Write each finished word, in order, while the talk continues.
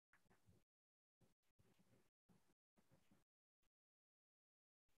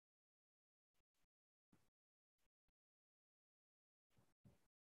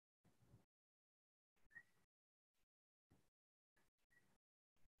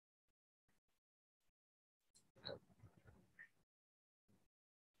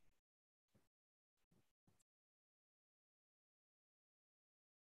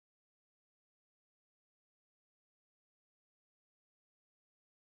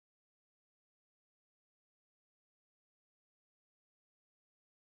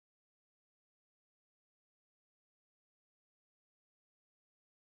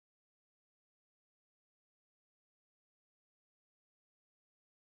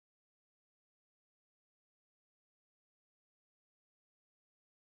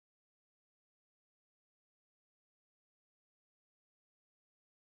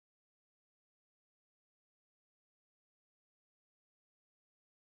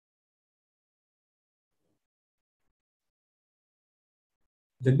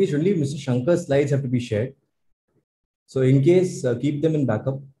Jagdish, only Mr. Shankar's slides have to be shared. So in case, keep them in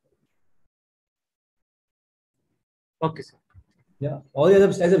backup. Okay, sir. Yeah, all the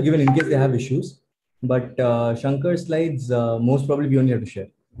other slides I've given in case they have issues. But Shankar's slides, most probably we only have to share.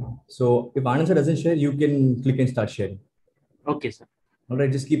 So if Anand sir doesn't share, you can click and start sharing. Okay, sir. All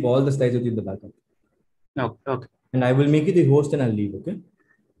right, just keep all the slides with you in the backup. No, okay. And I will make you the host and I'll leave, okay?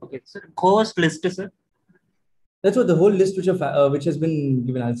 Okay, sir. Co-host list, sir. That's what the whole list which has been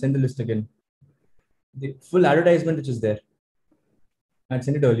given. I'll send the list again. The full advertisement which is there. I'd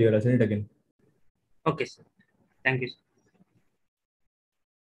send it earlier. I'll send it again. Okay, sir. Thank you, sir.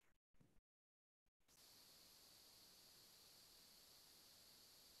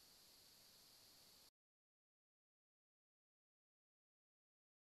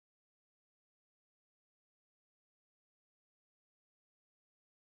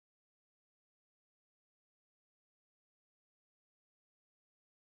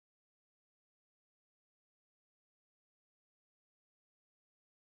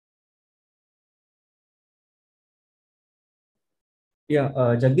 Yeah,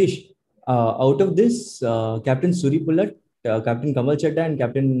 Jagdish, out of this, Captain Suri Pullat, Captain Kamal Chadda, and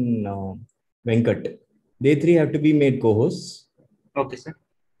Captain Venkat, they three have to be made co-hosts. Okay, sir.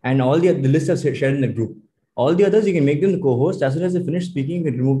 And all the lists are shared in the group. All the others, you can make them the co-host. As soon as they finish speaking,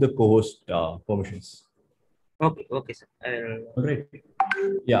 you can remove the co-host permissions. Okay, okay, sir. All right.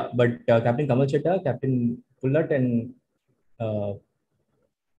 Yeah, but Captain Kamal Chadda, Captain Pullat, and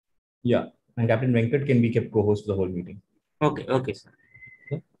yeah, and Captain Venkat can be kept co-host for the whole meeting. Okay, okay, sir.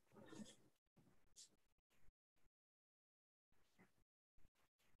 Okay?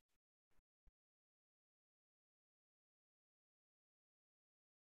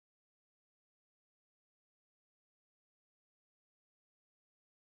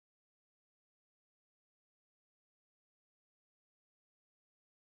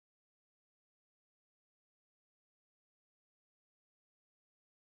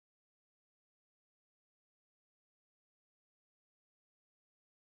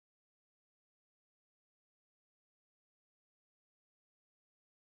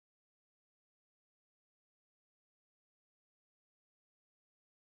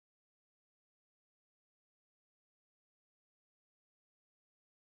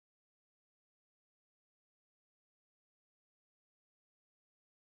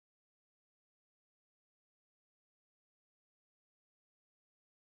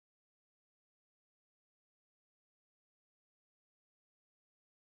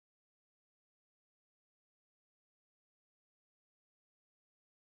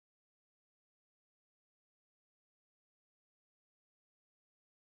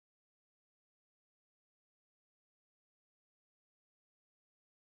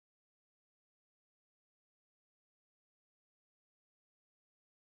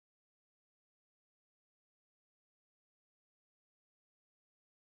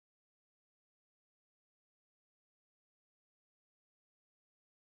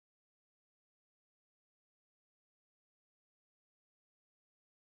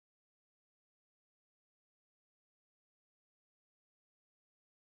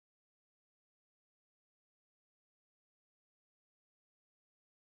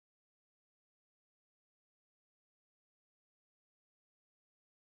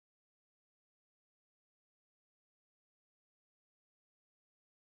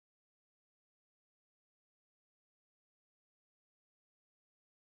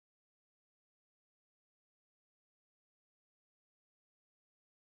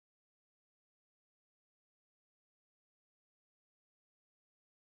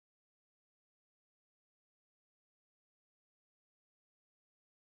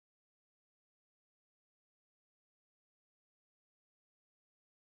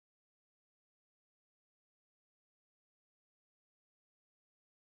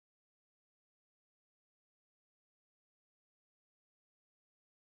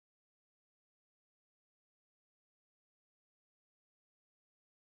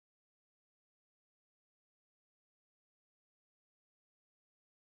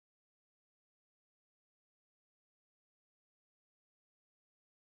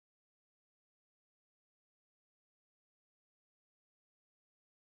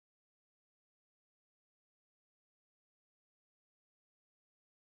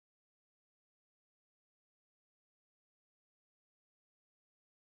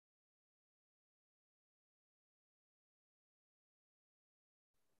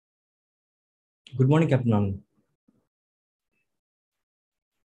 Good morning, Captain Anand.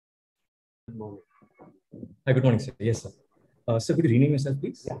 Good morning. Hi, good morning, sir. Yes, sir. Sir, could you rename yourself,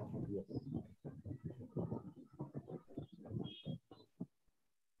 please? Yeah. Yes.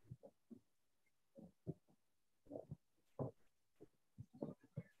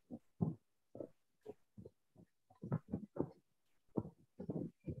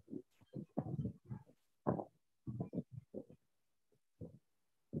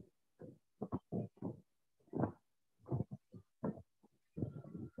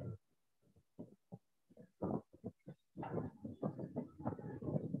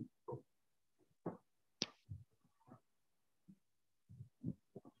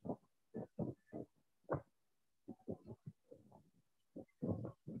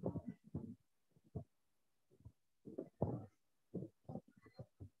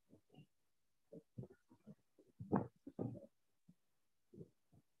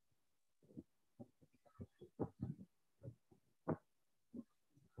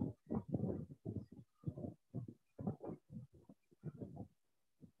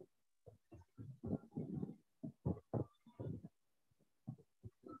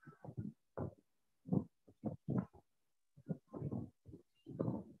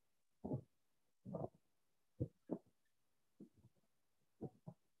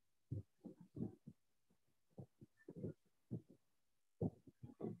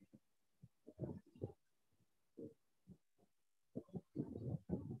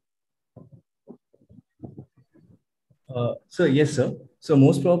 So yes, sir. So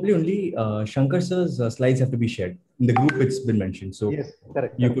most probably only Shankar sir's slides have to be shared in the group. It's been mentioned. So Yes,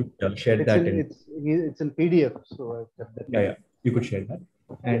 correct. you correct. could share It's that, in and it's in PDF, so I've kept that. yeah, you could share that.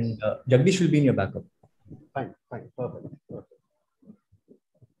 And Yes. Jagdish will be in your backup. Fine, perfect.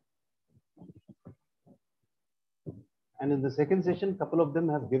 And in the second session, couple of them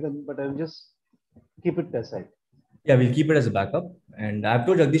have given, but I'll just keep it aside. Yeah, we'll keep it as a backup. And I've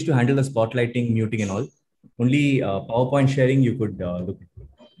told Jagdish to handle the spotlighting, muting, and all. Only PowerPoint sharing you could look at.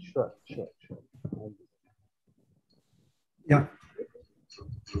 Sure. Yeah.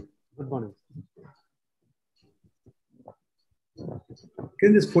 Good morning. Okay,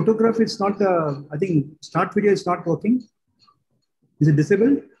 this photograph is not, I think start video is not working. Is it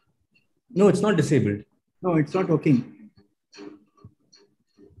disabled? No, it's not disabled. No, it's not working.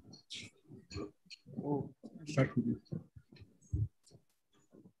 Oh. Start video.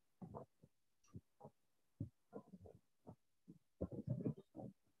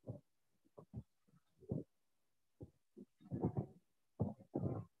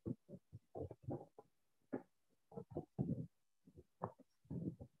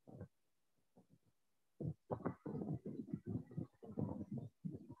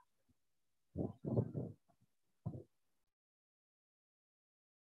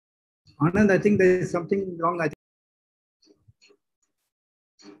 Anand, I think there is something wrong. I think.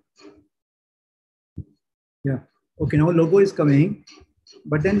 Yeah. Okay, now logo is coming.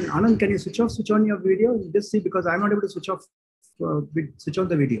 But then Anand, can you switch on your video? Just see, because I'm not able to switch on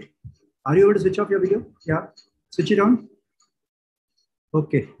the video. Are you able to switch off your video? Yeah. Switch it on.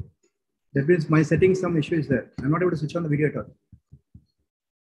 Okay. That means my settings, some issue is there. I'm not able to switch on the video at all.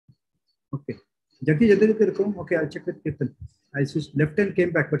 Okay. Okay, I'll check with Kirtan. I switched left and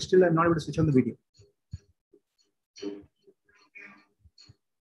came back, but still I'm not able to switch on the video.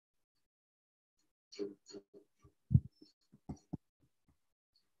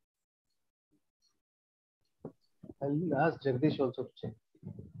 I'll ask Jagdish also to check.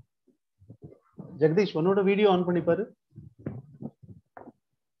 Jagdish, one video on பண்ணி பாரு.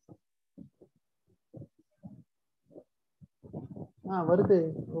 வருது.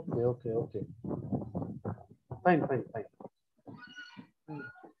 Okay. Fine.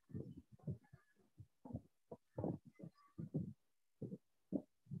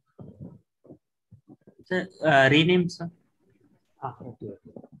 Sir, rename, sir. Okay.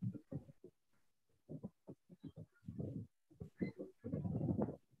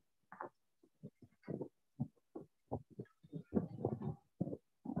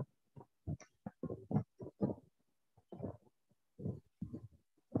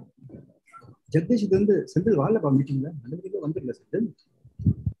 Jagdish, இது வந்து செந்தில் வாழப்பா மீட்டிங்ல அனுமதிக்க வந்துடல Senthil.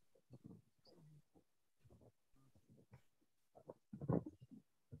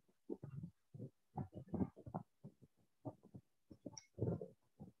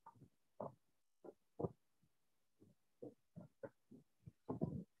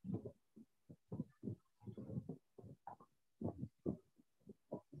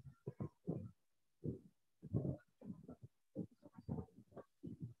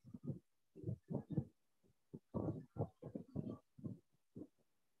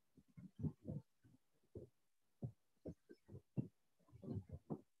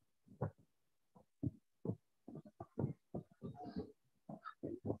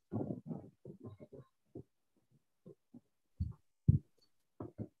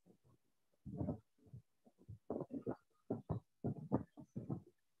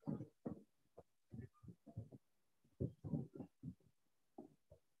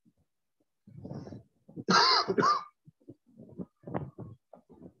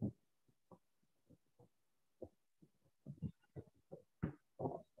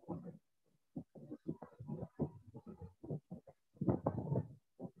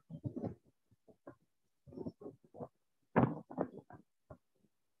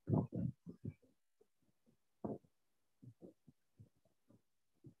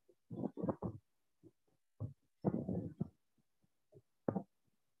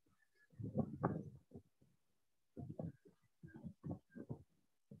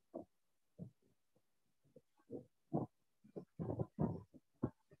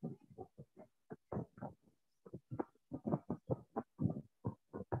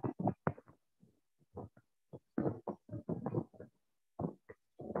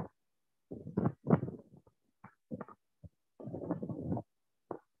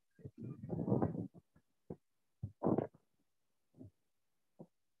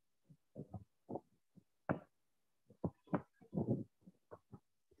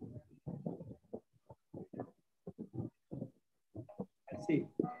 See,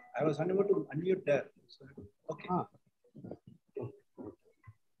 I was unable to unmute there. So, okay.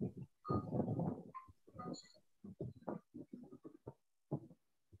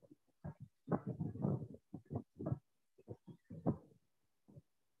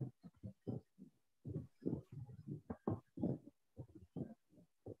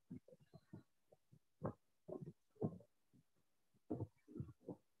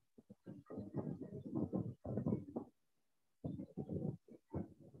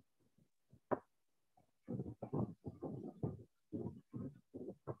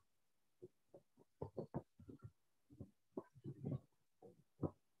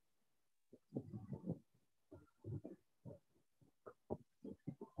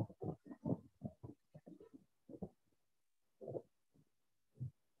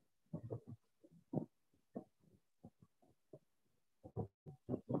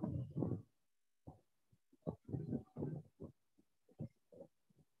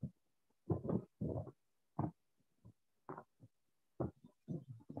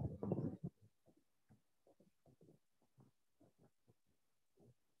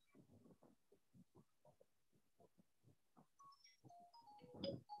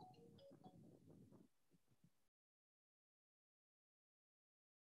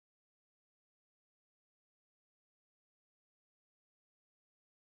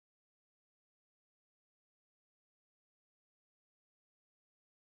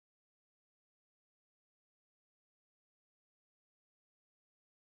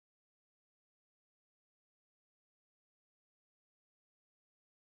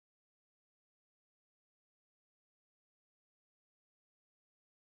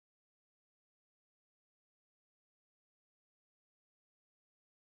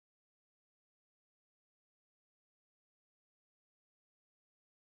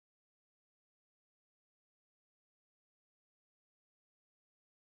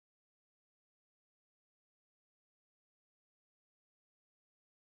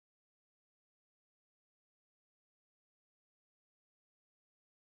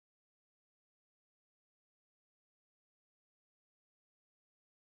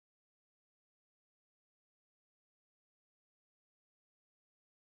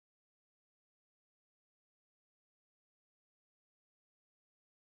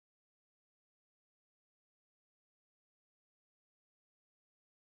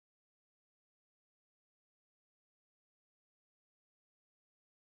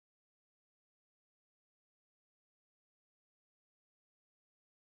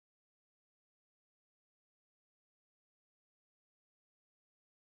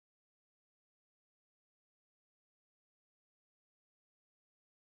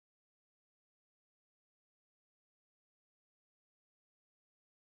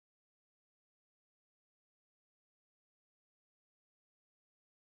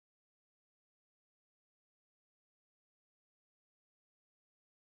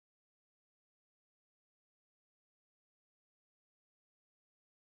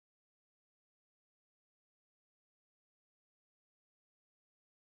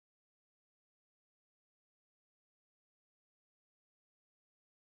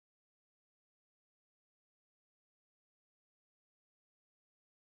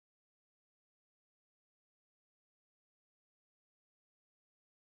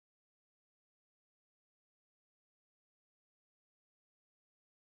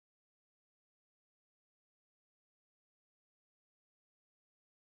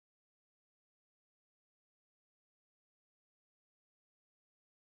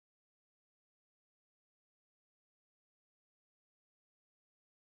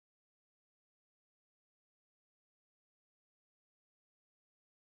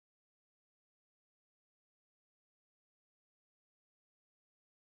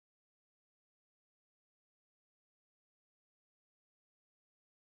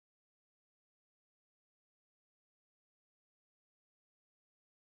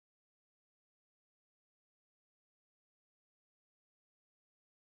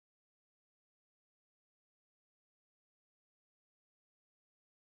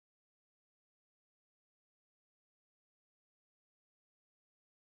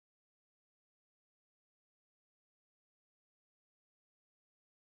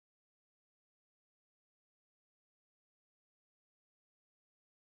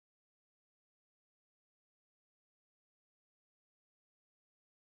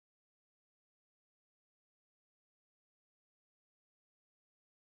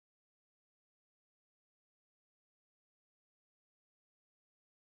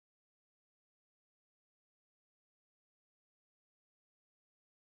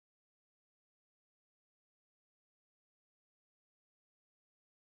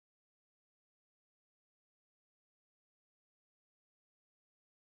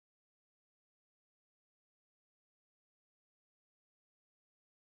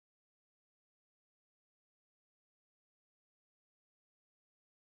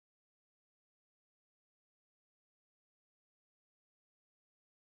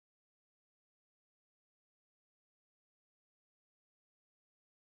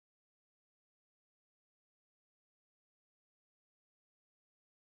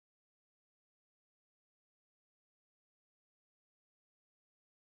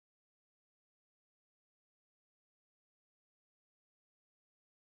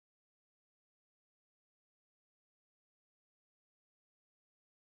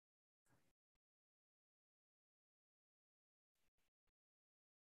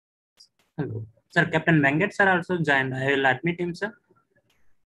 Hello. Sir, Captain Venkat sir also joined. I will admit him, sir.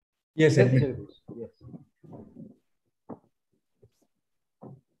 Yes, Yes, admit. Jagdish. Yes.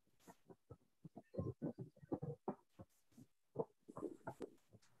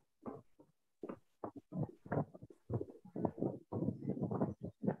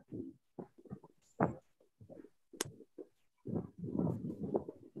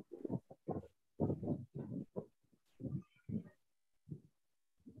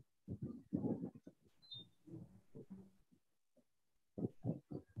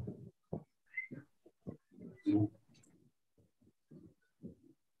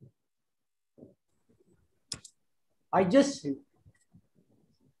 I just,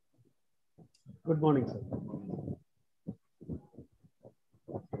 Good morning, sir.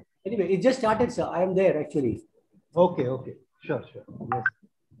 anyway, it just started, sir. I am there actually. Okay, okay. Sure, sure. Yes.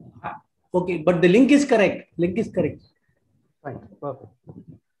 Okay, but the link is correct. Link is correct. Fine. Perfect.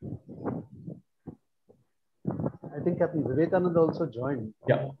 I think Captain Vivekanand also joined.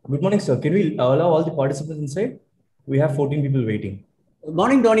 Yeah. Good morning, sir. Can we allow all the participants inside? We have 14 people waiting.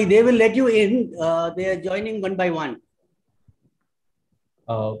 Morning, Donny. They will let you in. They are joining one by one.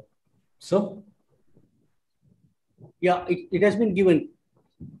 So, Yeah, it has been given.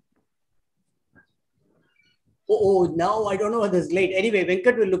 Oh, now I don't know whether it's late. Anyway,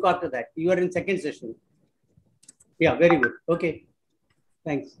 Venkat will look after that. You are in second session. Yeah, very good. Okay.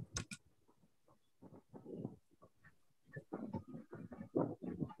 Thanks.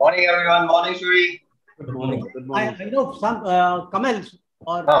 Morning, everyone. Morning, Shuri. Good morning. Good morning. I know some Kamal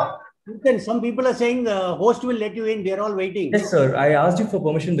or Oh, some people are saying host will let you in. They're all waiting. yes, sir. I asked you for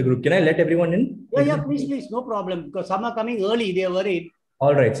permission in the group. Can I let everyone in? Yeah, please, please. No problem. Because some are coming early. They are worried.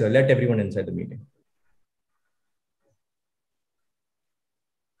 All right, sir. Let everyone inside the meeting.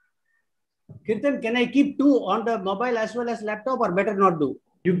 Kirtan, can I keep two on the mobile as well as laptop or better not do?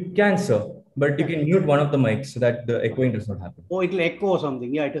 You can, sir. But you can mute one of the mics so that the echoing does not happen. Oh, it will echo or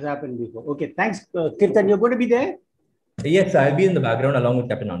something. Yeah, it has happened before. Okay, thanks. Kirtan, you're going to be there? Yes, I'll be in the background along with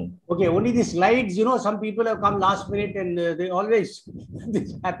Captain Anand. Okay, only the slides, some people have come last minute and they always,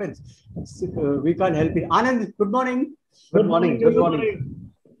 this happens. We can't help it. Anand, good morning. Good morning. Good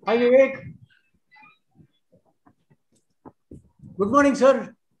morning. Hi, Vivek. Good morning,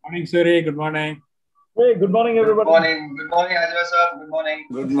 sir. Morning, Suri. Good morning. Hey, good morning, good everybody. morning. Good morning, Ajwa sir. Good morning.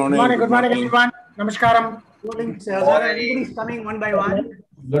 Good morning. Good morning, everyone. Namaskaram. Good morning, sir. Morning. Everybody's coming one by one.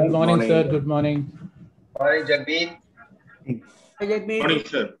 Good morning, sir. Good morning. Morning, Jagmeet. Hi, Jagmeet. Morning,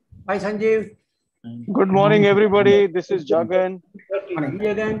 sir. Hi, Sanjeev. Good morning, everybody. This is Jagan.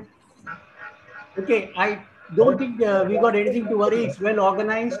 Jagan. Okay, I don't think we got anything to worry. It's well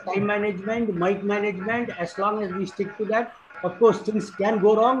organized, time management, mic management. As long as we stick to that, of course, things can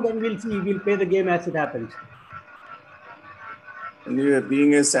go wrong. Then we'll see. We'll play the game as it happens. Anyway,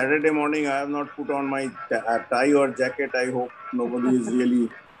 being a Saturday morning, I have not put on my tie or jacket. I hope nobody is really.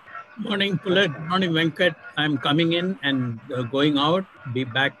 Morning, Pulat. Morning, Venkat. I'm coming in and going out. Be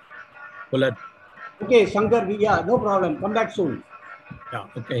back, Pulat. Okay, Shankar, yeah, no problem. Come back soon. Yeah,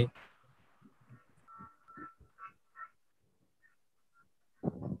 okay.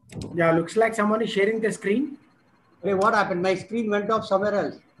 Yeah, looks like someone is sharing the screen. Hey, what happened? My screen went off somewhere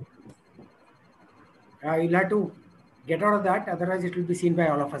else. You'll have to get out of that. Otherwise, it will be seen by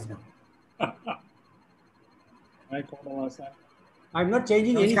all of us now. I'm not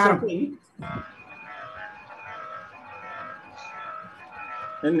changing any setting.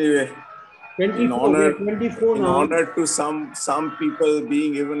 Anyway, 24 in now. honor to some people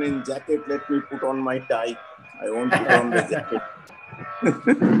being even in jacket, let me put on my tie. I won't put on the jacket.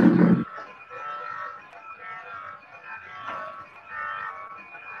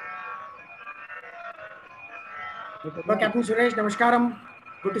 Hello, Captain Suresh. Namaskaram.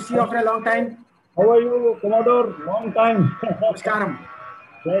 Good to see you after a long time. How are you, Commodore? Long time. Namaskaram.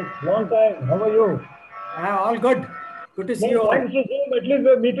 Yes, long time. How are you? All good. Good to see you all. Thanks to Zoom. At least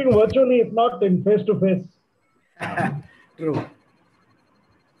we're meeting virtually, if not in face to face. True.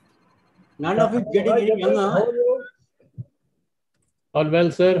 None of it getting any younger. How are you? All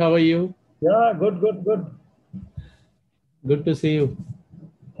well, sir. How are you? Yeah, good. Good to see you.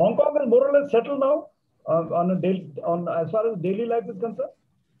 Hong Kong is more or less settled now as far as daily life is concerned.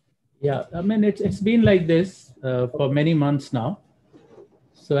 Yeah, I mean, it's been like this for many months now.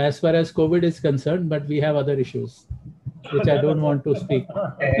 So as far as COVID is concerned, but we have other issues, which I don't want to speak.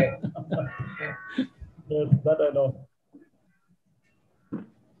 Yes, that I know.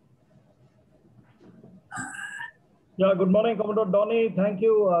 Yeah, good morning, Commodore Donny. Thank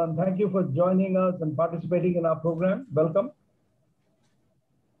you. Thank you for joining us and participating in our program. Welcome.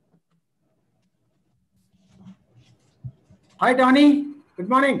 Hi, Donny. Good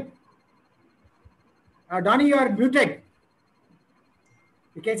morning. Donnie, you are muted.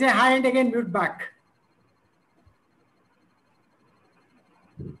 You can say hi and again mute back.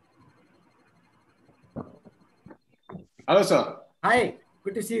 Hello, sir. Hi,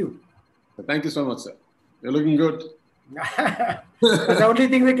 good to see you. Thank you so much, sir. You're looking good. That's the only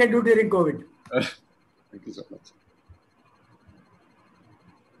thing we can do during COVID. Thank you so much.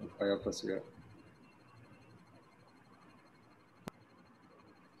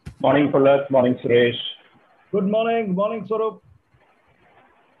 Morning, Pulat. Morning, Suresh. Good morning. Morning, Swarup.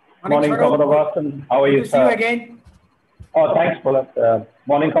 Morning, Commodore Watson. How are you, Good to sir? see you again. Oh, thanks, Pulat.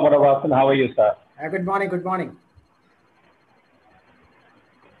 Morning, Commodore Watson. How are you, sir? Good morning. Good morning.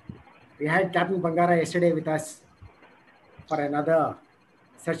 We had Captain Bangara yesterday with us for another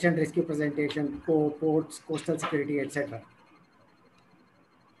search and rescue presentation, ports, coastal security, etc.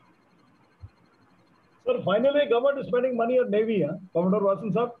 Sir, finally, government is spending money on Navy, huh? Commodore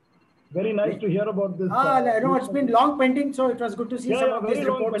Watson, sir. Very nice to hear about this. No, it's been long pending, so it was good to see some of these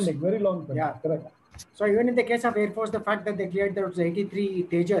reports. Very long pending. Yeah, correct. So even in the case of Air Force, the fact that they cleared those 83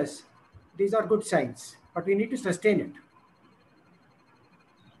 Tejas, these are good signs, but we need to sustain it.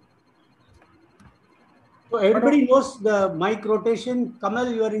 So everybody knows the mic rotation. Kamal,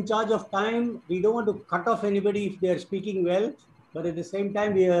 you are in charge of time. We don't want to cut off anybody if they are speaking well, but at the same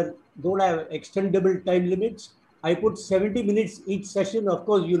time, we don't have extendable time limits. I put 70 minutes each session. Of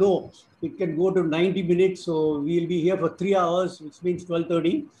course, you know, it can go to 90 minutes. So we'll be here for 3 hours, which means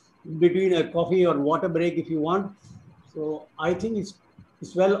 12:30, between a coffee or water break if you want. So I think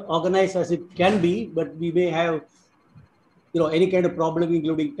it's well organized as it can be, but we may have, any kind of problem,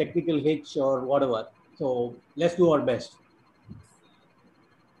 including technical hitch or whatever. So let's do our best.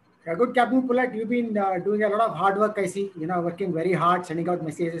 Yeah, good, Captain Pulat. You've been doing a lot of hard work, I see. Working very hard, sending out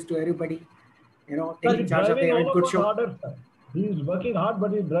messages to everybody. Taking charge of the event. Good show. Harder, he's working hard,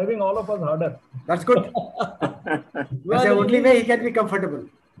 but he's driving all of us harder. That's good. That's the only way he can be comfortable.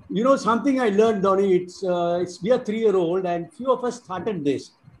 Something I learned, Donnie, it's we are 3-year-old and few of us started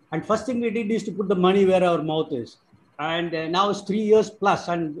this. And first thing we did is to put the money where our mouth is. And now it's 3 years plus,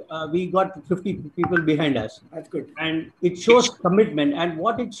 and we got 50 people behind us. That's good. And it shows commitment. And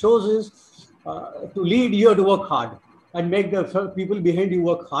what it shows is to lead, you have to work hard and make the people behind you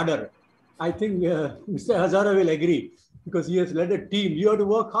work harder. I think Mr. Hazara will agree because he has led a team. You have to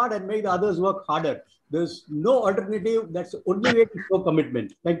work hard and make the others work harder. There's no alternative. That's the only way to show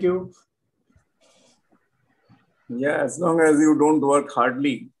commitment. Thank you. Yeah, as long as you don't work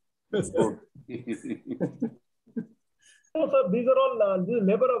hardly, that's good. No, sir, these are all this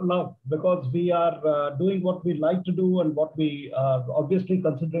labor of love because we are doing what we like to do and what we are obviously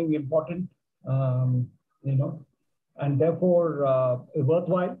considering important, and therefore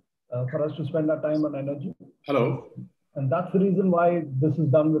worthwhile for us to spend our time and energy. Hello. And that's the reason why this is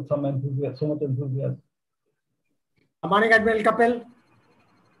done with some enthusiasm, so much enthusiasm. Good morning, Admiral Kapil.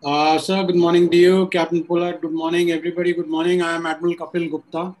 Sir, good morning to you, Captain Pulat. Good morning, everybody. Good morning. I am Admiral Kapil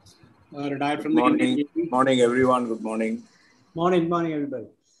Gupta. Retired from the Indian Navy. Good morning, everyone. Good morning. Morning, everybody.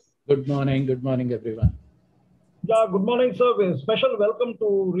 Good morning, everyone. Yeah, good morning, sir. A special welcome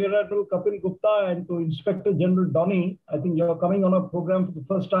to Rear Admiral Kapil Gupta and to Inspector General Donnie. I think you're coming on a program for the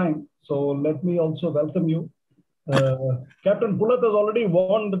first time, so let me also welcome you. Captain Pulat has already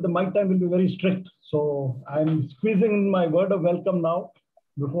warned that the mic time will be very strict, so I'm squeezing in my word of welcome now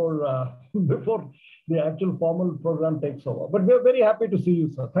before the actual formal program takes over. But we're very happy to see you,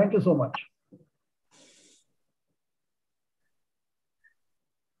 sir. Thank you so much.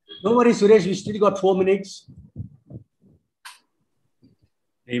 No worries, Suresh. We still got 4 minutes.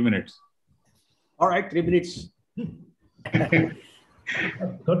 3 minutes. All right, 3 minutes.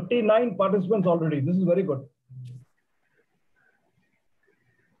 39 participants already. This is very good.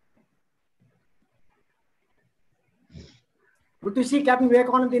 Good to see Captain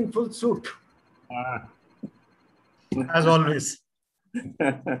Vivekanand in full suit. As always.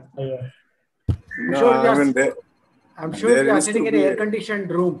 I'm sure you are sitting in an air-conditioned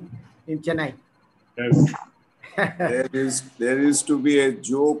room in Chennai. Yes. there used to be a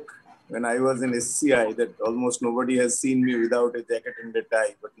joke when I was in SCI that almost nobody has seen me without a jacket and a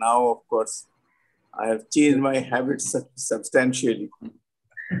tie. But now, of course, I have changed my habits substantially.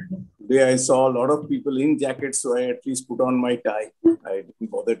 Today I saw a lot of people in jackets, so I at least put on my tie. I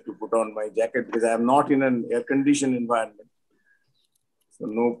didn't bother to put on my jacket because I am not in an air-conditioned environment. So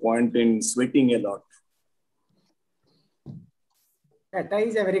no point in sweating a lot. Yeah, tie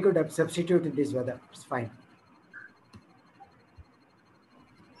is a very good substitute in this weather. It's fine.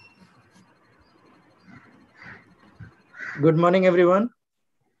 Good morning, everyone.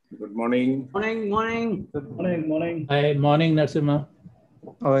 Good morning. Morning. Good morning. Hi, morning, Narasimha.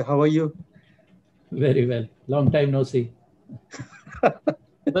 How are you? Very well. Long time no see.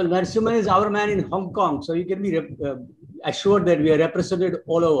 Well, Narasimhan is our man in Hong Kong, so you can be assured that we are represented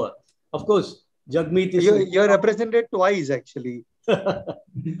all over. Of course, Jagmeet is... You're represented twice, actually.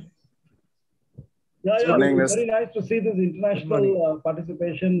 It's very nice to see this international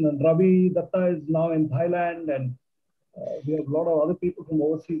participation. And Ravi Datta is now in Thailand, and we have a lot of other people from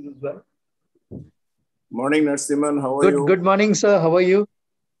overseas as well. Morning, Narasimhan. How are you? Good morning, sir. How are you?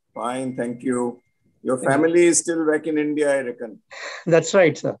 Fine, thank you. Your family is still back in India, I reckon. That's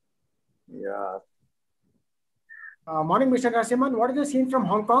right, sir. Yeah. Morning, Mr. Narasimhan. What is the scene from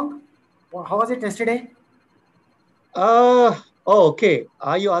Hong Kong? How was it yesterday? Okay.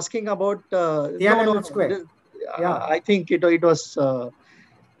 Are you asking about Tiananmen Square? Yeah. I think it was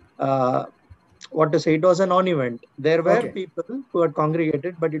what to say? It was a non-event. There were people who had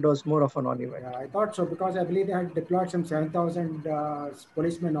congregated, but it was more of a non-event. Yeah, I thought so because I believe they had deployed some 7,000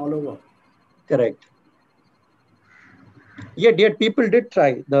 policemen all over. Correct. Yet people did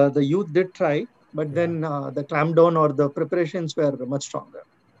try. The youth did try, but then the clampdown or the preparations were much stronger.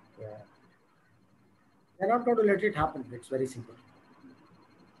 Yeah. They're not going to let it happen. It's very simple.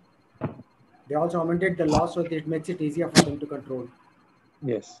 They also amended the law so that it makes it easier for them to control.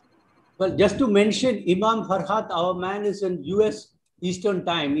 Yes. Well, just to mention, Imam Farhat, our man, is in US Eastern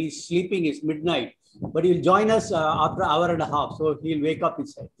time. He's sleeping, it's midnight. But he'll join us after an hour and a half. So he'll wake up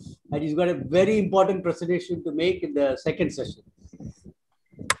inside. And he's got a very important presentation to make in the second session.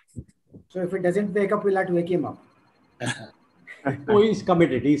 So if he doesn't wake up, we'll have to wake him up. Oh, he's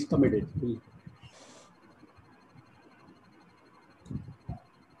committed. He's committed.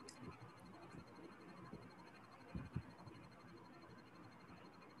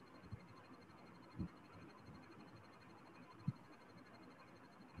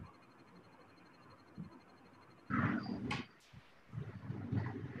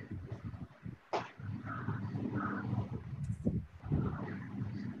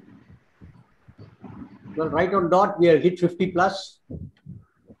 Well, right on dot, we have hit 50 plus.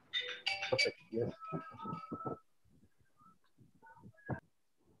 Perfect. Yeah.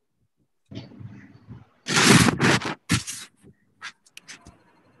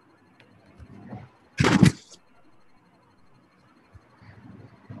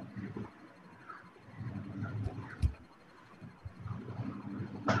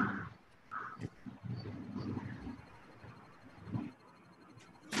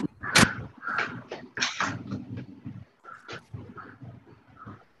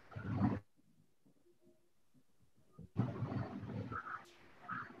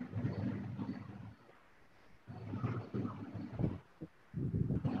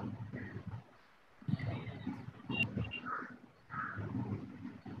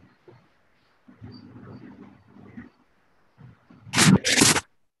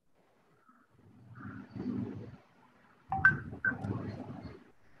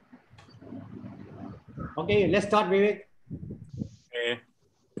 Okay, let's start, Vivek. Okay.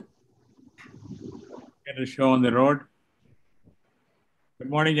 Get the show on the road. Good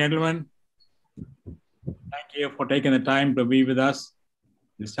morning, gentlemen. Thank you for taking the time to be with us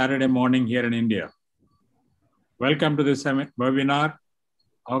this Saturday morning here in India. Welcome to this webinar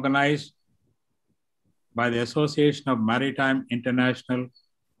organized by the Association of Maritime International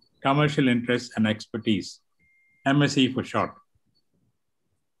Commercial Interests and Expertise, AMICIE for short.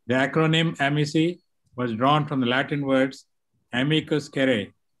 The acronym AMICIE was drawn from the Latin words amicus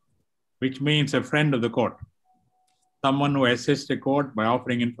curiae, which means a friend of the court, someone who assists the court by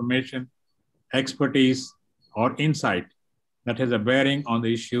offering information, expertise, or insight that has a bearing on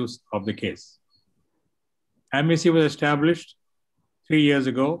the issues of the case. AMICIE was established 3 years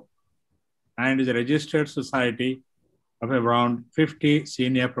ago and is a registered society of around 50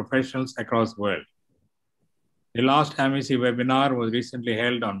 senior professionals across the world. The last AMICIE webinar was recently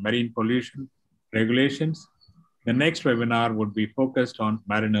held on marine pollution regulations. The next webinar would be focused on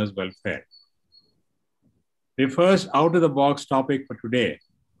mariners' welfare. The first out-of-the-box topic for today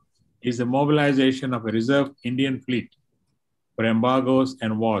is the mobilization of a reserve Indian fleet for embargoes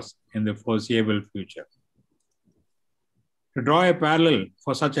and wars in the foreseeable future. To draw a parallel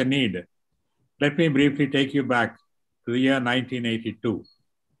for such a need, let me briefly take you back to the year 1982,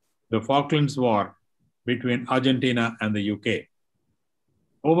 the Falklands War between Argentina and the UK.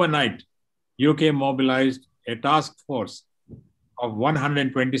 Overnight, UK mobilized a task force of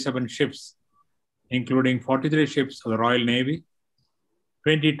 127 ships, including 43 ships of the Royal Navy,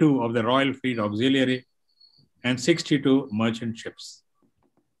 22 of the Royal Fleet Auxiliary, and 62 merchant ships.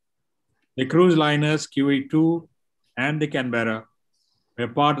 The cruise liners QE2 and the Canberra were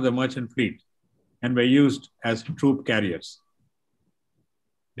part of the merchant fleet and were used as troop carriers.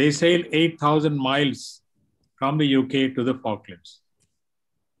 They sailed 8,000 miles from the UK to the Falklands.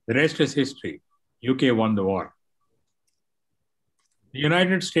 The rest is history. UK won the war. The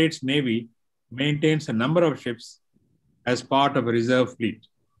United States Navy maintains a number of ships as part of a reserve fleet,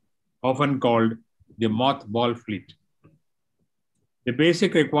 often called the mothball fleet. The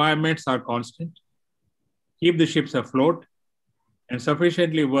basic requirements are constant: keep the ships afloat and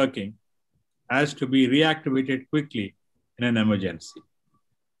sufficiently working as to be reactivated quickly in an emergency.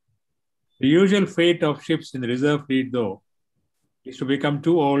 The usual fate of ships in the reserve fleet, though, is to become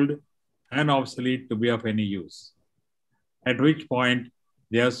too old and obsolete to be of any use, at which point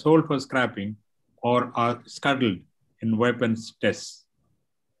they are sold for scrapping or are scuttled in weapons tests.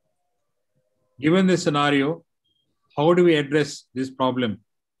 Given this scenario, how do we address this problem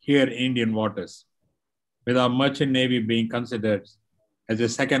here in Indian waters, with our merchant navy being considered as a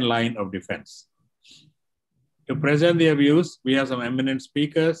second line of defense? To present their views, we have some eminent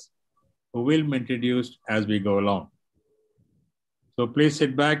speakers who will be introduced as we go along. So please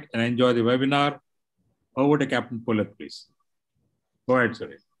sit back and enjoy the webinar. Over to Captain Pullet, please. Go ahead,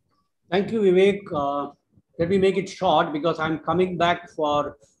 sir. Thank you, Vivek. Let me make it short because I'm coming back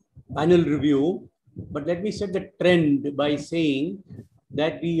for panel review. But let me set the trend by saying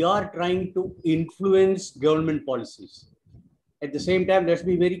that we are trying to influence government policies. At the same time, let's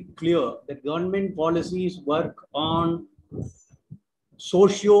be very clear that government policies work on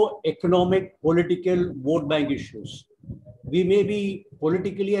socio-economic, political, vote bank issues. We may be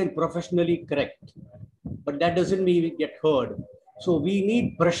politically and professionally correct, but that doesn't mean we get heard. So we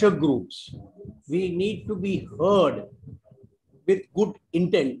need pressure groups. We need to be heard with good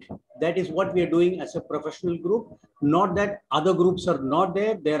intent. That is what we are doing as a professional group. Not that other groups are not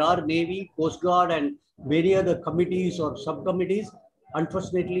there. There are Navy, Coast Guard, and many other committees or subcommittees.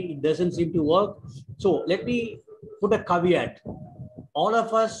 Unfortunately, it doesn't seem to work. So let me put a caveat. All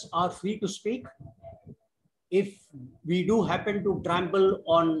of us are free to speak. If we do happen to trample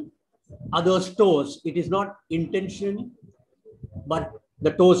on others' toes, it is not intentional, but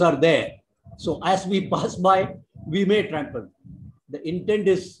the toes are there. So as we pass by, we may trample. The intent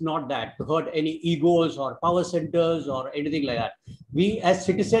is not that, to hurt any egos or power centers or anything like that. We as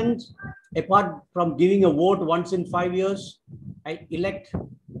citizens, apart from giving a vote once in 5 years, I elect,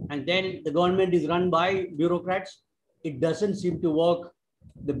 and then the government is run by bureaucrats, it doesn't seem to work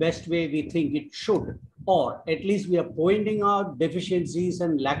the best way we think it should. Or at least we are pointing out deficiencies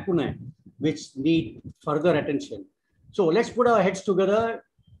and lacunae which need further attention. So let's put our heads together.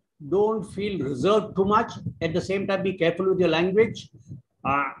 Don't feel reserved too much. At the same time, be careful with your language.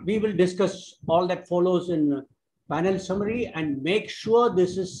 We will discuss all that follows in panel summary and make sure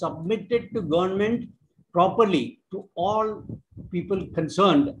this is submitted to government properly to all people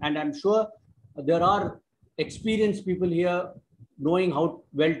concerned. And I'm sure there are experienced people here knowing how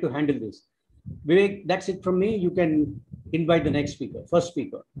well to handle this. Vivek, that's it from me. You can invite the next speaker, first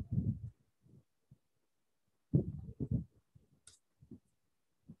speaker.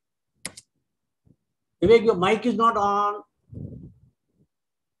 Vivek, your mic is not on.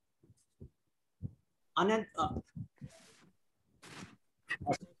 Anand,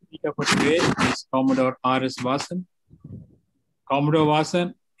 speaker for today is Commodore R.S. Vasan. Commodore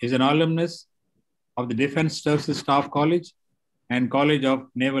Vasan is an alumnus of the Defense Services Staff College and College of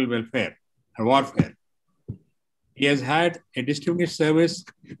Naval Welfare and Warfare. He has had a distinguished service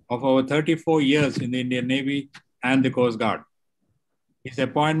of over 34 years in the Indian Navy and the Coast Guard. His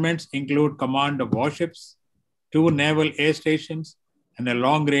appointments include command of warships, 2 naval air stations, and a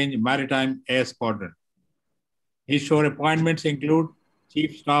long-range maritime air squadron. His shore appointments include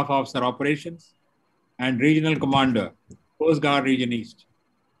Chief Staff Officer Operations and Regional Commander, Coast Guard Region East.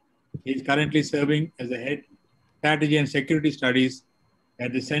 He is currently serving as the Head Strategy and Security Studies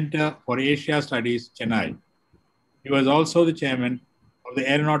at the Center for Asia Studies, Chennai. He was also the Chairman of the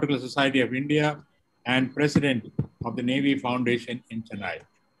Aeronautical Society of India and President of the Navy Foundation in Chennai.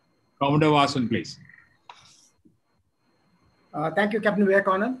 Commodore Vasan, please. Thank you, Captain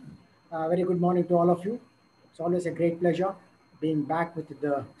Vivekanand. Very good morning to all of you. It's always a great pleasure being back with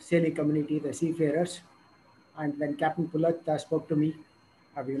the sailing community, the seafarers. And when Captain Pullet spoke to me,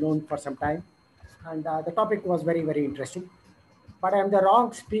 we've known for some time. And the topic was very, very interesting. But I'm the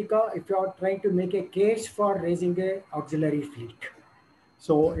wrong speaker if you're trying to make a case for raising an auxiliary fleet.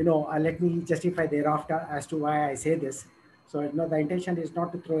 So, let me justify thereafter as to why I say this. So, the intention is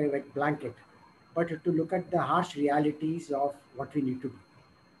not to throw a wet blanket, but to look at the harsh realities of what we need to do.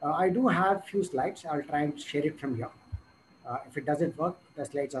 I do have few slides. I'll try and share it from here. If it doesn't work, the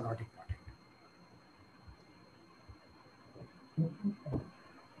slides are not important.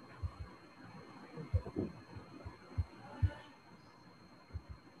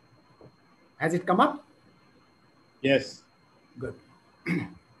 Has it come up? Yes. Good.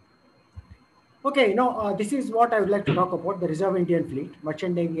 Okay, now this is what I would like to talk about, the Reserve Indian Fleet,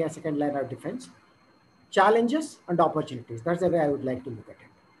 Merchant Navy as second line of defense, challenges and opportunities. That's the way I would like to look at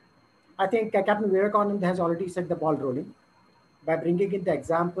it. I think Captain Vivekanand has already set the ball rolling by bringing in the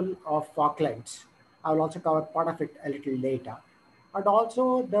example of Falklands. I will also cover part of it a little later. And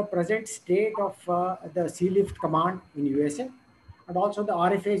also the present state of the Sea Lift Command in USA, and also the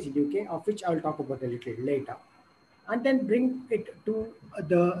RFAs in UK, of which I will talk about a little later. And then bring it to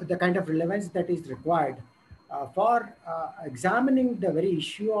the kind of relevance that is required for examining the very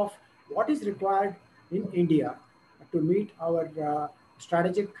issue of what is required in India to meet our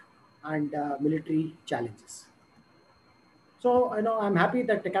strategic and military challenges. So, I'm happy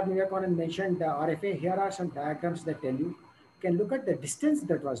that Captain Vivekanand mentioned the RFA. Here are some diagrams that tell you can look at the distance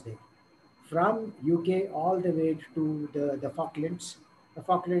that was there from UK all the way to the Falklands. The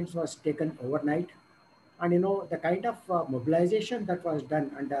Falklands was taken overnight. And the kind of mobilization that was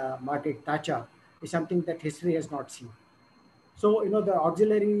done under Margaret Thatcher is something that history has not seen. So, the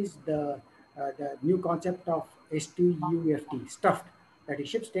auxiliaries, the new concept of STUFT, stuffed, that is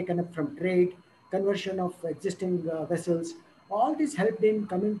ships taken up from trade, conversion of existing vessels, all this helped in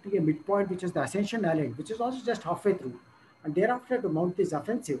coming to a midpoint, which is the Ascension Island, which is also just halfway through. And thereafter to mount this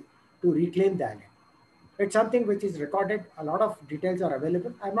offensive to reclaim the island. It's something which is recorded. A lot of details are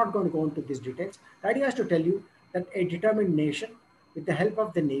available. I'm not going to go into these details. The idea is to tell you that a determined nation, with the help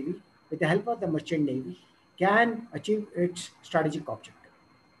of the Navy, with the help of the Merchant Navy, can achieve its strategic objective.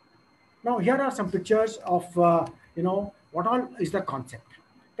 Now, here are some pictures of, what all is the concept.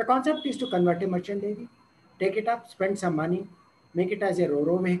 The concept is to convert a Merchant Navy, take it up, spend some money, make it as a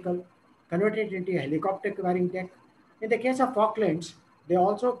ro-ro vehicle, convert it into a helicopter carrying deck. In the case of Falklands, they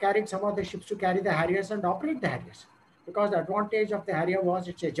also carried some of the ships to carry the Harriers and operate the Harriers, because the advantage of the Harrier was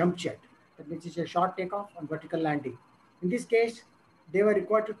it's a jump jet. That means it's a short takeoff and vertical landing. In this case, they were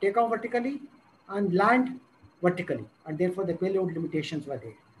required to take off vertically and land vertically, and therefore the payload limitations were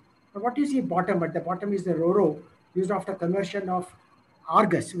there. But what you see bottom, at the bottom is the ro-ro used after conversion of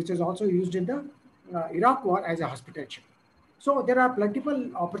Argus, which was also used in the Iraq War as a hospital ship. So there are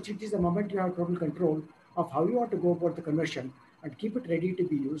plentiful opportunities the moment you have total control of how you want to go about the conversion and keep it ready to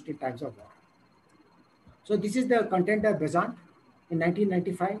be used in times of war. So this is the contender Bezant. In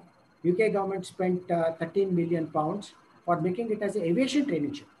 1995, UK government spent 13 million pounds for making it as an aviation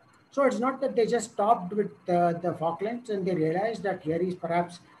training ship. So it's not that they just stopped with the Falklands and they realized that here is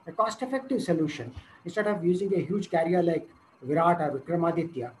perhaps a cost-effective solution. Instead of using a huge carrier like Virat or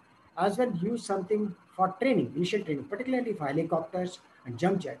Vikramaditya, as well use something for training, initial training, particularly for helicopters and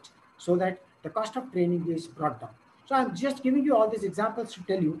jump jets, so that the cost of training is brought down. So I'm just giving you all these examples to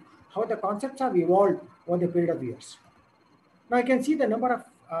tell you how the concepts have evolved over the period of years. Now you can see the number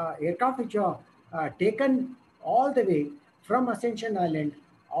of aircraft which are taken all the way from Ascension Island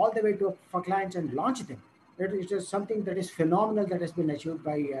all the way to Falklands and launched them. It is something that is phenomenal that has been achieved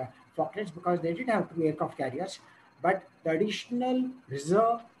by Falklands, because they did have 2 aircraft carriers, but the additional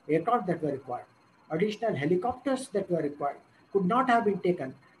reserve aircraft that were required, additional helicopters that were required could not have been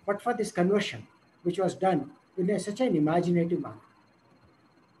taken but for this conversion, which was done in such an imaginative manner.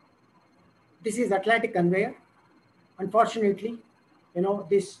 This is Atlantic Conveyor. Unfortunately,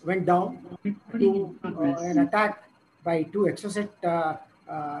 this went down to an attack by 2 Exocet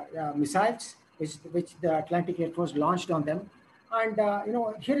missiles, which the Atlantic Air Force launched on them. And,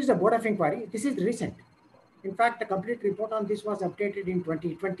 here is the Board of Inquiry. This is recent. In fact, the complete report on this was updated in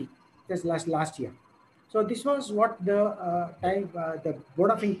 2020, just last year. So this was what the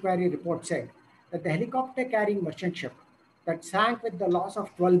Board of Inquiry report said, that the helicopter carrying merchant ship that sank with the loss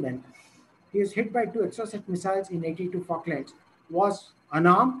of 12 men, he was hit by 2 Exocet missiles in 82 Falklands, was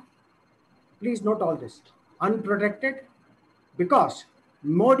unarmed. Please note all this. Unprotected, because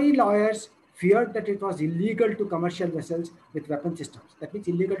Modi lawyers feared that it was illegal to commercial vessels with weapon systems. That means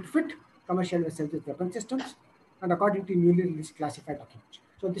illegal to fit commercial vessels with weapon systems, and according to newly released classified documents.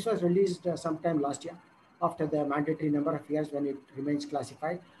 So this was released sometime last year, after the mandatory number of years when it remains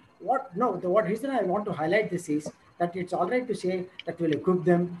classified. The reason I want to highlight this is that it's all right to say that we'll equip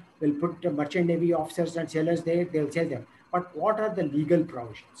them, we'll put merchant navy officers and sailors there, they'll sell them. But what are the legal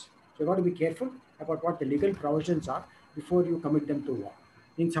provisions? So you got to be careful about what the legal provisions are before you commit them to war.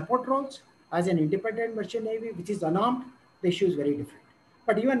 In support roles, as an independent merchant navy, which is unarmed, the issue is very different.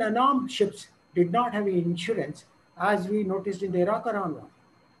 But even unarmed ships did not have insurance, as we noticed in the Iraq-Iran war.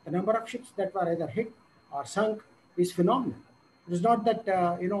 The number of ships that were either hit or sunk is phenomenal. It is not that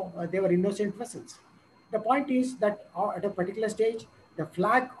they were innocent vessels. The point is that at a particular stage, the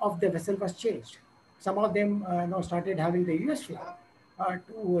flag of the vessel was changed. Some of them started having the US flag.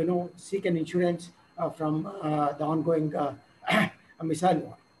 to seek an insurance from the ongoing missile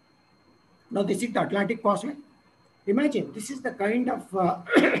war. Now this is the Atlantic Causeway. Imagine this is the kind of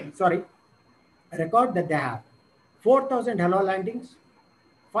sorry record that they have: 4,000 hello landings,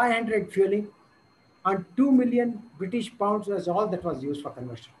 500 fueling, and 2 million British pounds was all that was used for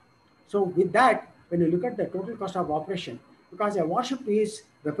conversion. So with that, when you look at the total cost of operation, because a warship is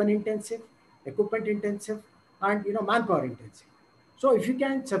weapon intensive, equipment intensive, and manpower intensive. So if you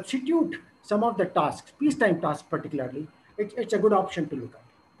can substitute some of the tasks, peacetime tasks particularly, it's a good option to look at.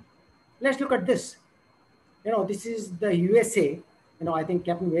 Let's look at this. This is the USA. I think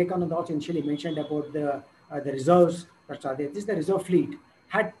Captain Vivekananda also initially mentioned about the reserves that are there. This is the reserve fleet.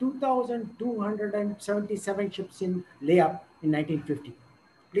 Had 2,277 ships in layup in 1950.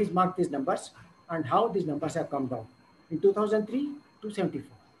 Please mark these numbers and how these numbers have come down. In 2003,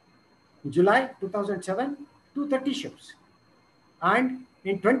 274. In July 2007, 230 ships. And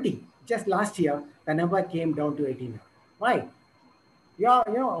in 20, just last year, the number came down to 18. Why? Yeah,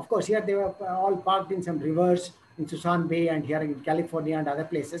 of course, here they were all parked in some rivers in Susan Bay and here in California and other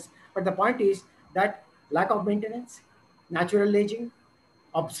places. But the point is that lack of maintenance, natural aging,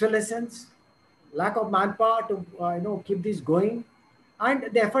 obsolescence, lack of manpower to keep this going, and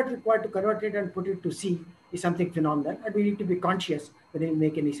the effort required to convert it and put it to sea is something phenomenal. And we need to be conscious when we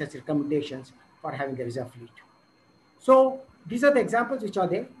make any such recommendations for having a reserve fleet. So these are the examples which are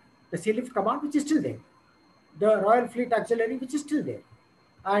there. The Sea Lift Command, which is still there. The Royal Fleet Auxiliary, which is still there.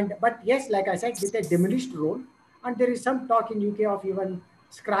 But yes, like I said, with a diminished role, and there is some talk in UK of even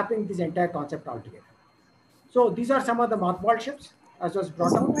scrapping this entire concept altogether. So these are some of the mothballed ships, as was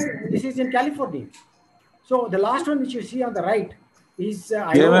brought out. This is in California. So the last one which you see on the right is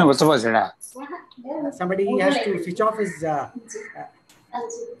somebody has to switch off his.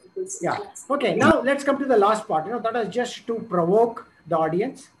 Yeah. Okay. Now let's come to the last part. That is just to provoke the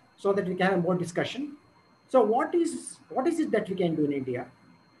audience so that we can have more discussion. So what is it that we can do in India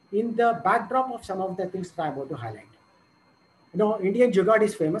in the backdrop of some of the things that I'm about to highlight? Indian jugaad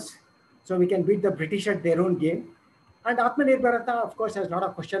is famous, so we can beat the British at their own game. And Atmanirbharata, of course, has a lot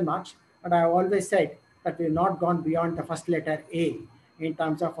of question marks. And I have always said that we've not gone beyond the first letter A in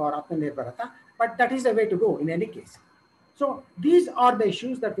terms of our Atmanirbharata, but that is the way to go in any case. So these are the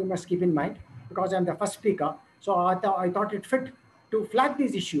issues that we must keep in mind, because I'm the first speaker. So I thought it fit to flag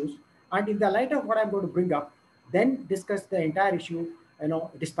these issues, and in the light of what I'm going to bring up, then discuss the entire issue,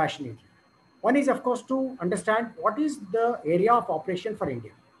 dispassionately. One is, of course, to understand what is the area of operation for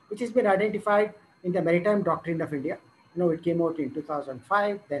India, which has been identified in the Maritime Doctrine of India. It came out in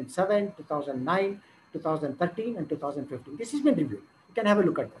 2005, then 7, 2009, 2013, and 2015. This has been reviewed. You can have a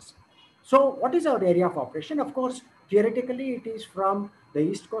look at this. So what is our area of operation? Of course, theoretically, it is from the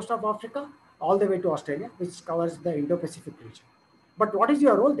east coast of Africa all the way to Australia, which covers the Indo-Pacific region. But what is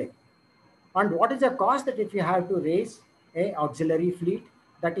your role there? And what is the cost that if you have to raise an auxiliary fleet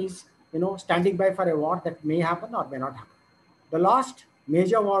that is, standing by for a war that may happen or may not happen? The last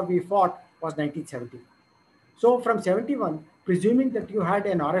major war we fought was 1970. So from 71, presuming that you had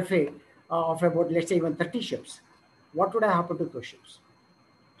an RFA of about, let's say, even 30 ships, what would have happened to those ships?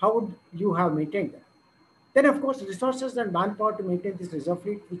 How would you have maintained them? Then, of course, resources and manpower to maintain this reserve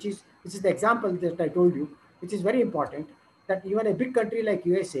fleet, which is the example that I told you, which is very important, that even a big country like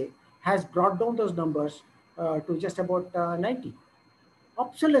USA has brought down those numbers to just about 90.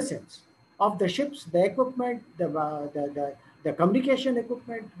 Obsolescence of the ships, the equipment, the communication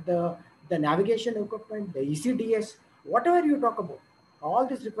equipment, the navigation equipment, the ECDS, whatever you talk about, all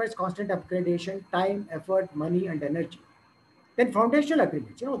this requires constant upgradation, time, effort, money, and energy. Then foundational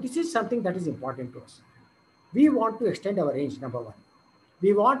agreements. This is something that is important to us. We want to extend our range, number one.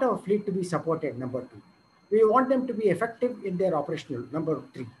 We want our fleet to be supported, number two. We want them to be effective in their operational, number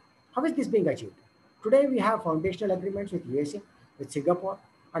three. How is this being achieved? Today, we have foundational agreements with USA, with Singapore,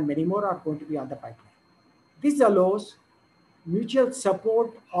 and many more are going to be on the pipeline. This allows mutual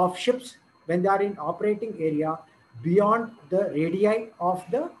support of ships when they are in operating area beyond the radii of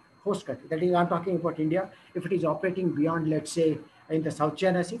the host country. That is, I'm talking about India. If it is operating beyond, let's say, in the South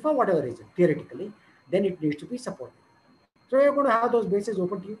China Sea, for whatever reason, theoretically, then it needs to be supported. So you're going to have those bases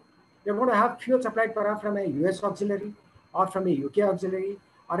open to you. You're going to have fuel supplied perhaps from a US auxiliary, or from a UK auxiliary,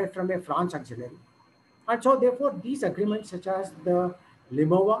 or from a France auxiliary. And so therefore, these agreements such as the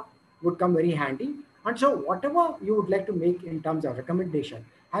Limova would come very handy. And so whatever you would like to make in terms of recommendation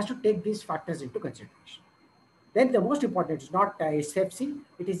has to take these factors into consideration. Then the most important is not SFC,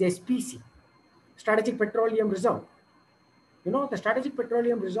 it is SPC, Strategic Petroleum Reserve. The Strategic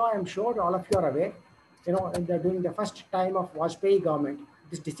Petroleum Reserve, I'm sure all of you are aware, during the first time of Vajpayee government,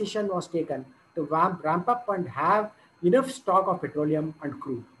 this decision was taken to ramp up and have enough stock of petroleum and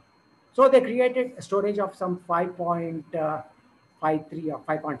crude. So they created a storage of some 5.53 or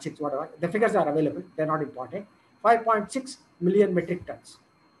 5.6, whatever. The figures are available. They're not important. 5.6 million metric tons.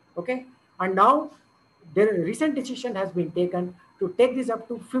 Okay. And now the recent decision has been taken to take this up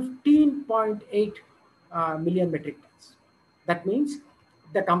to 15.8 million metric tons. That means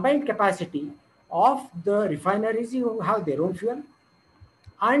the combined capacity of the refineries who have their own fuel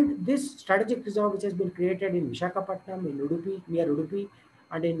and this strategic reserve which has been created in Visakhapatnam, in Udupi, near Udupi,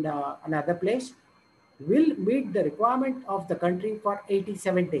 and in another place will meet the requirement of the country for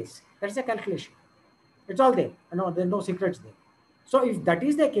 87 days. That's a calculation. It's all there. There's no secrets there. So if that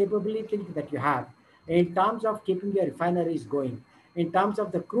is the capability that you have in terms of keeping your refineries going, in terms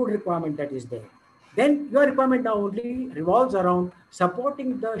of the crude requirement that is there, then your requirement now only revolves around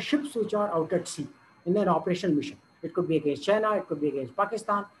supporting the ships which are out at sea in an operational mission. It could be against China, it could be against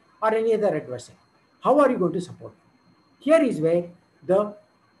Pakistan, or any other adversary. How are you going to support them? Here is where the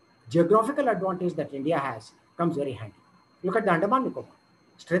geographical advantage that India has comes very handy. Look at the Andaman Nicobar.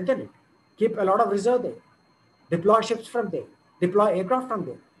 Strengthen it. Keep a lot of reserve there. Deploy ships from there. Deploy aircraft from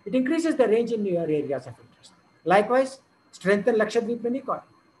there. It increases the range in your areas of interest. Likewise, strengthen Lakshadweep Minicoy,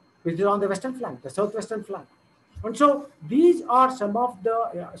 which is on the western flank, the southwestern flank. And so these are some of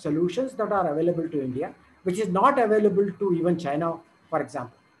the solutions that are available to India, which is not available to even China, for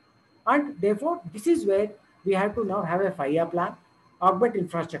example. And therefore, this is where we have to now have a 5-year plan, augment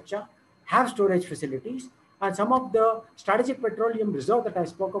infrastructure, have storage facilities, and some of the strategic petroleum reserve that I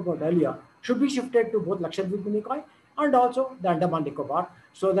spoke about earlier should be shifted to both Lakshadweep Minicoy and also the Andaman Nicobar,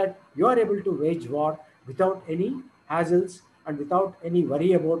 so that you are able to wage war without any hassles and without any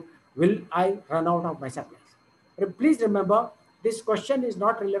worry about will I run out of my supplies. Please remember, this question is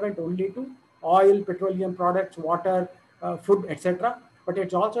not relevant only to oil, petroleum products, water, food, etc., but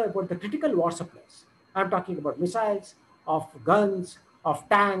it's also about the critical war supplies. I'm talking about missiles, of guns, of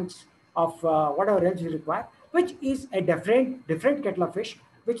tanks, of whatever else you require, which is a different kettle of fish,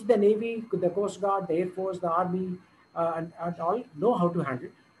 which the Navy, the Coast Guard, the Air Force, the Army, and all know how to handle.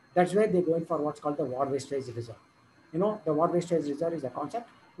 That's where they're going for what's called the war wastage reserve. The war wastage reserve is a concept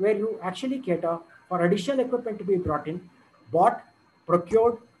where you actually cater for additional equipment to be brought in, bought,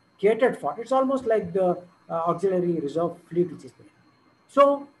 procured, catered for. It's almost like the auxiliary reserve fleet which is there.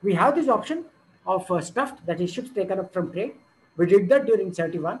 So we have this option of stuffed, that is ships taken up from trade. We did that during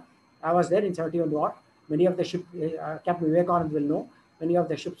 71. I was there in 71 war. Many of the ships, Captain Vivekanand will know, many of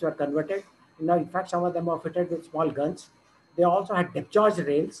the ships were converted. In fact, some of them are fitted with small guns. They also had depth charge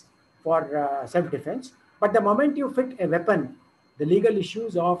rails for self-defense. But the moment you fit a weapon, the legal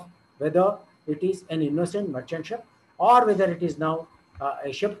issues of whether it is an innocent merchant ship or whether it is now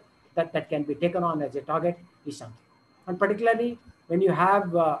a ship that can be taken on as a target is something. And particularly when you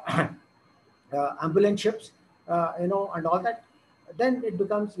have ambulance ships, and all that, then it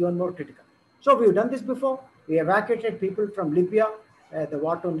becomes even more critical. So we've done this before. We evacuated people from Libya, the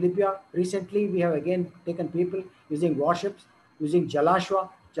war-torn Libya. Recently, we have again taken people using warships, using Jalashwa.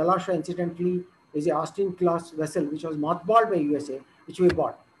 Jalashwa, incidentally, is a Austin-class vessel which was mothballed by USA, which we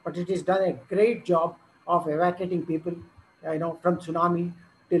bought. But it has done a great job of evacuating people, from tsunami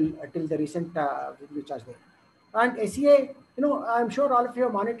till the recent which was there. And SEA, I'm sure all of you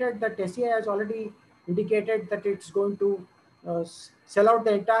have monitored that SEA has already indicated that it's going to sell out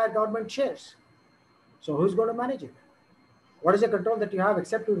the entire government shares. So who's going to manage it? What is the control that you have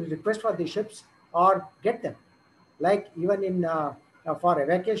except to request for the ships or get them? Like even in for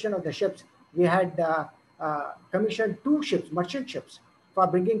evacuation of the ships, we had commissioned 2 ships, merchant ships, for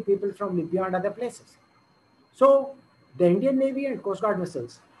bringing people from Libya and other places. So the Indian Navy and Coast Guard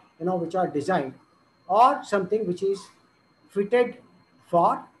vessels, which are designed, or something which is fitted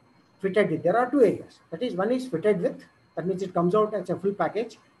with. There are 2 areas. That is, one is fitted with, that means it comes out as a full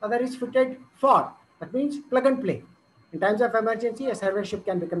package. Other is fitted for, that means plug and play. In times of emergency, a survey ship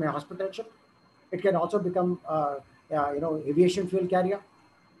can become a hospital ship. It can also become, aviation fuel carrier.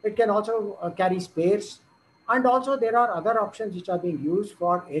 It can also carry spares. And also there are other options which are being used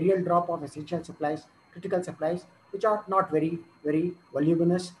for aerial drop of essential supplies, critical supplies, which are not very, very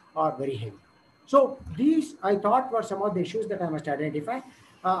voluminous or very heavy. So these, I thought, were some of the issues that I must identify.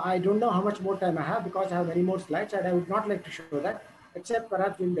 I don't know how much more time I have because I have many more slides and I would not like to show that, except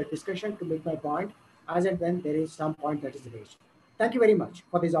perhaps in the discussion to make my point as and when there is some point that is raised. Thank you very much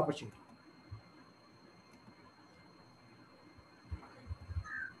for this opportunity.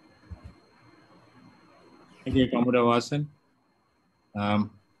 Thank you, Commodore Vasan.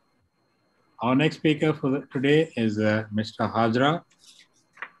 Our next speaker for today is Mr. Hajra.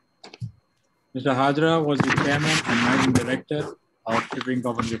 Mr. Hajra was the chairman and managing director of Shipping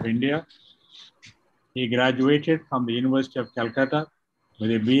Company of India. He graduated from the University of Calcutta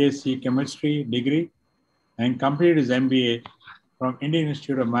with a BSc Chemistry degree and completed his MBA from Indian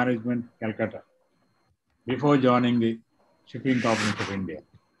Institute of Management, Calcutta, before joining the Shipping Corporation of India.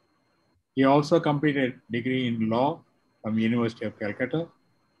 He also completed a degree in law from the University of Calcutta.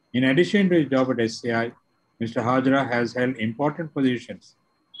 In addition to his job at SCI, Mr. Hajra has held important positions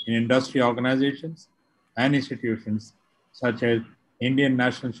in industry organizations and institutions such as Indian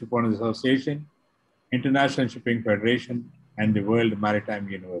National Shipowners Association, International Shipping Federation, and the World Maritime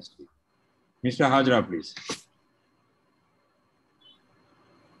University. Mr. Hajra, please.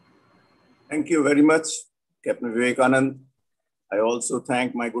 Thank you very much, Captain Vivekanand. I also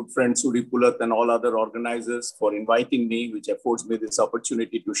thank my good friend Suri Pulat and all other organizers for inviting me, which affords me this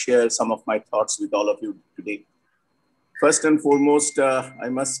opportunity to share some of my thoughts with all of you today. First and foremost, I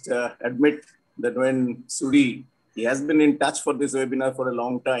must admit that when Suri, he has been in touch for this webinar for a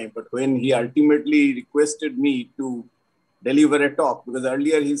long time, but when he ultimately requested me to deliver a talk, because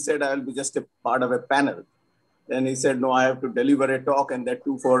earlier he said I will be just a part of a panel. Then he said, no, I have to deliver a talk, and that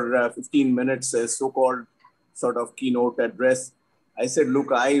too for 15 minutes, a so-called sort of keynote address. I said,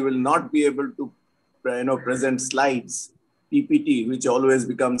 look, I will not be able to present slides, PPT, which always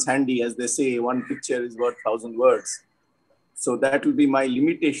becomes handy. As they say, one picture is worth 1,000 words. So that will be my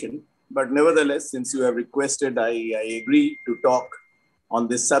limitation. But nevertheless, since you have requested, I agree to talk on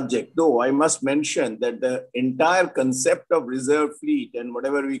this subject. Though I must mention that the entire concept of reserve fleet and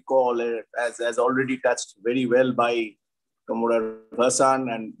whatever we call it, as already touched very well by Commodore Hassan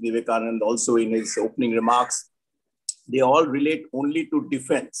and Vivekanand also in his opening remarks, they all relate only to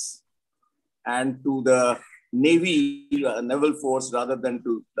defense and to the Navy, naval force, rather than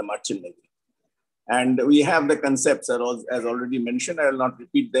to the merchant Navy. And we have the concepts, as already mentioned. I will not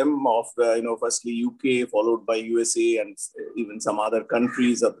repeat them, of firstly UK, followed by USA, and even some other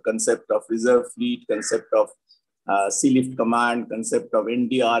countries, of the concept of reserve fleet, concept of Sea Lift Command, concept of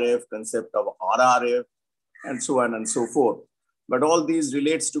NDRF, concept of RRF, and so on and so forth. But all these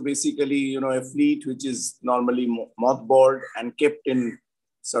relates to basically, a fleet which is normally mothballed and kept in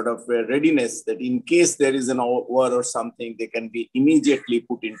sort of readiness, that in case there is an war or something, they can be immediately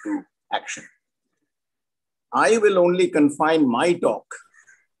put into action. I will only confine my talk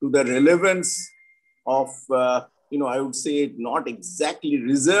to the relevance of, I would say not exactly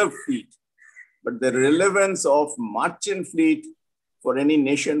reserve fleet, but the relevance of merchant fleet for any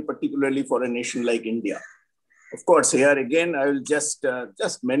nation, particularly for a nation like India. Of course, here again, I will just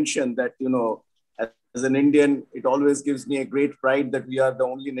mention that, as an Indian, it always gives me a great pride that we are the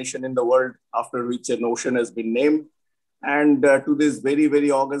only nation in the world after which an ocean has been named. And to this very,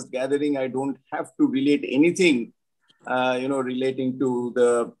 very august gathering, I don't have to relate anything, relating to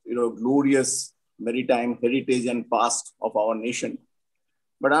the, glorious maritime heritage and past of our nation.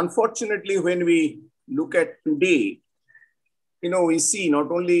 But unfortunately, when we look at today, we see not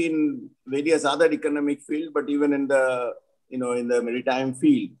only in various other economic fields, but even in the, in the maritime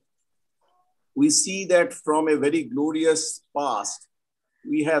field, we see that from a very glorious past,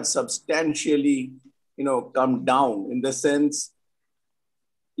 we have substantially, come down in the sense.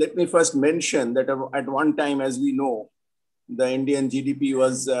 Let me first mention that at one time, as we know, the Indian GDP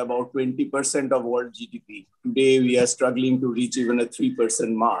was about 20% of world GDP. Today, we are struggling to reach even a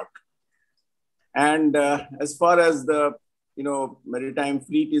 3% mark. And as far as the maritime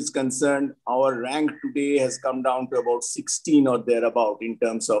fleet is concerned, our rank today has come down to about 16 or thereabout in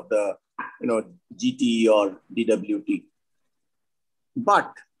terms of the GTE or DWT.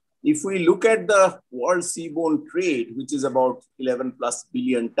 But if we look at the world seaborne trade, which is about 11+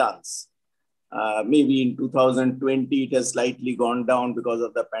 billion tons, maybe in 2020, it has slightly gone down because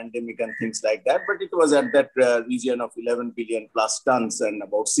of the pandemic and things like that, but it was at that region of 11 billion+ tons and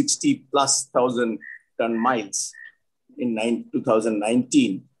about 60,000+ ton miles in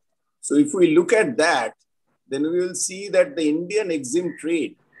 2019. So if we look at that, then we will see that the Indian EXIM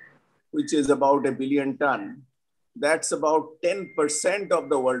trade, which is about 1 billion ton, that's about 10% of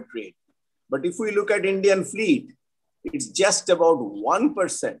the world trade. But if we look at Indian fleet, it's just about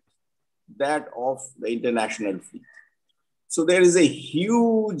 1% that of the international fleet. So there is a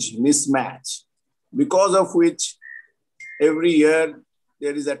huge mismatch, because of which every year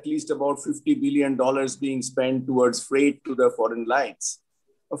there is at least about $50 billion being spent towards freight to the foreign lines.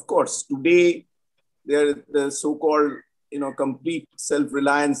 Of course, today, the so-called complete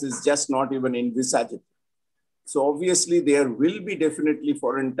self-reliance is just not even envisageable. So obviously there will be definitely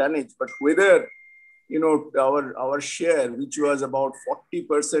foreign tonnage, but whether our share, which was about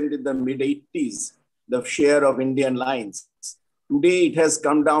 40% in the mid-80s, the share of Indian lines, today it has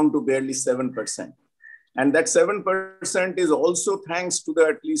come down to barely 7%. And that 7% is also thanks to the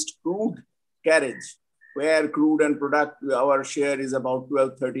at least crude carriage, where crude and product, our share is about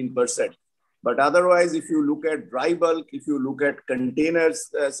 12, 13%. But otherwise, if you look at dry bulk, if you look at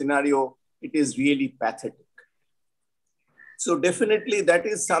containers scenario, it is really pathetic. So definitely that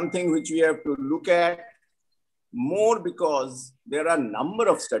is something which we have to look at more, because there are a number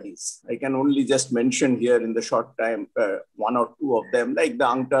of studies. I can only just mention here in the short time, one or two of them, like the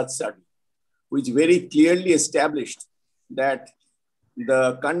UNCTAD study, which very clearly established that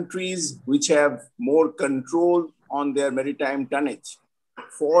the countries which have more control on their maritime tonnage,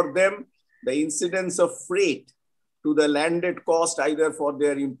 for them, the incidence of freight to the landed cost, either for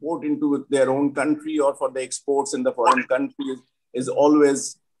their import into their own country or for the exports in the foreign countries, is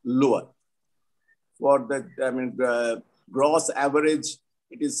always lower. For the gross average,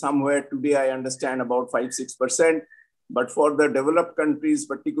 it is somewhere today, I understand, about 5-6%. But for the developed countries,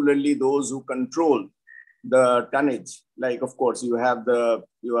 particularly those who control the tonnage, like of course you have the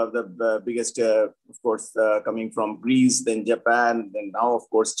biggest, of course, coming from Greece, then Japan, then now of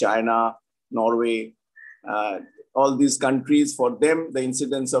course China, Norway, all these countries, for them the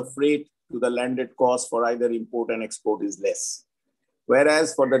incidence of freight to the landed cost for either import and export is less.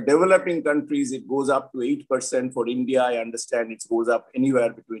 Whereas for the developing countries, it goes up to 8%. For India, I understand it goes up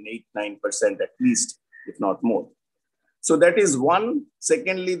anywhere between 8-9% at least, if not more. So that is one.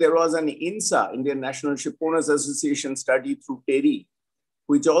 Secondly, there was an INSA, Indian National Shipowners Association study through TERI,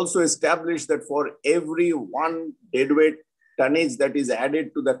 which also established that for every one deadweight tonnage that is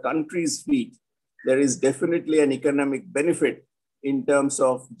added to the country's fleet, there is definitely an economic benefit in terms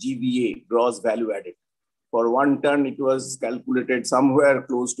of GVA, gross value added. For 1 ton, it was calculated somewhere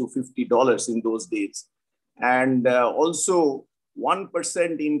close to $50 in those days. And also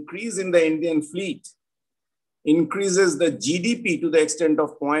 1% increase in the Indian fleet increases the GDP to the extent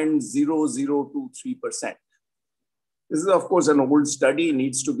of 0.0023%. This is, of course, an old study,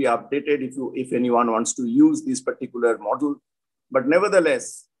 needs to be updated if anyone wants to use this particular model. But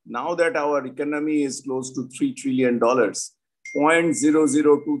nevertheless, now that our economy is close to $3 trillion,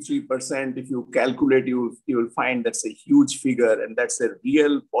 0.0023%, if you calculate, you will find that's a huge figure, and that's a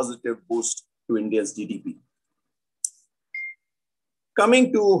real positive boost to India's GDP.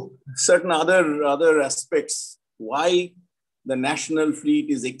 Coming to certain other aspects, why the national fleet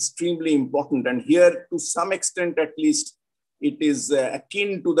is extremely important. And here, to some extent at least, it is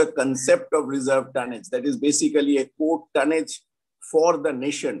akin to the concept of reserve tonnage. That is basically a core tonnage for the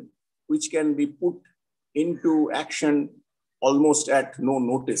nation, which can be put into action almost at no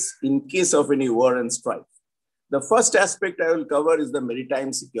notice in case of any war and strife. The first aspect I will cover is the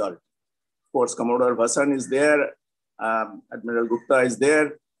maritime security. Of course, Commodore Vasan is there, Admiral Gupta is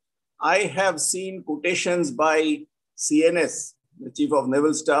there. I have seen quotations by CNS, the Chief of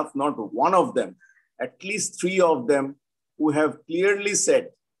Naval Staff, not one of them, at least 3 of them, who have clearly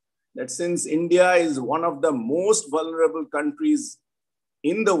said that since India is one of the most vulnerable countries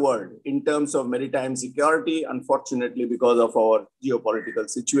in the world in terms of maritime security, unfortunately, because of our geopolitical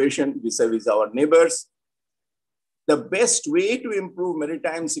situation vis-a-vis our neighbors, the best way to improve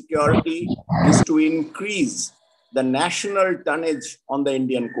maritime security is to increase the national tonnage on the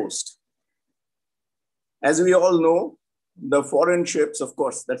Indian coast. As we all know, the foreign ships, of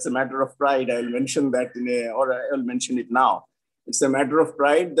course, that's a matter of pride. I'll mention that I'll mention it now. It's a matter of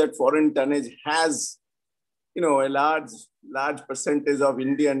pride that foreign tonnage has, a large percentage of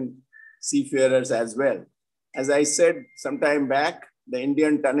Indian seafarers as well. As I said some time back, the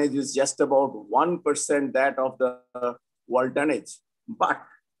Indian tonnage is just about 1% that of the world tonnage, but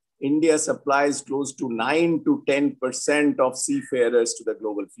India supplies close to 9 to 10% of seafarers to the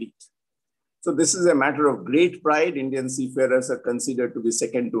global fleet. So this is a matter of great pride. Indian seafarers are considered to be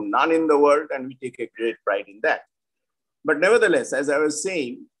second to none in the world, and we take a great pride in that. But nevertheless, as I was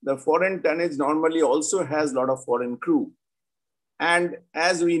saying, the foreign tonnage normally also has a lot of foreign crew. And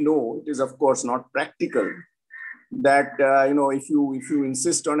as we know, it is of course not practical that, if you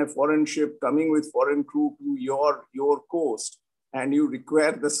insist on a foreign ship coming with foreign crew to your coast, and you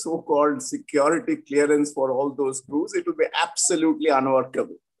require the so-called security clearance for all those crews, it will be absolutely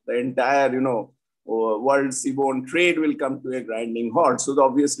unworkable. The entire, world seaborne trade will come to a grinding halt. So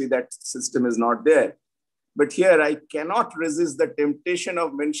obviously that system is not there. But here I cannot resist the temptation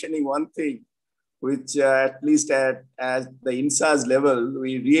of mentioning one thing, which at least at the INSA's level,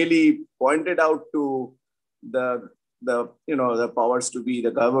 we really pointed out to the powers to be,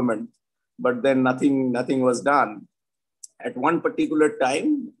 the government, but then nothing was done. At one particular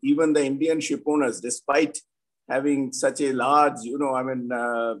time, even the Indian shipowners, despite having such a large,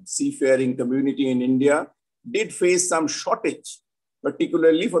 seafaring community in India, did face some shortage,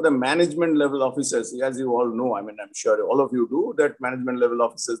 particularly for the management level officers. As you all know, I'm sure all of you do, that management level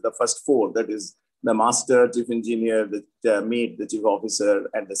officers, the first 4, that is the master, chief engineer, the mate, the chief officer,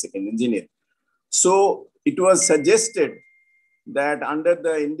 and the second engineer. So it was suggested that under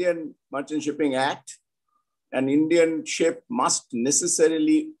the Indian Merchant Shipping Act, an Indian ship must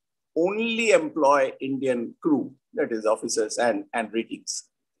necessarily only employ Indian crew, that is officers and ratings.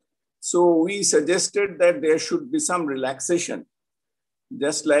 So we suggested that there should be some relaxation.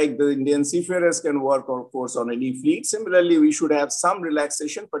 Just like the Indian seafarers can work, of course, on any fleet, similarly, we should have some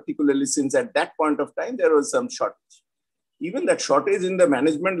relaxation, particularly since at that point of time, there was some shortage. Even that shortage in the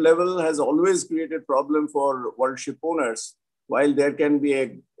management level has always created problem for world ship owners. While there can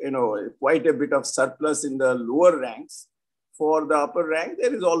be quite a bit of surplus in the lower ranks, for the upper rank,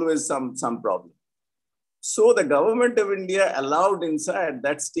 there is always some problem. So the government of India allowed inside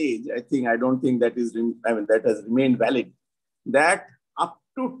that stage, I don't think that is, that has remained valid, that up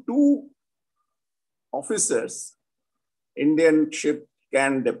to 2 officers Indian ship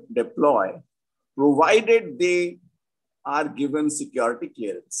can deploy, provided they are given security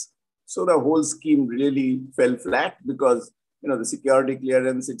clearance. So the whole scheme really fell flat because the security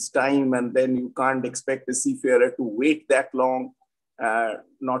clearance, it's time, and then you can't expect a seafarer to wait that long,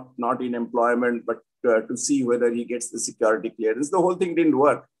 not in employment, but to see whether he gets the security clearance. The whole thing didn't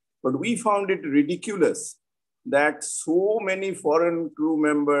work. But we found it ridiculous that so many foreign crew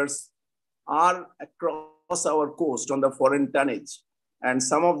members are across our coast on the foreign tonnage. And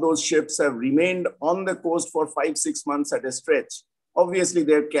some of those ships have remained on the coast for 5-6 months at a stretch. Obviously,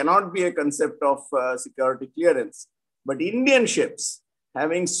 there cannot be a concept of security clearance. But Indian ships,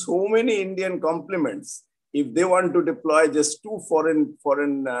 having so many Indian complements, if they want to deploy just 2 foreign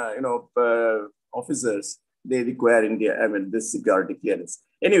officers, they require this security clearance.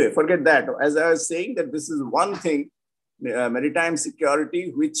 Anyway, forget that. As I was saying, that this is one thing, maritime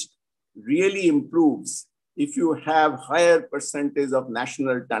security, which really improves if you have higher percentage of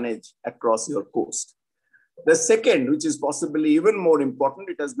national tonnage across your coast. The second, which is possibly even more important,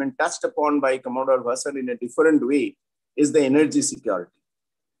 it has been touched upon by Commodore Vasan in a different way, is the energy security.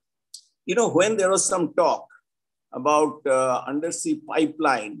 When there was some talk about undersea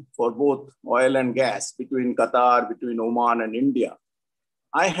pipeline for both oil and gas between Qatar, between Oman and India,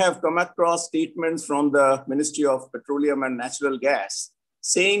 I have come across statements from the Ministry of Petroleum and Natural Gas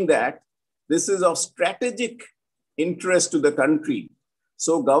saying that this is of strategic interest to the country.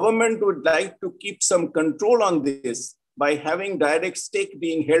 So government would like to keep some control on this by having direct stake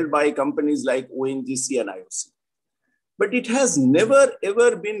being held by companies like ONGC and IOC. But it has never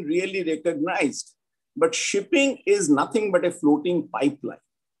ever been really recognized. But shipping is nothing but a floating pipeline.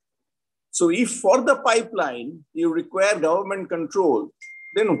 So if for the pipeline you require government control,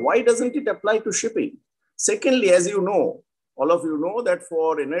 then why doesn't it apply to shipping? Secondly, as you know, all of you know that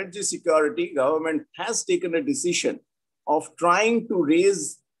for energy security, government has taken a decision of trying to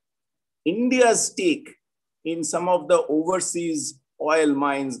raise India's stake in some of the overseas oil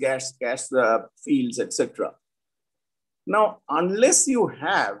mines, gas fields, etc. Now, unless you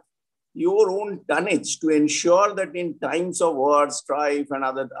have your own tonnage to ensure that in times of war, strife, and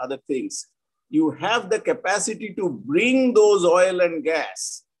other things, you have the capacity to bring those oil and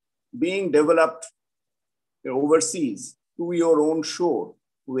gas being developed overseas to your own shore,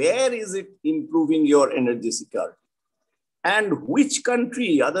 where is it improving your energy security? And which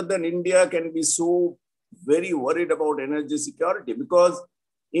country other than India can be so very worried about energy security? Because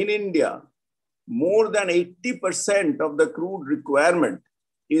in India, more than 80% of the crude requirement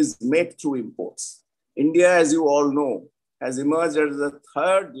is met through imports. India, as you all know, has emerged as the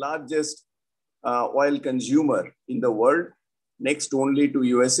 3rd largest oil consumer in the world, next only to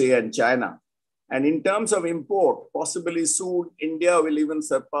USA and China. And in terms of import, possibly soon, India will even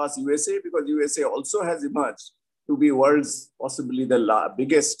surpass USA because USA also has emerged to be world's possibly the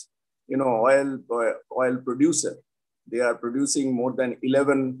biggest oil producer. They are producing more than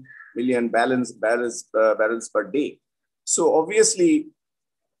 11 million barrels per day. So obviously,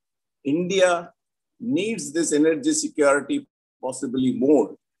 India needs this energy security possibly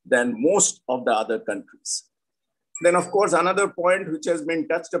more than most of the other countries. Then, of course, another point which has been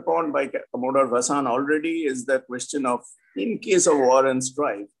touched upon by Commodore Vasan already is the question of, in case of war and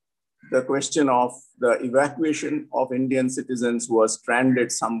strife, the question of the evacuation of Indian citizens who are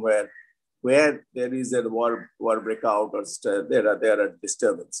stranded somewhere where there is a war breakout or there are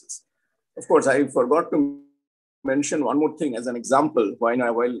disturbances. Of course, I forgot to mention one more thing as an example while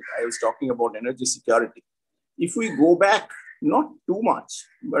I was talking about energy security. If we go back, not too much,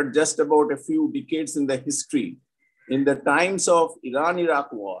 but just about a few decades in the history, in the times of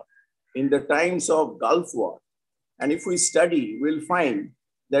Iran-Iraq war, in the times of Gulf War, and if we study, we'll find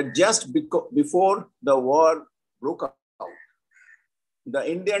that just before the war broke out, the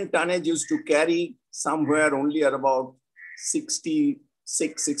Indian tonnage used to carry somewhere only at about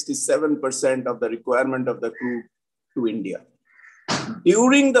 67% of the requirement of the crude to India.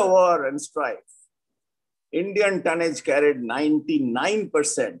 During the war and strife, Indian tonnage carried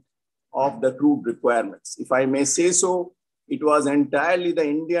 99% of the crude requirements. If I may say so, it was entirely the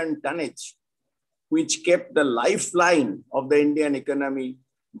Indian tonnage which kept the lifeline of the Indian economy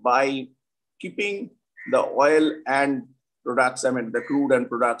by keeping the oil and products, the crude and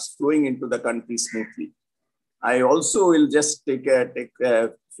products flowing into the country smoothly. I also will just take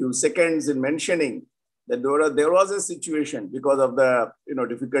a few seconds in mentioning that there was a situation because of the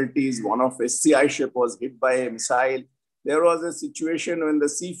difficulties. One of SCI ship was hit by a missile. There was a situation when the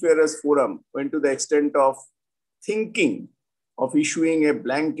Seafarers Forum went to the extent of thinking of issuing a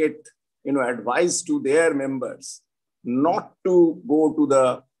blanket advice to their members not to go to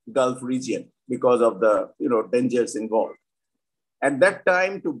the Gulf region because of the dangers involved. At that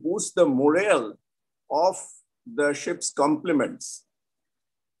time, to boost the morale of the ship's complements,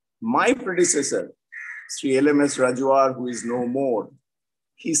 my predecessor, Sri LMS Rajwar, who is no more,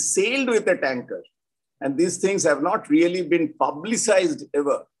 he sailed with a tanker. And these things have not really been publicized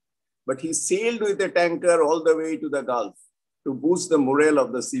ever, but he sailed with a tanker all the way to the Gulf to boost the morale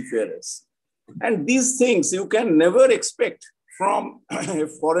of the seafarers. And these things you can never expect from a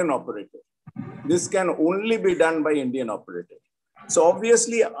foreign operator. This can only be done by Indian operator. So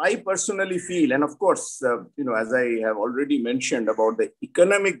obviously, I personally feel, and of course, as I have already mentioned about the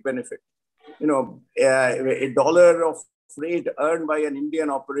economic benefit, a dollar of freight earned by an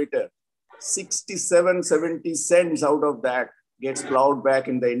Indian operator, 67, 70 cents out of that gets plowed back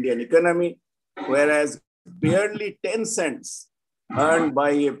in the Indian economy, whereas barely 10 cents earned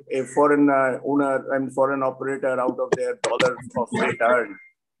by a foreign owner and foreign operator out of their dollar of freight earned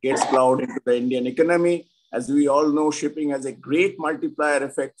gets plowed into the Indian economy. As we all know, shipping has a great multiplier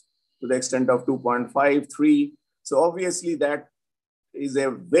effect to the extent of 2.53. So obviously that is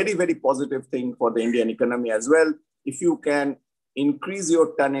a very, very positive thing for the Indian economy as well. If you can increase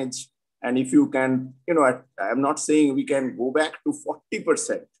your tonnage and if you can, I'm not saying we can go back to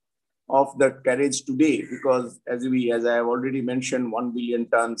 40% of the carriage today, because as I have already mentioned, 1 billion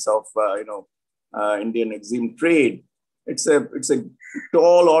tons of, Indian exim trade. It's a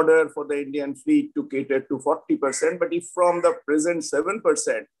tall order for the Indian fleet to cater to 40%. But if from the present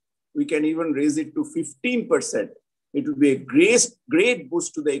 7%, we can even raise it to 15%, it will be a great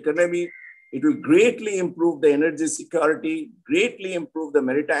boost to the economy. It will greatly improve the energy security, greatly improve the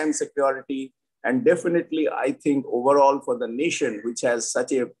maritime security, and definitely, I think overall for the nation, which has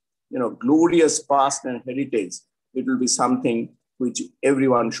such a glorious past and heritage, it will be something which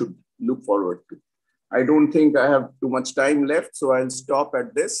everyone should look forward to. I don't think I have too much time left, so I'll stop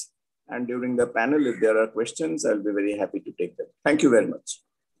at this. And during the panel, if there are questions, I'll be very happy to take them. Thank you very much.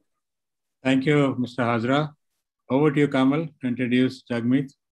 Thank you, Mr. Hazra. Over to you, Kamal, to introduce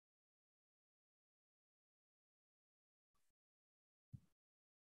Jagmeet.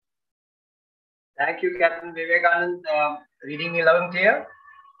 Thank you, Captain Vivekanand. Reading me loud and clear?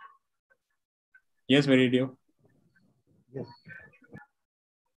 Yes, we read you. Yes.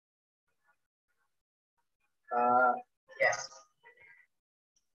 Yes.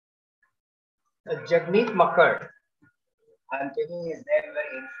 Jagmeet Makkar. I'm taking his name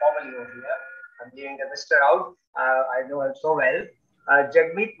very informally over here. I'm giving the Mr. out. I know him so well.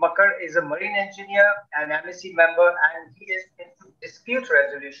 Jagmeet Makkar is a marine engineer and AMICIE member, and he is into dispute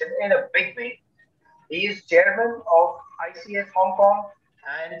resolution in a big way. He is chairman of ICS Hong Kong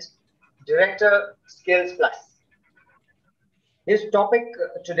and director Skills Plus. His topic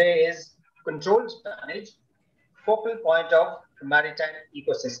today is controlled tonnage, focal point of maritime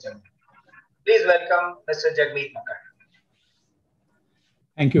ecosystem. Please welcome Mr. Jagmeet Makkar.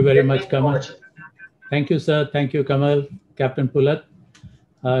 Thank you very much, Kamal. Thank you, sir. Thank you, Kamal, Captain Pulat,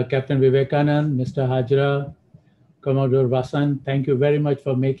 Captain Vivekanand, Mr. Hajra, Commodore Vasan. Thank you very much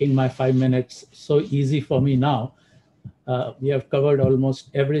for making my 5 minutes so easy for me now. We have covered almost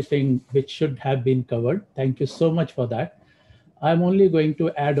everything which should have been covered. Thank you so much for that. I'm only going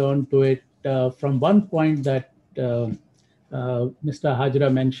to add on to it from one point that Mr. Hajra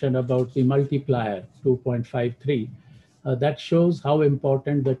mentioned about the multiplier 2.53. That shows how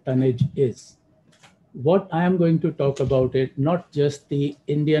important the tonnage is. What I am going to talk about it, not just the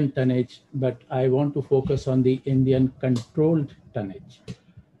Indian tonnage, but I want to focus on the Indian controlled tonnage.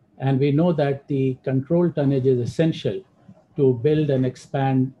 And we know that the controlled tonnage is essential to build and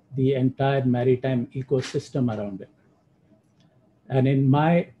expand the entire maritime ecosystem around it. And in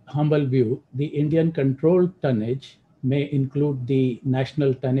my humble view, the Indian controlled tonnage may include the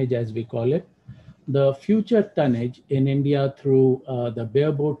national tonnage, as we call it, the future tonnage in India through the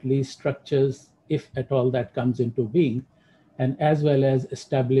bareboat lease structures, if at all that comes into being, and as well as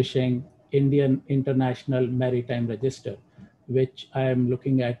establishing Indian International Maritime Register, which I am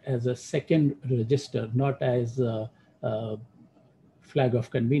looking at as a second register, not as a flag of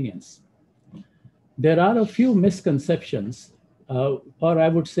convenience. There are a few misconceptions, or I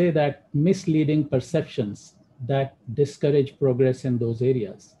would say that misleading perceptions that discourage progress in those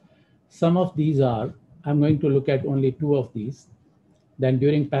areas. Some of these are, I'm going to look at only two of these. Then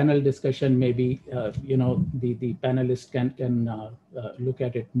during panel discussion, maybe the panelists can look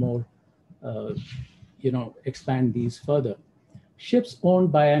at it more, expand these further. Ships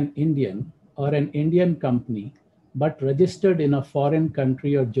owned by an Indian or an Indian company, but registered in a foreign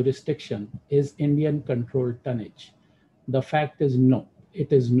country or jurisdiction is Indian controlled tonnage. The fact is no,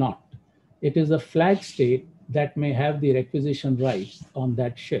 it is not. It is a flag state that may have the requisition rights on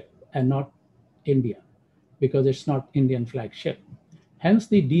that ship and not India, because it's not Indian flag ship. Hence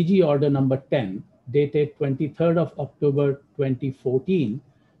the DG order number 10, dated 23rd of October 2014,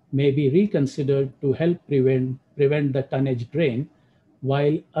 may be reconsidered to help prevent the tonnage drain,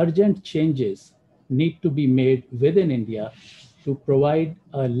 while urgent changes need to be made within India to provide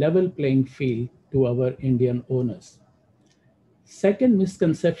a level playing field to our Indian owners. Second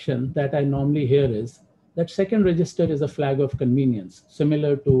misconception that I normally hear is that second register is a flag of convenience,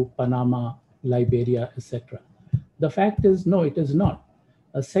 similar to Panama, Liberia, etc. The fact is, no, it is not.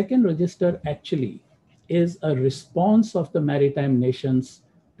 A second register actually is a response of the maritime nations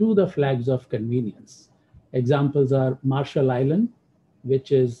to the flags of convenience. Examples are Marshall Island,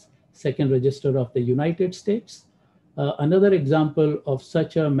 which is second register of the United States. Another example of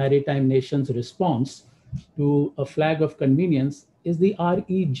such a maritime nation's response to a flag of convenience is the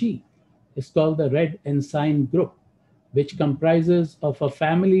REG. It's called the Red Ensign Group, which comprises of a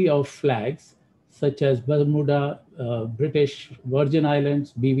family of flags such as Bermuda, British Virgin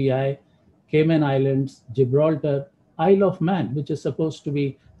Islands, BVI, Cayman Islands, Gibraltar, Isle of Man, which is supposed to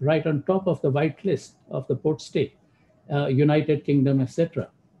be right on top of the white list of the port state, United Kingdom, etc.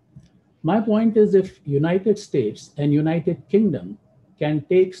 My point is, if United States and United Kingdom can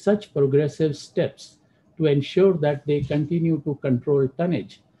take such progressive steps to ensure that they continue to control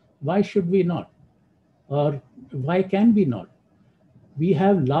tonnage, why should we not? Or why can we not? We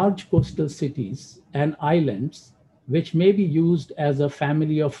have large coastal cities and islands which may be used as a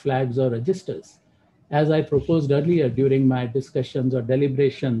family of flags or registers. As I proposed earlier during my discussions or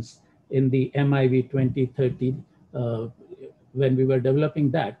deliberations in the MIV 2030, when we were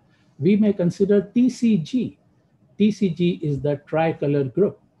developing that, we may consider TCG. TCG is the tricolor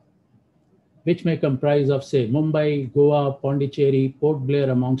group, which may comprise of, say, Mumbai, Goa, Pondicherry, Port Blair,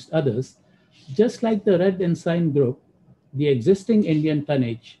 amongst others. Just like the Red Ensign Group, the existing Indian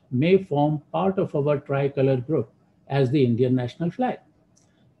tonnage may form part of our tricolor group as the Indian national flag.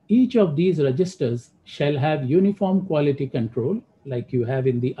 Each of these registers shall have uniform quality control, like you have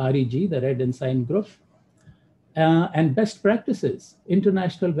in the REG, the Red Ensign Group, and best practices,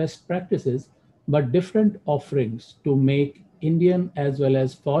 international best practices, but different offerings to make Indian as well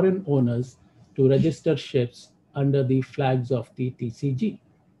as foreign owners to register ships under the flags of the TCG.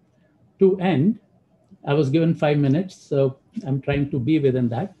 To end, I was given 5 minutes, so I'm trying to be within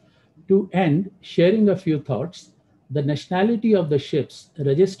that. To end, sharing a few thoughts, the nationality of the ships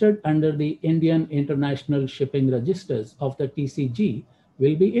registered under the Indian International Shipping Registers of the TCG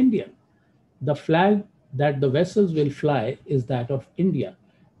will be Indian. The flag that the vessels will fly is that of India,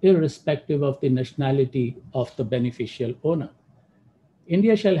 irrespective of the nationality of the beneficial owner.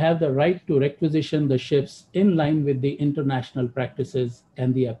 India shall have the right to requisition the ships in line with the international practices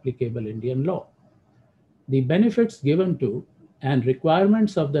and the applicable Indian law. The benefits given to and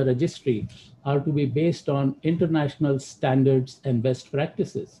requirements of the registry are to be based on international standards and best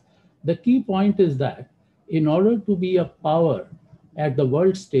practices. The key point is that in order to be a power at the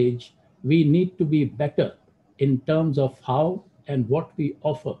world stage, we need to be better in terms of how and what we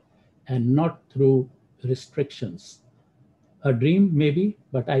offer, and not through restrictions. A dream maybe,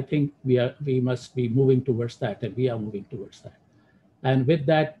 but I think we must be moving towards that, and we are moving towards that. And with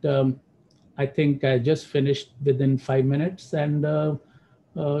that, I think I just finished within 5 minutes, and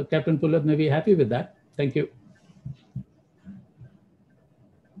Captain Pullat may be happy with that. Thank you.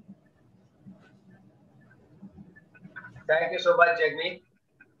 Thank you so much, Jagmeet.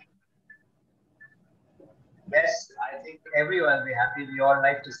 Yes, I think everyone will be happy. We all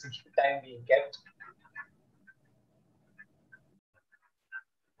like to see time being kept.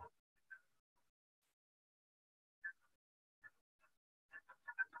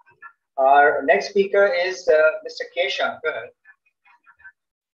 Our next speaker is Mr. K. Shankar.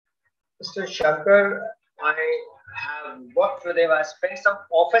 Mr. Shankar, I have worked with him. I spent some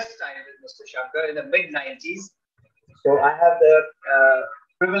office time with Mr. Shankar in the mid-90s. So I have the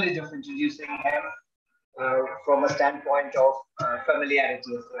privilege of introducing him from a standpoint of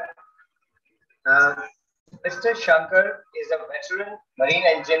familiarity as well. Mr. Shankar is a veteran marine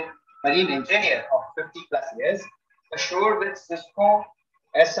engineer of 50 plus years, ashore with Cisco,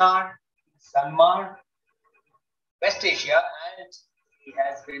 SR, Sanmar, West Asia, and he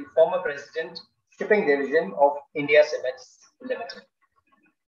has been former president, shipping division of India Cements Limited.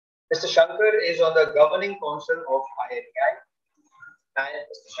 Mr. Shankar is on the governing council of IAPI, and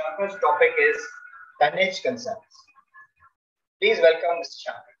Mr. Shankar's topic is tonnage concerns. Please welcome Mr.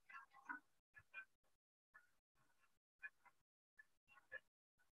 Shankar.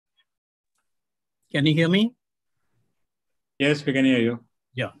 Can you hear me? Yes, we can hear you.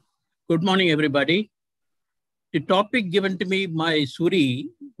 Yeah. Good morning, everybody. The topic given to me by Suri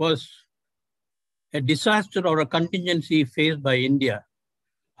was a disaster or a contingency faced by India.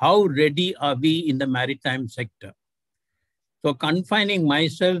 How ready are we in the maritime sector? So confining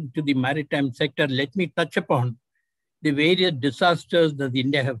myself to the maritime sector, let me touch upon the various disasters that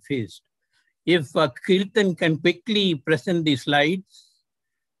India have faced. If Kirtan can quickly present the slides.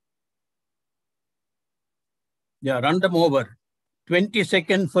 Yeah, run them over. 20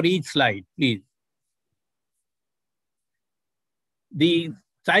 seconds for each slide, please. The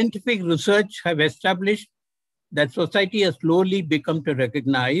scientific research have established that society has slowly become to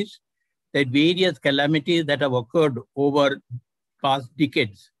recognize that various calamities that have occurred over past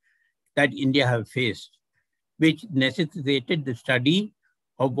decades that India have faced, which necessitated the study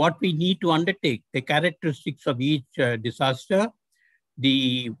of what we need to undertake, the characteristics of each disaster,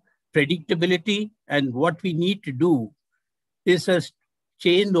 the predictability, and what we need to do. This has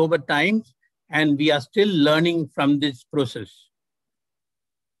changed over time, and we are still learning from this process.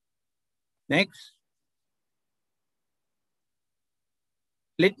 Next.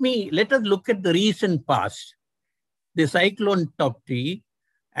 Let us look at the recent past. The cyclone Topti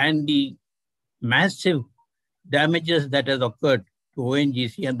and the massive damages that has occurred to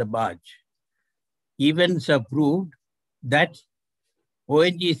ONGC and the barge. Events have proved that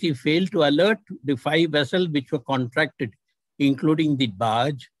ONGC failed to alert the 5 vessels which were contracted, including the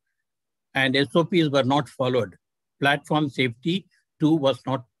barge, and SOPs were not followed. Platform safety too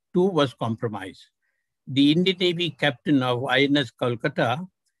was compromised. The Indian Navy captain of INS Kolkata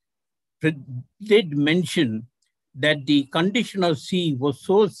did mention that the condition of sea was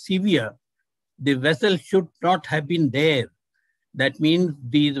so severe, the vessel should not have been there. That means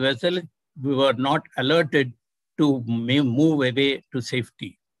these vessels were not alerted to move away to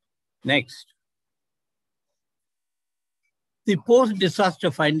safety. Next. The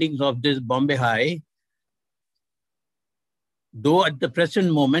post-disaster findings of this Bombay High, though at the present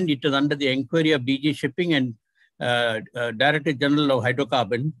moment it is under the inquiry of DG Shipping and Director General of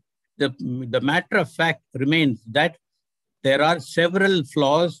Hydrocarbon, the matter of fact remains that there are several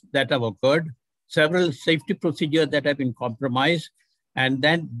flaws that have occurred, several safety procedures that have been compromised, and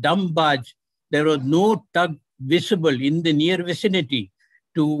then dump barge, there was no tug visible in the near vicinity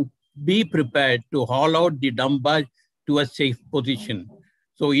to be prepared to haul out the dump barge to a safe position.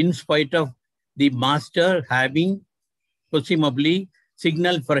 So in spite of the master having presumably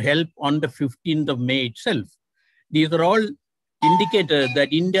signaled for help on the 15th of May itself. These are all indicators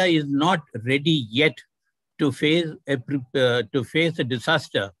that India is not ready yet to face a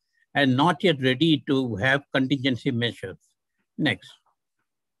disaster and not yet ready to have contingency measures. Next.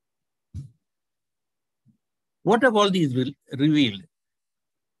 What have all these revealed?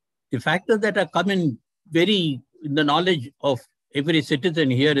 The factors that are coming very in the knowledge of every citizen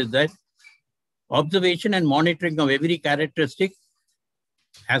here is that observation and monitoring of every characteristic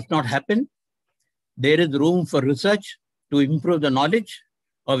has not happened. There is room for research to improve the knowledge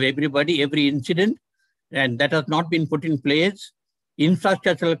of everybody, every incident, and that has not been put in place.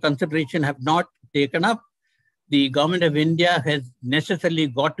 Infrastructural consideration have not taken up. The government of India has necessarily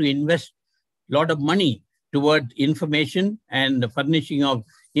got to invest a lot of money toward information and the furnishing of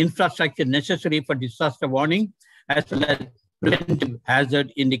infrastructure necessary for disaster warning as well as preventive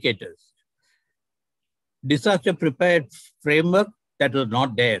hazard indicators. Disaster prepared framework that was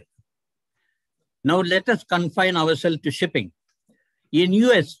not there. Now let us confine ourselves to shipping. In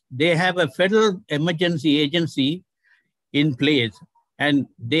US, they have a federal emergency agency in place, and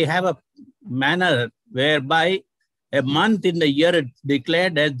they have a manner whereby a month in the year is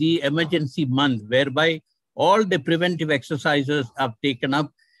declared as the emergency month, whereby all the preventive exercises are taken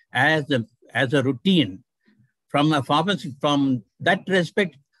up as a routine. From that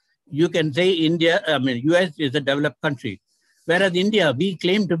respect, you can say US is a developed country. Whereas India, we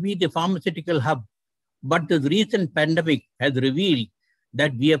claim to be the pharmaceutical hub. But the recent pandemic has revealed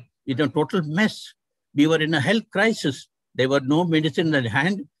that we are in a total mess. We were in a health crisis. There were no medicine at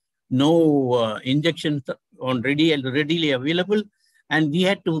hand, no injections readily available, and we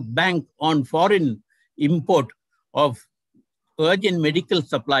had to bank on foreign import of urgent medical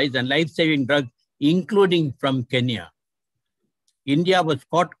supplies and life-saving drugs, including from Kenya. India was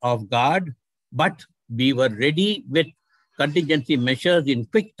caught off guard, but we were ready with contingency measures in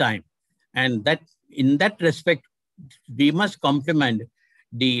quick time. And that, in that respect, we must compliment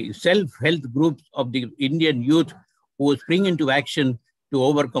the self-help groups of the Indian youth who spring into action to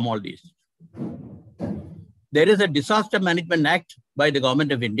overcome all these. There is a Disaster Management Act by the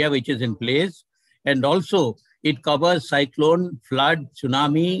Government of India, which is in place. And also it covers cyclone, flood,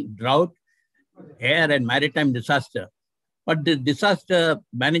 tsunami, drought, air and maritime disaster. But the Disaster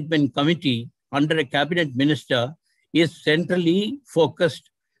Management Committee under a cabinet minister is centrally focused,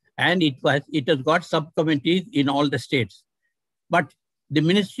 and it has got subcommittees in all the states. But the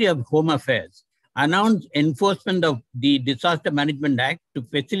Ministry of Home Affairs announced enforcement of the Disaster Management Act to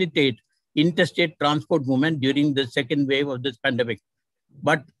facilitate interstate transport movement during the second wave of this pandemic.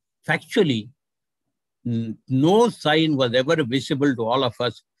 But factually, no sign was ever visible to all of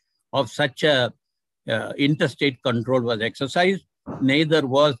us of such a interstate control was exercised. Neither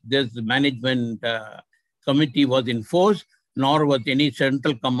was this management committee was in force, nor was any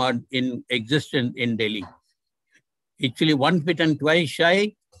central command in existence in Delhi. Actually, once bitten, twice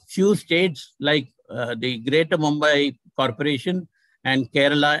shy. Few states like the Greater Mumbai Corporation and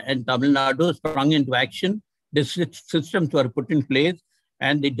Kerala and Tamil Nadu sprung into action. The systems were put in place,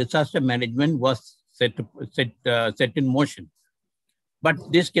 and the disaster management was set in motion. But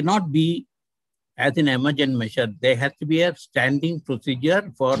this cannot be as an emergent measure. There has to be a standing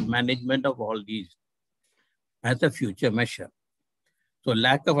procedure for management of all these as a future measure. So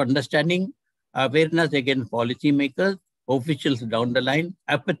lack of understanding, awareness against policymakers, officials down the line,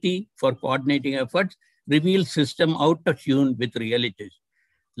 apathy for coordinating efforts reveal system out of tune with realities.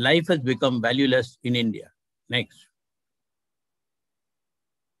 Life has become valueless in India. Next.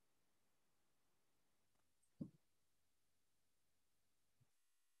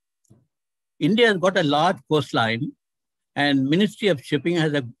 India has got a large coastline, and Ministry of Shipping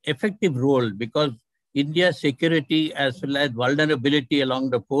has an effective role because India's security as well as vulnerability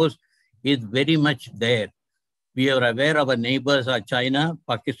along the coast is very much there. We are aware of our neighbors are China,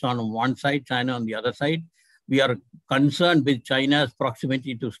 Pakistan on one side, China on the other side. We are concerned with China's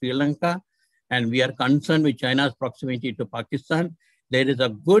proximity to Sri Lanka, and we are concerned with China's proximity to Pakistan. There is a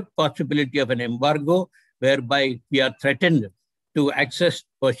good possibility of an embargo whereby we are threatened to access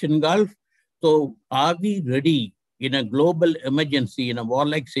Persian Gulf. So are we ready in a global emergency, in a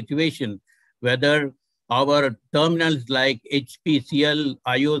warlike situation, whether our terminals like HPCL,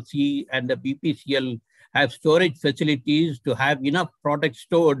 IOC, and the BPCL have storage facilities to have enough product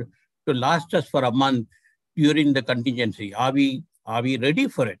stored to last us for a month during the contingency? Are we ready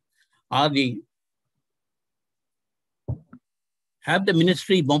for it? Have the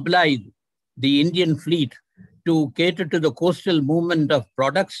ministry mobilized the Indian fleet to cater to the coastal movement of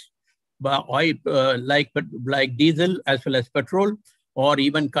products, like diesel as well as petrol, or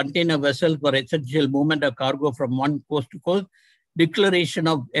even container vessels for essential movement of cargo from one coast to coast? Declaration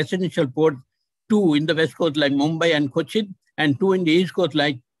of essential ports, 2 in the west coast like Mumbai and Cochin, and 2 in the east coast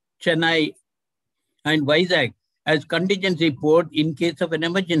like Chennai and Vizag as contingency port in case of an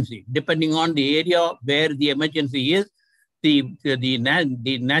emergency. Depending on the area where the emergency is, the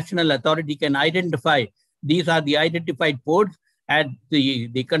national authority can identify these are the identified ports, and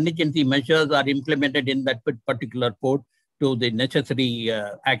the contingency measures are implemented in that particular port to the necessary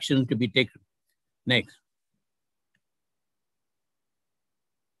action to be taken. Next.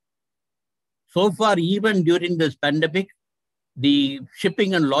 So far, even during this pandemic, the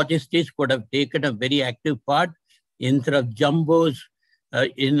shipping and logistics could have taken a very active part instead of jumbos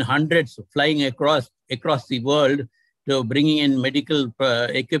in hundreds flying across the world to bringing in medical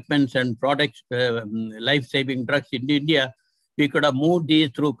equipments and products, life-saving drugs into India. We could have moved these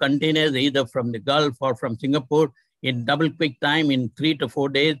through containers either from the Gulf or from Singapore in double quick time in 3 to 4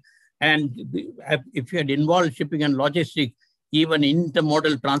 days. And if you had involved shipping and logistics, even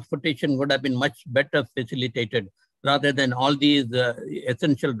intermodal transportation would have been much better facilitated rather than all these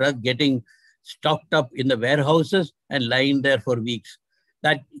essential drugs getting stocked up in the warehouses and lying there for weeks.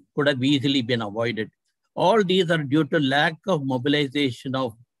 That could have easily been avoided. All these are due to lack of mobilization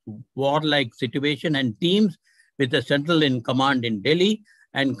of warlike situation and teams with a central in command in Delhi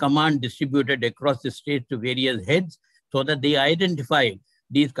and command distributed across the state to various heads so that they identify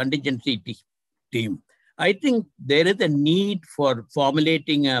these contingency teams. I think there is a need for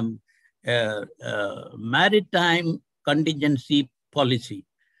formulating a maritime contingency policy.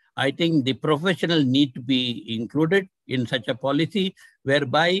 I think the professionals need to be included in such a policy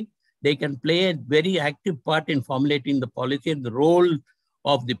whereby they can play a very active part in formulating the policy and the role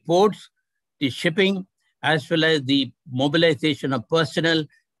of the ports, the shipping, as well as the mobilization of personnel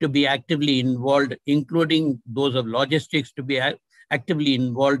to be actively involved, including those of logistics to be actively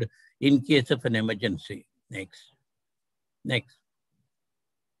involved in case of an emergency. Next. Next.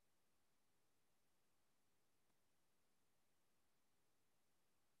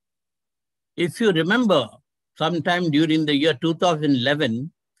 If you remember, sometime during the year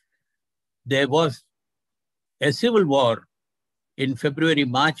 2011, there was a civil war in February,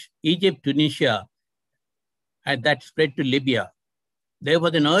 March, Egypt, Tunisia, and that spread to Libya. There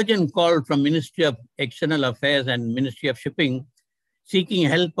was an urgent call from Ministry of External Affairs and Ministry of Shipping seeking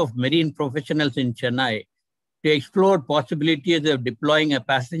help of marine professionals in Chennai to explore possibilities of deploying a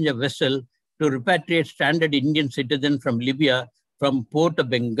passenger vessel to repatriate stranded Indian citizens from Libya from port of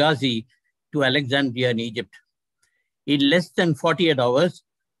Benghazi to Alexandria in Egypt. In less than 48 hours,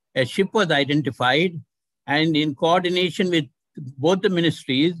 a ship was identified, and in coordination with both the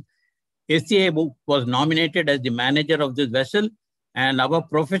ministries, SCA was nominated as the manager of this vessel, and our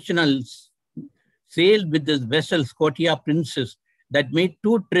professionals sailed with this vessel, Scotia Princess, that made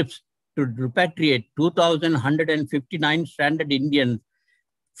 2 trips to repatriate 2,159 stranded Indians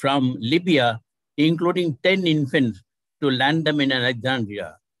from Libya, including 10 infants, to land them in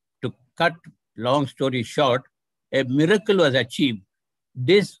Alexandria. To cut long story short, a miracle was achieved.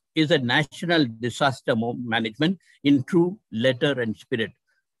 This is a national disaster management in true letter and spirit.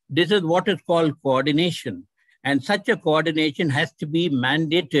 This is what is called coordination. And such a coordination has to be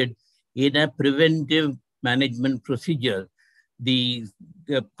mandated in a preventive management procedure. The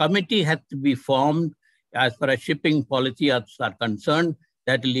committee has to be formed as far as shipping policy are concerned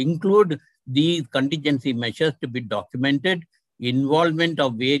that will include these contingency measures to be documented, involvement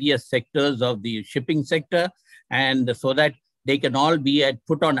of various sectors of the shipping sector, and so that they can all be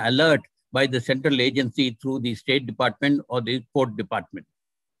put on alert by the central agency through the State Department or the Port Department.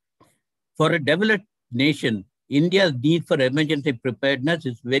 For a developed nation, India's need for emergency preparedness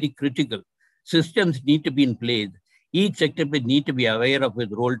is very critical. Systems need to be in place. Each sector will need to be aware of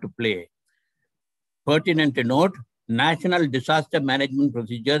its role to play. Pertinent to note, National Disaster Management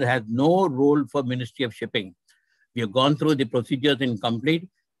Procedure has no role for Ministry of Shipping. We have gone through the procedures in complete.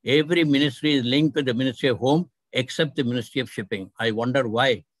 Every ministry is linked to the Ministry of Home except the Ministry of Shipping. I wonder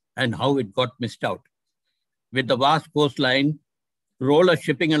why and how it got missed out. With the vast coastline, role of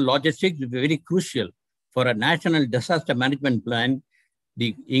shipping and logistics is very crucial. For a national disaster management plan,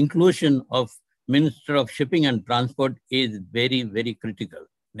 the inclusion of Minister of Shipping and Transport is very, very critical.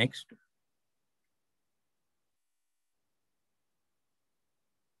 Next.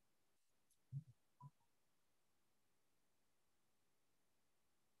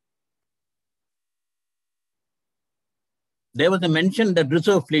 There was a mention that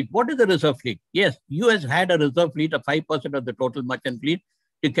reserve fleet. What is the reserve fleet? Yes, US had a reserve fleet of 5% of the total merchant fleet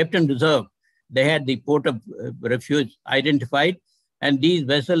to kept in reserve. They had the port of refuge identified, and these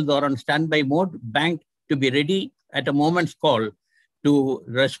vessels are on standby mode, banked to be ready at a moment's call to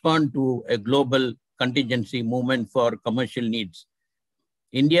respond to a global contingency movement for commercial needs.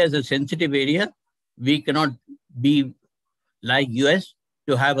 India is a sensitive area. We cannot be like US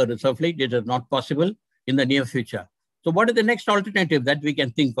to have a reserve fleet. It is not possible in the near future. So what is the next alternative that we can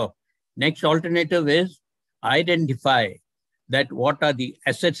think of? Next alternative is identify that what are the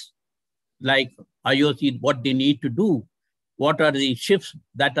assets like IOC, what they need to do, what are the ships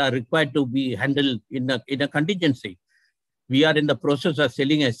that are required to be handled in a contingency. We are in the process of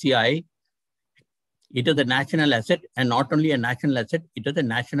selling SCI. It is a national asset, and not only a national asset, it is a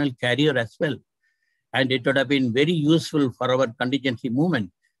national carrier as well. And it would have been very useful for our contingency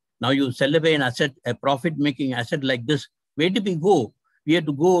movement. Now you sell away an asset, a profit-making asset like this, where do we go? We have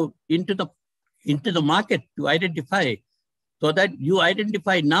to go into the market to identify, so that you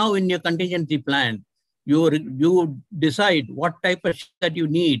identify now in your contingency plan. You decide what type of ship that you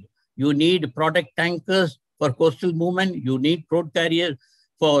need. You need product tankers for coastal movement. You need crude carriers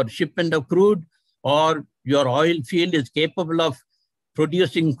for shipment of crude, or your oil field is capable of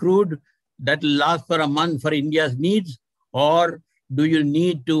producing crude that will last for a month for India's needs, or do you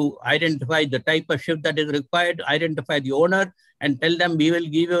need to identify the type of ship that is required, identify the owner, and tell them we will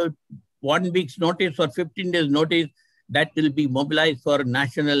give you 1 week's notice or 15 days notice that will be mobilized for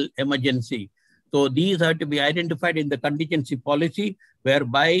national emergency. So these are to be identified in the contingency policy,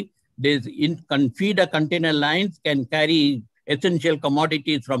 whereby feeder container lines can carry essential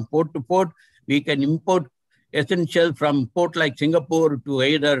commodities from port to port. We can import essentials from port like Singapore to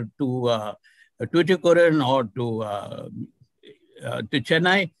either to Tuticorin or to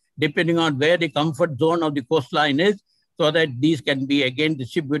Chennai, depending on where the comfort zone of the coastline is, so that these can be again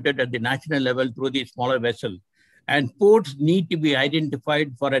distributed at the national level through the smaller vessels. And ports need to be identified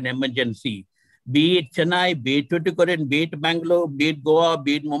for an emergency, be it Chennai, be it Tuticorin, be it Bangalore, be it Goa,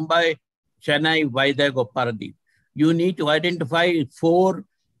 be it Mumbai, Chennai, Vizag or Paradip. You need to identify 4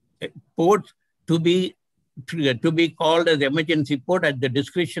 ports to be called as emergency port at the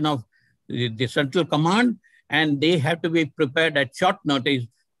discretion of the Central Command, and they have to be prepared at short notice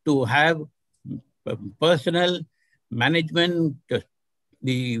to have personnel, management,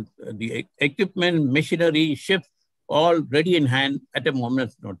 the equipment, machinery, ships, all ready in hand at a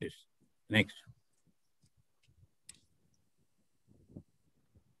moment's notice. Next.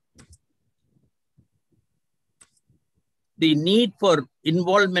 The need for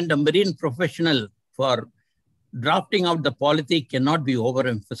involvement of marine professionals for drafting out the policy cannot be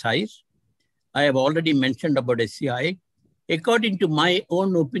overemphasized. I have already mentioned about SCI. According to my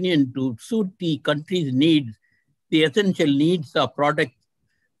own opinion, to suit the country's needs, the essential needs of product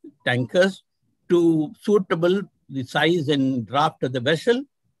tankers, to suitable the size and draft of the vessel,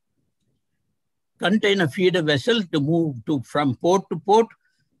 container feeder vessel to move from port to port,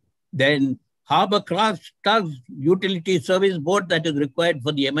 then harbor crafts, tugs, utility service boat that is required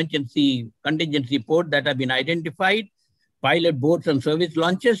for the emergency contingency port that have been identified, pilot boats and service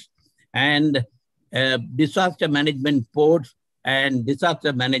launches, and disaster management ports and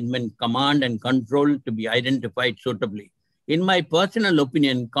disaster management command and control to be identified suitably. In my personal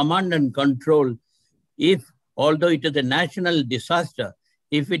opinion, command and control, although it is a national disaster,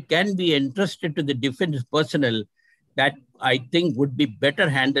 if it can be entrusted to the defense personnel, that I think would be better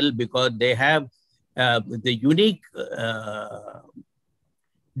handled, because they have the unique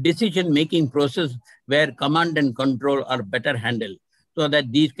decision-making process where command and control are better handled, so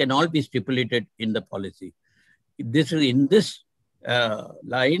that these can all be stipulated in the policy. In this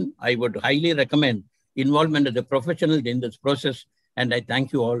line, I would highly recommend involvement of the professionals in this process, and I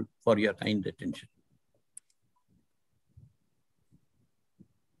thank you all for your kind attention.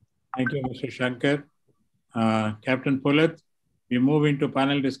 Thank you, Mr. Shankar. Captain Pullet, we move into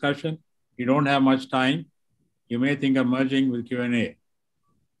panel discussion. You don't have much time. You may think of merging with Q&A.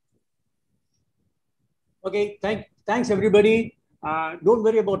 Okay, thanks everybody. Don't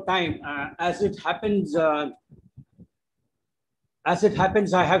worry about time. As it happens, I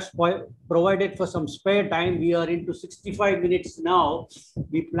have provided for some spare time. We are into 65 minutes now.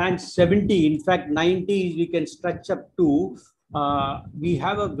 We planned 70. In fact, 90 we can stretch up to. We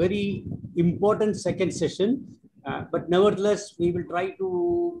have a very important second session, but nevertheless, we will try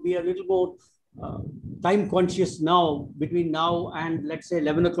to be a little more time conscious now, between now and let's say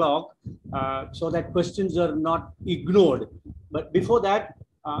 11 o'clock, so that questions are not ignored. But before that,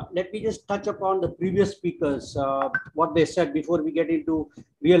 let me just touch upon the previous speakers, what they said before we get into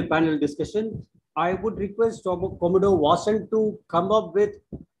real panel discussion. I would request Commodore Wasson to come up with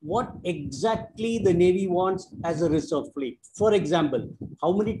what exactly the Navy wants as a reserve fleet. For example,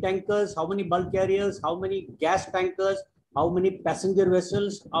 how many tankers, how many bulk carriers, how many gas tankers, how many passenger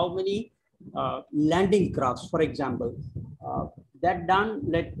vessels, how many landing crafts, for example. That done,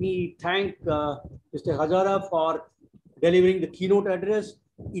 let me thank Mr. Hazara for delivering the keynote address.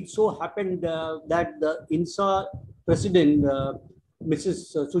 It so happened that the INSA president,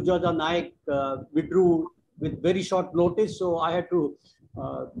 Mrs. Sujata Naik, withdrew with very short notice, so I had to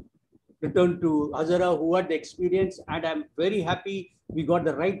return to Hazara, who had the experience, and I'm very happy we got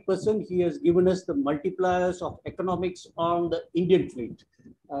the right person. He has given us the multipliers of economics on the Indian fleet.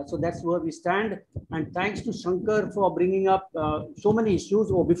 So that's where we stand. And thanks to Shankar for bringing up so many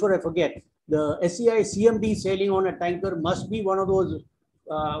issues. Oh, before I forget, the SCI CMD sailing on a tanker must be one of those,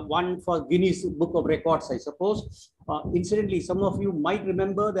 one for Guinness Book of Records, I suppose. Incidentally, some of you might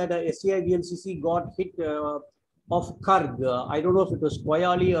remember that SCI VLCC got hit off Karg. I don't know if it was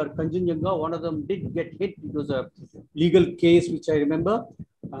Koyali or Kanchenjunga. One of them did get hit. It was a legal case, which I remember.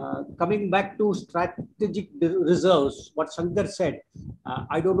 Coming back to strategic reserves, what Shankar said,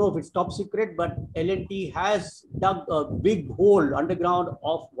 I don't know if it's top secret, but L&T has dug a big hole underground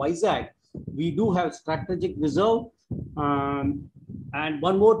of Vizag. We do have strategic reserve. And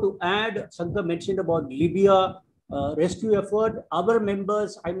one more to add, Shankar mentioned about Libya rescue effort. Our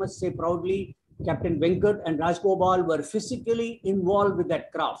members, I must say proudly, Captain Venkat and Rajgopal were physically involved with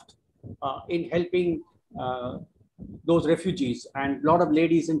that craft in helping those refugees, and a lot of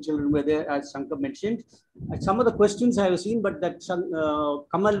ladies and children were there, as Shankar mentioned. Some of the questions I have seen, but that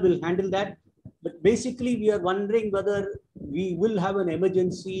Kamal will handle that. But basically, we are wondering whether we will have an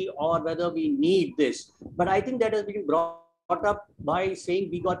emergency or whether we need this. But I think that has been brought up by saying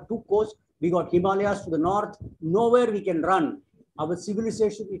we got two coasts, we got Himalayas to the north, nowhere we can run. Our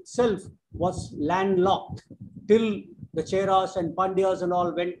civilization itself was landlocked till the Cheras and Pandyas and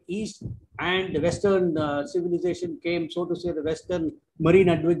all went east, and the Western civilization came, so to say, the Western marine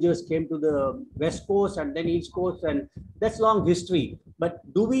adventurers came to the West Coast and then East Coast, and that's long history. But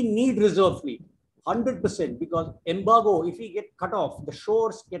do we need reserve fleet? 100%, because embargo, if we get cut off, the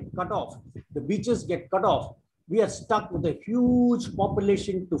shores get cut off, the beaches get cut off, we are stuck with a huge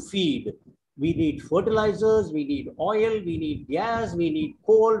population to feed. We need fertilizers, we need oil, we need gas, we need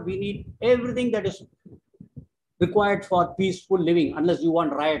coal, we need everything that is required for peaceful living, unless you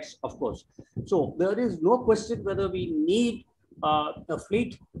want riots, of course. So there is no question whether we need a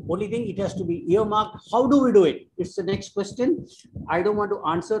fleet. Only thing, it has to be earmarked. How do we do it? It's the next question. I don't want to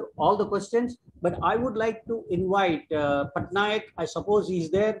answer all the questions, but I would like to invite Patnaik. I suppose he's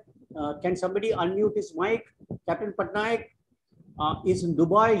there. Can somebody unmute his mic? Captain Patnaik is in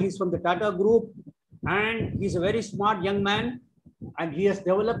Dubai. He's from the Tata Group, and he's a very smart young man, and he has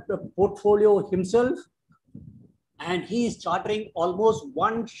developed a portfolio himself, and he is chartering almost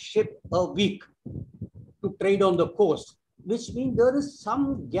one ship a week to trade on the coast, which means there is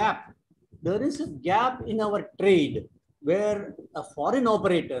some gap. There is a gap in our trade where a foreign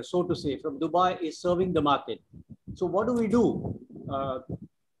operator, so to say, from Dubai is serving the market. So what do we do?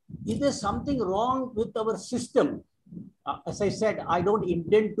 Is there something wrong with our system? As I said, I don't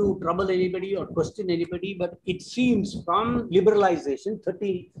intend to trouble anybody or question anybody, but it seems from liberalization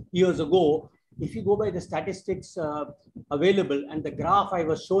 30 years ago, if you go by the statistics available and the graph I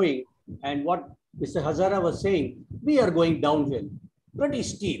was showing and what Mr. Hazara was saying, we are going downhill, pretty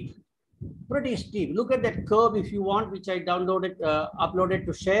steep, pretty steep. Look at that curve if you want, which I downloaded, uploaded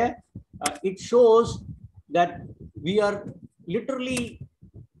to share. It shows that we are literally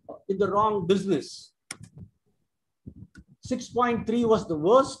in the wrong business. 6.3 was the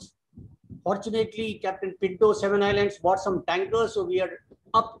worst. Fortunately, Captain Pinto, Seven Islands bought some tankers, so we are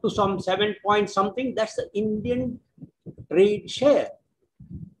up to some 7 point something. That's the Indian trade share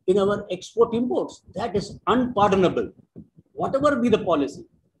in our export imports. That is unpardonable, whatever be the policy.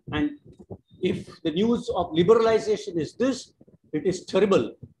 And if the news of liberalization is this, it is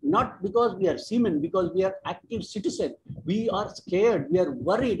terrible. Not because we are seamen, because we are active citizens. We are scared. We are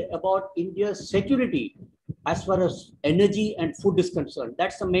worried about India's security as far as energy and food is concerned.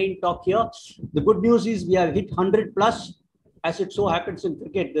 That's the main talk here. The good news is we have hit 100 plus. As it so happens in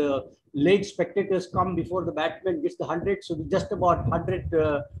cricket, the late spectators come before the batsman gets the 100. So we just about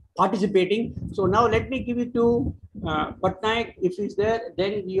 100 participating. So now let me give it to Patnaik if he's there.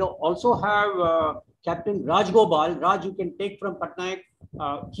 Then we also have Captain Raj Gopal. Raj, you can take from Patnaik.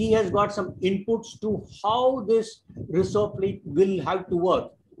 He has got some inputs to how this reserve fleet will have to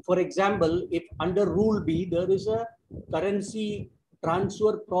work. For example, if under Rule B, there is a currency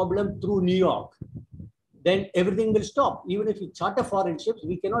transfer problem through New York, then everything will stop. Even if you charter foreign ships,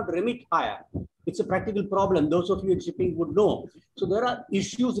 we cannot remit higher. It's a practical problem. Those of you in shipping would know. So there are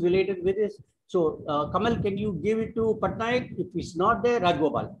issues related with this. So Kamal, can you give it to Patnaik? If it's not there,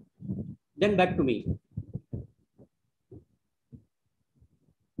 Rajgopal. Then back to me.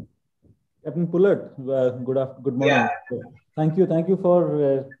 Captain Pullet, good morning. Yeah. Thank you for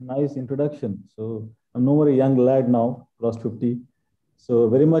a nice introduction. So I'm no more a young lad now, crossed 50. So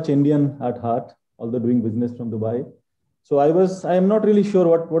very much Indian at heart, although doing business from Dubai. So I am not really sure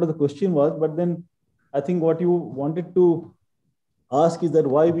what the question was, but then I think what you wanted to ask is that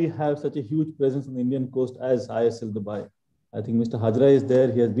why we have such a huge presence on the Indian coast as ISL Dubai. I think Mr. Hajra is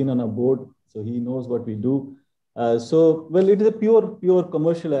there. He has been on a board, so he knows what we do. Well, it is a pure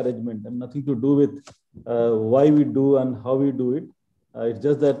commercial arrangement and nothing to do with why we do and how we do it. It's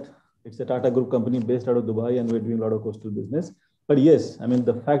just that it's a Tata Group company based out of Dubai and we're doing a lot of coastal business. But yes, I mean,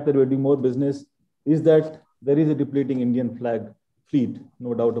 the fact that we're doing more business is that there is a depleting Indian flag fleet,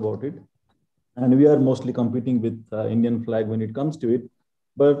 no doubt about it. And we are mostly competing with Indian flag when it comes to it.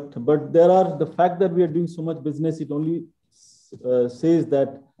 But the fact that we are doing so much business, it only says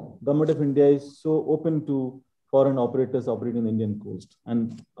that Government of India is so open to foreign operators operating on the Indian coast.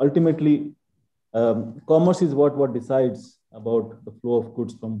 And ultimately, commerce is what decides about the flow of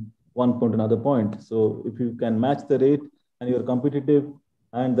goods from one point to another point. So if you can match the rate and you're competitive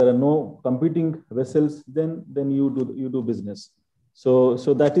and there are no competing vessels, then you do business. So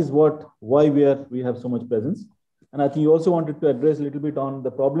that is why we have so much presence. And I think you also wanted to address a little bit on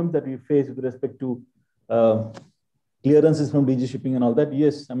the problems that we face with respect to clearances from DG shipping and all that.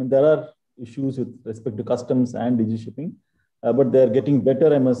 Yes, I mean, there are issues with respect to customs and DG shipping. but they are getting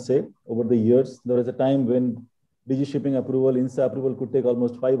better, I must say, over the years. There was a time when DigiShipping approval, INSA approval could take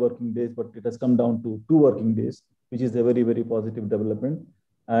almost 5 working days, but it has come down to 2 working days, which is a very, very positive development.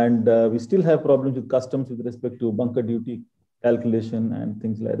 And we still have problems with customs with respect to bunker duty calculation and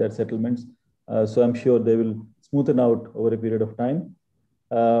things like that, settlements. So I'm sure they will smoothen out over a period of time.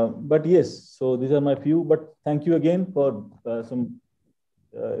 But yes, so these are my few, but thank you again for some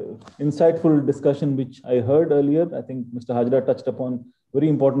insightful discussion, which I heard earlier. I think Mr. Hajra touched upon very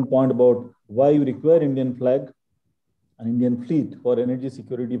important point about why you require Indian flag, an Indian fleet for energy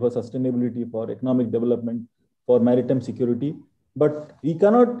security, for sustainability, for economic development, for maritime security. But you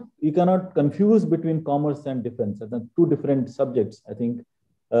cannot confuse between commerce and defense. They're two different subjects, I think.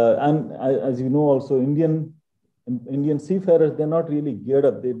 And as you know, also Indian seafarers, they're not really geared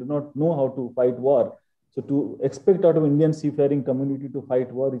up. They do not know how to fight war. So to expect out of Indian seafaring community to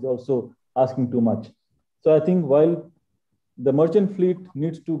fight war is also asking too much. So I think while the merchant fleet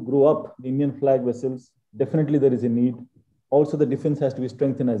needs to grow up, the Indian flag vessels, definitely there is a need. Also, the defense has to be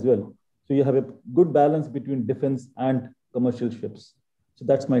strengthened as well. So you have a good balance between defense and commercial ships. So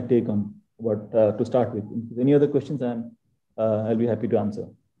that's my take on what to start with. If any other questions, I'll be happy to answer.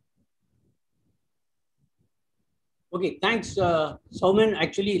 Okay, thanks, Soumen.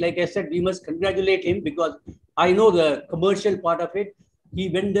 Actually, like I said, we must congratulate him because I know the commercial part of it. He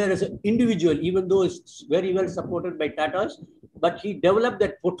went there as an individual, even though it's very well supported by Tatas, but he developed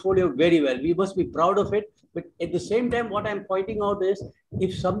that portfolio very well. We must be proud of it. But at the same time, what I'm pointing out is,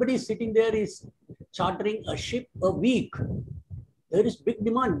 if somebody sitting there is chartering a ship a week, there is big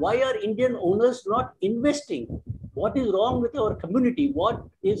demand. Why are Indian owners not investing? What is wrong with our community? What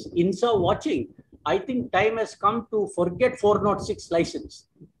is INSA watching? I think time has come to forget 406 license.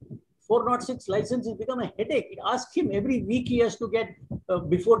 406 license has become a headache. Ask him every week he has to get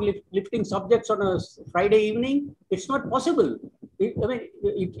before lifting subjects on a Friday evening. It's not possible.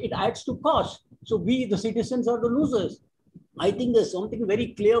 It adds to cost. So we, the citizens, are the losers. I think there's something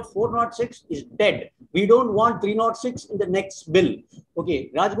very clear. 406 is dead. We don't want 306 in the next bill. Okay,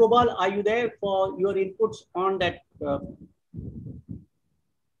 Rajgopal, are you there for your inputs on that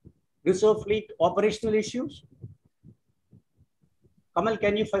reserve fleet operational issues? Kamal,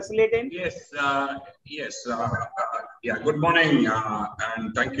 can you facilitate him? Yes, yeah, good morning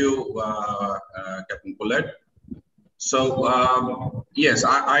and thank you, Captain Pullet. So, yes,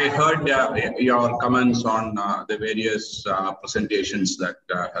 I heard your comments on the various presentations that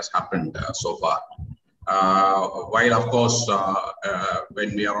has happened so far. While, of course,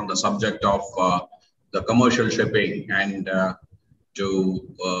 when we are on the subject of the commercial shipping and to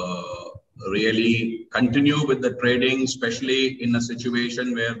really continue with the trading, especially in a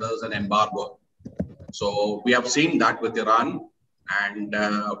situation where there's an embargo. So we have seen that with Iran. And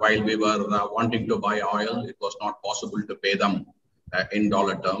while we were wanting to buy oil, it was not possible to pay them in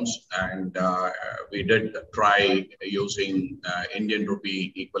dollar terms. And we did try using Indian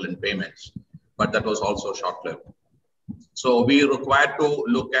rupee equivalent payments, but that was also short-lived. So we required to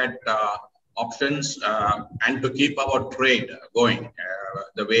look at options and to keep our trade going.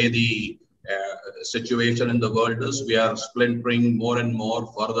 The way the situation in the world is, we are splintering more and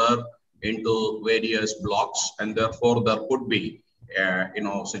more further into various blocks, and therefore there could be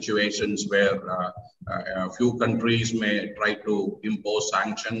situations where a few countries may try to impose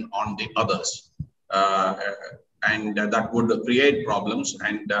sanction on the others, and that would create problems,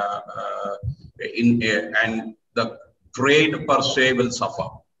 and and the trade per se will suffer.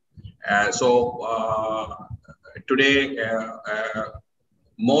 Today,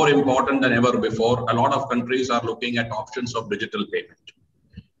 more important than ever before, a lot of countries are looking at options of digital payment,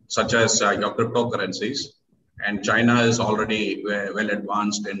 such as your cryptocurrencies. And China is already well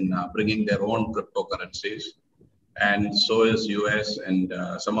advanced in bringing their own cryptocurrencies. And so is US, and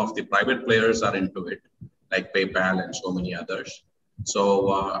some of the private players are into it, like PayPal and so many others.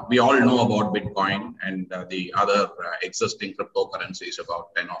 So we all know about Bitcoin and the other existing cryptocurrencies,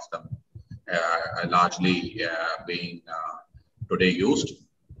 about 10 of them largely being today used.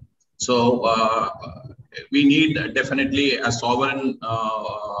 So we need definitely a sovereign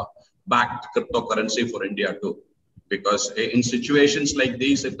backed cryptocurrency for India too, because in situations like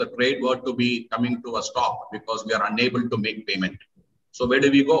these, if the trade were to be coming to a stop because we are unable to make payment, so where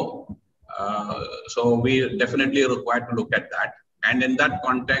do we go? So we definitely require to look at that. And in that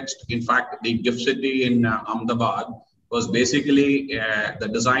context, in fact, the gift city in Ahmedabad was basically, the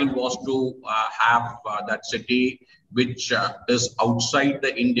design was to have that city which is outside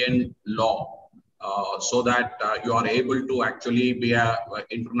the Indian law, so that you are able to actually be an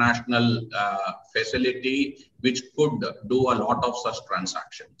international facility which could do a lot of such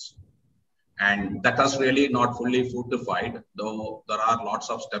transactions. And that has really not fully fructified, though there are lots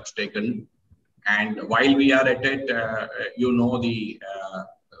of steps taken. And while we are at it, you know, the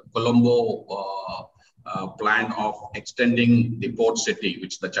Colombo plan of extending the port city,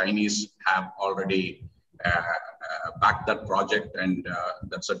 which the Chinese have already backed that project. And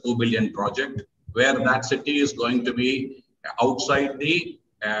that's a 2 billion project, where that city is going to be outside the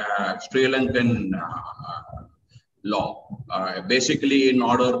Sri Lankan law, basically in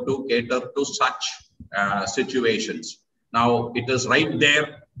order to cater to such situations. Now, it is right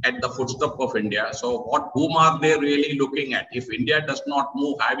there at the footstep of India. So whom are they really looking at? If India does not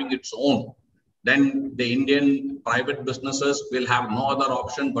move having its own, then the Indian private businesses will have no other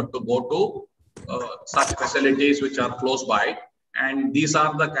option but to go to such facilities which are close by. And these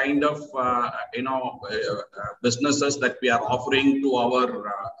are the kind of businesses that we are offering to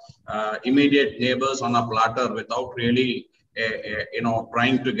our immediate neighbors on a platter without really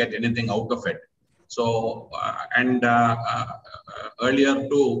trying to get anything out of it. So earlier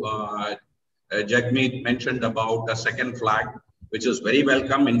too, Jagmeet mentioned about a second flag, which is very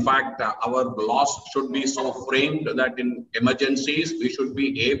welcome. In fact, our laws should be so framed that in emergencies we should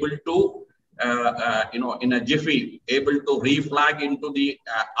be able to in a jiffy, able to reflag into the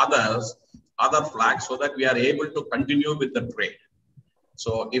other flags, so that we are able to continue with the trade.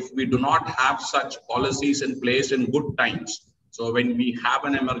 So if we do not have such policies in place in good times, so when we have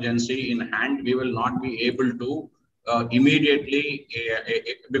an emergency in hand, we will not be able to immediately,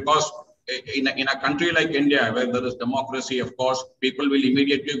 because in a country like India, where there is democracy, of course, people will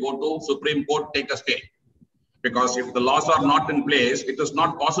immediately go to Supreme Court, take a stay. Because if the laws are not in place, it is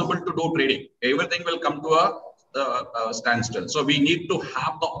not possible to do trading. Everything will come to a standstill. So we need to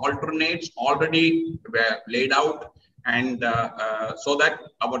have the alternates already laid out, and so that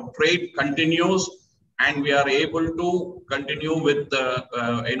our trade continues and we are able to continue with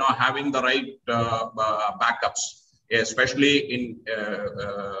having the right backups, especially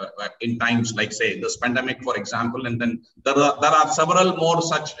in times like, say, this pandemic, for example. And then there are several more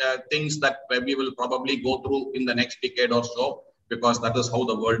such things that we will probably go through in the next decade or so, because that is how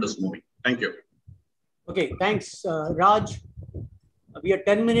the world is moving. Thank you. Okay, thanks, Raj. We have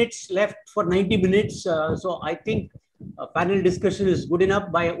 10 minutes left for 90 minutes. So I think panel discussion is good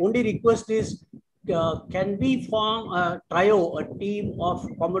enough. My only request is, can we form a trio, a team of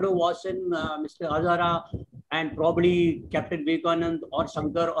Commodore Watson, Mr. Hazara, and probably Captain Vivekanand or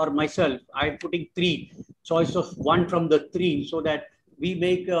Shankar or myself? I'm putting 3, choice of one from the 3, so that we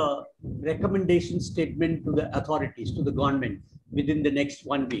make a recommendation statement to the authorities, to the government within the next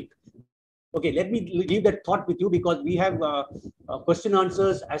 1 week. Okay, let me leave that thought with you, because we have question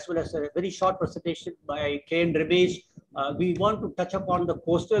answers as well as a very short presentation by K.N. Ramesh. We want to touch upon the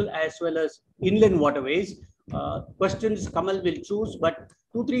coastal as well as inland waterways. Questions Kamal will choose, but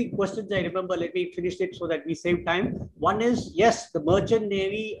 2-3 questions I remember. Let me finish it so that we save time. One is, yes, the Merchant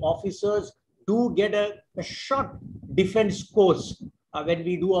Navy officers do get a short defense course when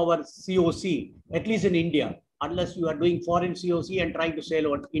we do our COC, at least in India, unless you are doing foreign COC and trying to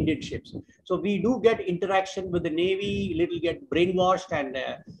sail on Indian ships. So we do get interaction with the Navy, little get brainwashed, and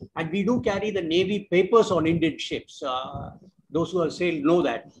we do carry the Navy papers on Indian ships. Those who have sailed know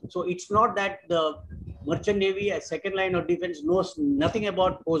that. So it's not that the Merchant Navy as second line of defense knows nothing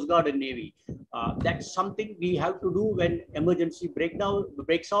about Coast Guard and Navy. That's something we have to do when emergency breaks out.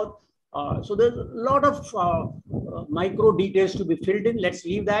 So there's a lot of micro details to be filled in. Let's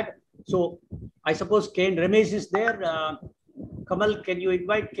leave that. So I suppose K.N. Ramesh is there. Kamal, can you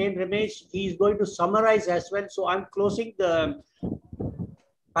invite K.N. Ramesh? He is going to summarize as well. So I'm closing the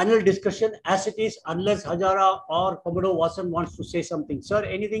panel discussion as it is, unless Hazara or Commodore Watson wants to say something. Sir,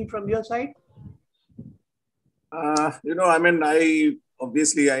 anything from your side? I know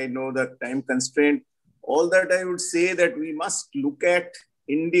that time constraint. All that I would say that we must look at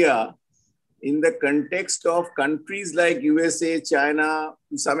India in the context of countries like USA, China,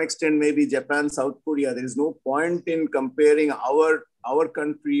 to some extent maybe Japan, South Korea. There is no point in comparing our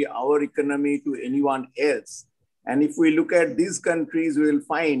country, our economy to anyone else. And if we look at these countries, we will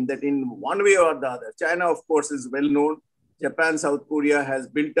find that in one way or the other, China, of course, is well known. Japan, South Korea has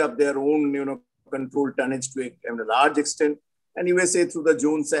built up their own, controlled tonnage to a large extent. And USA, through the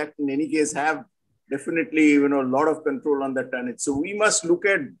Jones Act, in any case, have definitely, a lot of control on the tonnage. So we must look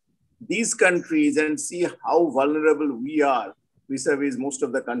at these countries and see how vulnerable we are vis-a-vis most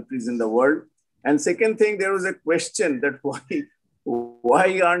of the countries in the world. And second thing, there was a question that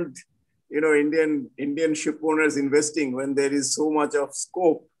why aren't Indian ship owners investing when there is so much of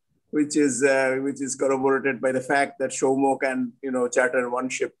scope, which is corroborated by the fact that Showmo can charter one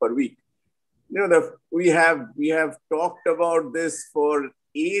ship per week. We have talked about this for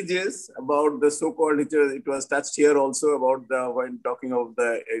ages about the so-called, it was touched here also about when talking of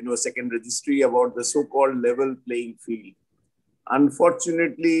the second registry, about the so-called level playing field.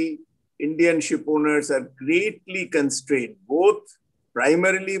 Unfortunately, Indian ship owners are greatly constrained, both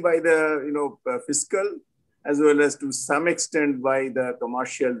primarily by the fiscal as well as to some extent by the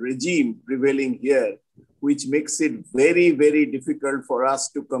commercial regime prevailing here, which makes it very, very difficult for us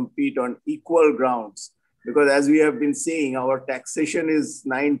to compete on equal grounds. Because as we have been saying, our taxation is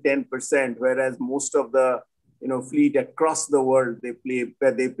 9-10%, whereas most of the fleet across the world, they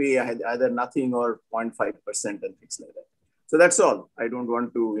pay either nothing or 0.5% and things like that. So that's all. I don't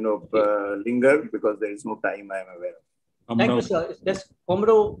want to linger because there is no time I am aware of. Thank you, sir. Does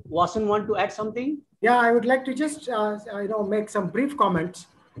Commodore Watson want to add something? Yeah, I would like to just make some brief comments.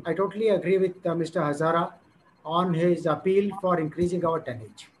 I totally agree with Mr. Hazara on his appeal for increasing our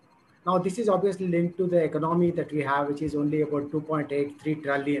tonnage. Now, this is obviously linked to the economy that we have, which is only about 2.83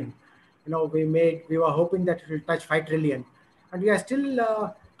 trillion. We were hoping that it will touch 5 trillion, and we are still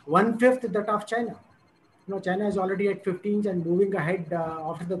 1/5 that of China. China is already at 15 and moving ahead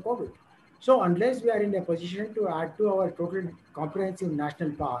after the COVID. So unless we are in a position to add to our total comprehensive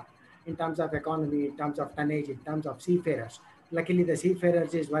national power in terms of economy, in terms of tonnage, in terms of seafarers, luckily the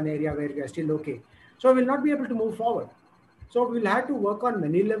seafarers is one area where we are still okay. So we'll not be able to move forward. So we'll have to work on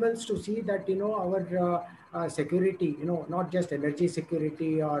many levels to see that our security, not just energy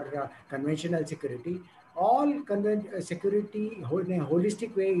security or conventional security, all security in a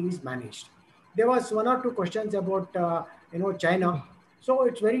holistic way is managed. There was 1 or 2 questions about China. So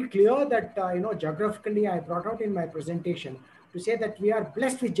it's very clear that geographically I brought out in my presentation to say that we are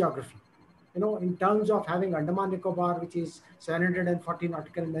blessed with geography. In terms of having Andaman Nicobar, which is 740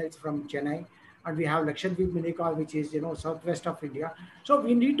 nautical miles from Chennai, and we have Lakshadweep Minikal, which is southwest of India. So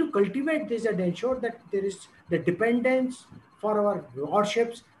we need to cultivate this and ensure that there is the dependence for our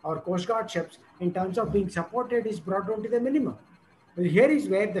warships, our Coast Guard ships, in terms of being supported is brought down to the minimum. Well, here is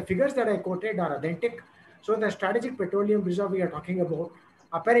where the figures that I quoted are authentic. So the strategic petroleum reserve we are talking about,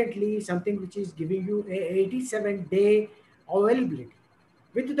 apparently something which is giving you a 87-day availability.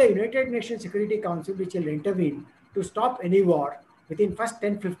 With the United Nations Security Council, which will intervene to stop any war within first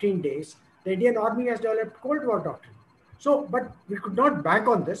 10-15 days, the Indian Army has developed Cold War doctrine. So, but we could not bank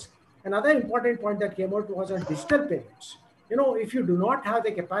on this. Another important point that came out was on digital payments. If you do not have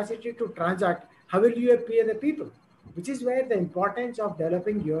the capacity to transact, how will you pay the people? Which is where the importance of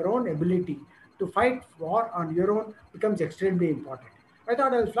developing your own ability to fight war on your own becomes extremely important. I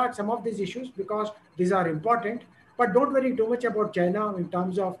thought I'll flag some of these issues because these are important, but don't worry too much about China in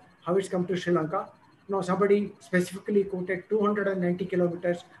terms of how it's come to Sri Lanka. Somebody specifically quoted 290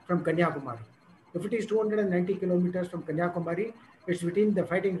 kilometers from Kanyakumari. If it is 290 kilometers from Kanyakumari, it's within the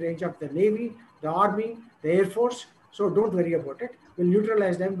fighting range of the Navy, the Army, the Air Force. So don't worry about it. We'll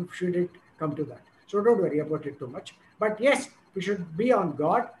neutralize them should it come to that. So don't worry about it too much. But yes, we should be on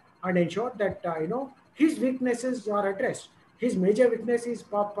guard and ensure that his weaknesses are addressed. His major weakness is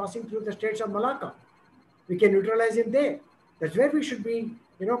passing through the states of Malacca. We can neutralize him there. That's where we should be,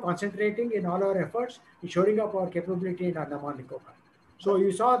 concentrating in all our efforts in shoring up our capability in Andaman Nicobar. So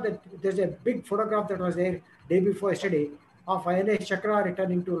you saw that there's a big photograph that was there day before yesterday of INS Chakra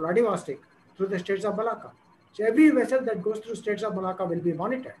returning to Vladivostok through the states of Malacca. So every vessel that goes through states of Malacca will be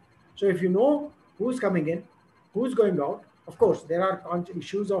monitored. So if you know who's coming in, who's going out, of course, there are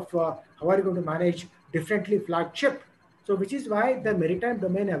issues of how are you going to manage differently flagged ship. So which is why the Maritime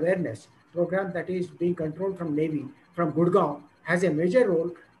Domain Awareness program that is being controlled from Navy, from Gurgaon, has a major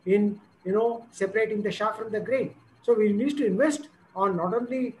role in separating the chaff from the grain. So we need to invest on not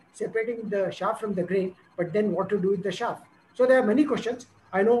only separating the chaff from the grain, but then what to do with the chaff. So there are many questions.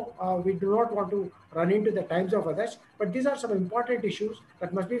 I know we do not want to run into the times of others, but these are some important issues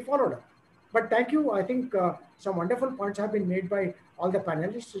that must be followed up. But thank you. I think some wonderful points have been made by all the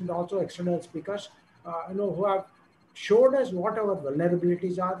panelists and also external speakers, who have showed us what our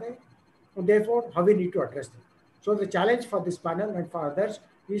vulnerabilities are there, and therefore how we need to address them. So the challenge for this panel and for others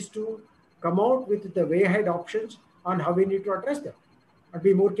is to come out with the way ahead options on how we need to address them and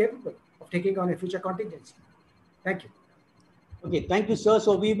be more capable of taking on a future contingency. Thank you. Okay, thank you, sir.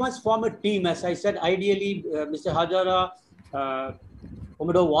 So we must form a team. As I said, ideally, Mr. Hazara,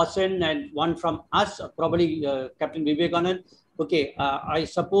 Commodore Watson, and one from us, probably Captain Vivekanand. Okay, I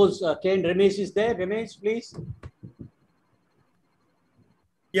suppose Ken Ramesh is there. Ramesh, please.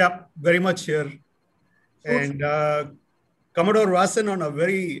 Yeah, very much here. And Commodore Watson, on a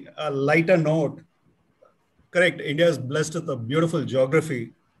very lighter note, correct, India is blessed with a beautiful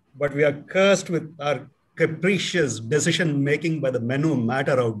geography, but we are cursed with our capricious decision-making by the men who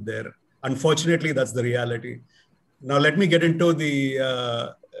matter out there. Unfortunately, that's the reality. Now let me get into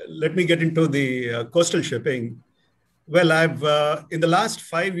the coastal shipping. Well, I've in the last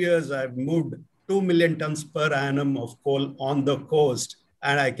 5 years, I've moved 2 million tons per annum of coal on the coast.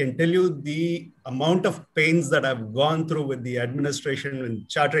 And I can tell you the amount of pains that I've gone through with the administration in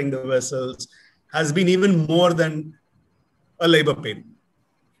chartering the vessels has been even more than a labor pain.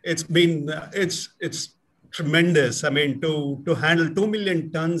 It's been, it's tremendous. I mean, to handle 2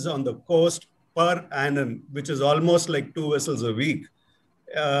 million tons on the coast per annum, which is almost like 2 vessels a week,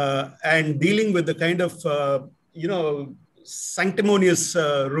 and dealing with the kind of, sanctimonious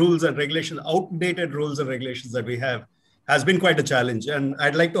rules and regulations, outdated rules and regulations that we have, has been quite a challenge. And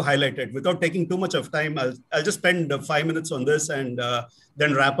I'd like to highlight it. Without taking too much of time, I'll just spend 5 minutes on this and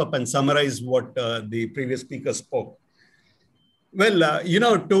then wrap up and summarize what the previous speaker spoke. Well,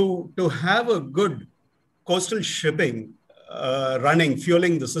 to have a good coastal shipping running,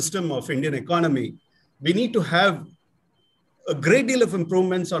 fueling the system of Indian economy, we need to have a great deal of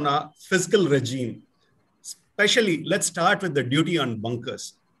improvements on our fiscal regime. Especially, let's start with the duty on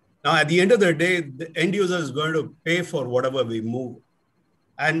bunkers. Now, at the end of the day, the end user is going to pay for whatever we move,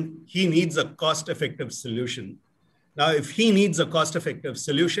 and he needs a cost-effective solution. Now, if he needs a cost-effective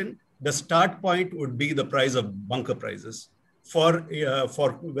solution, the start point would be the price of bunker prices for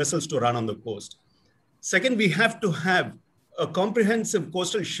vessels to run on the coast. Second, we have to have a comprehensive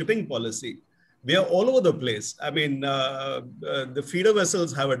coastal shipping policy. We are all over the place. I mean, the feeder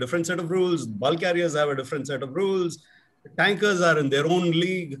vessels have a different set of rules. Bulk carriers have a different set of rules. Tankers are in their own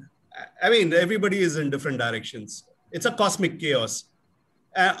league. I mean, everybody is in different directions. It's a cosmic chaos.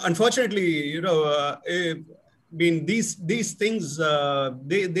 Unfortunately, these things,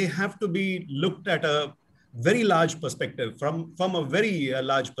 they have to be looked at a very large perspective, from a very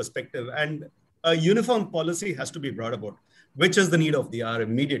large perspective. And a uniform policy has to be brought about, which is the need of the hour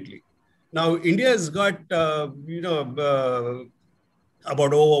immediately. Now, India has got, about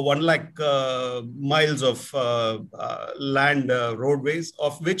over 1 lakh miles of land roadways,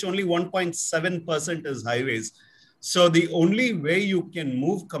 of which only 1.7% is highways. So the only way you can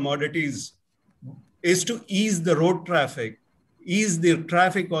move commodities is to ease the road traffic, ease the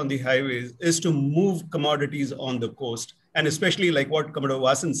traffic on the highways, is to move commodities on the coast. And especially like what Commodore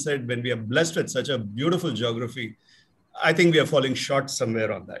Vasan said, when we are blessed with such a beautiful geography, I think we are falling short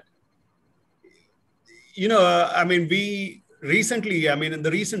somewhere on that. I mean, we recently, in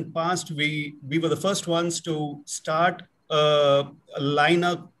the recent past, we were the first ones to start a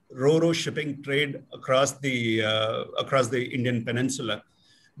line-up ro-ro shipping trade across the Indian peninsula.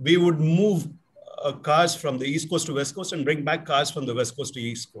 We would move cars from the East Coast to West Coast and bring back cars from the West Coast to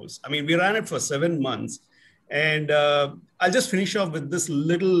East Coast. I mean, we ran it for 7 months. And I'll just finish off with this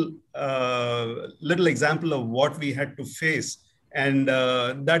little example of what we had to face. And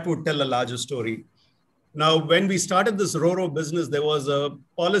that would tell a larger story. Now, when we started this ro-ro business, there was a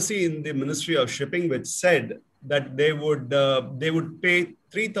policy in the Ministry of Shipping which said that they would pay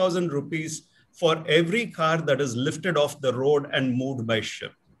 3,000 rupees for every car that is lifted off the road and moved by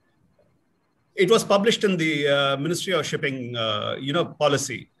ship. It was published in the Ministry of Shipping,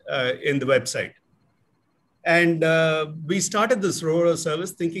 policy in the website. And we started this ro-ro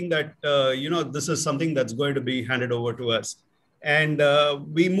service thinking that, this is something that's going to be handed over to us. And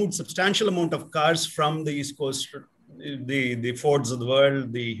we moved substantial amount of cars from the East Coast, the Fords of the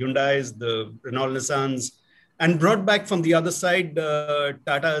world, the Hyundais, the Renault Nissans, and brought back from the other side,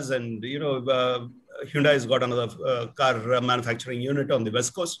 Tatas, and, Hyundai's got another car manufacturing unit on the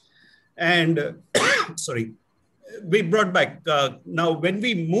West Coast. And, sorry, we brought back, now when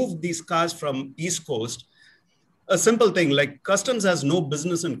we moved these cars from East Coast, a simple thing like customs has no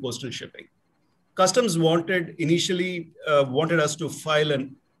business in coastal shipping. Customs initially wanted us to file a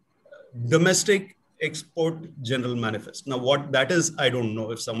domestic export general manifest. Now, what that is, I don't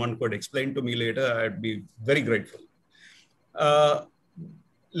know. If someone could explain to me later, I'd be very grateful.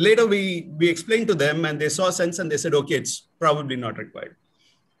 Later, we explained to them and they saw sense and they said, okay, it's probably not required.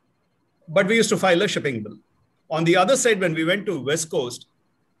 But we used to file a shipping bill. On the other side, when we went to West Coast,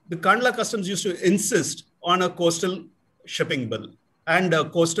 the Kandla Customs used to insist on a coastal shipping bill and a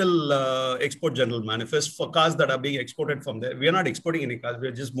coastal export general manifest for cars that are being exported from there. We are not exporting any cars.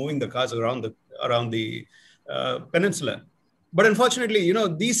 We're just moving the cars around the peninsula. But unfortunately,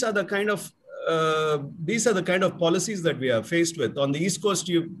 these are the kind of policies that we are faced with. On the East Coast,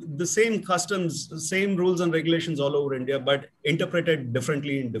 the same customs, the same rules and regulations all over India, but interpreted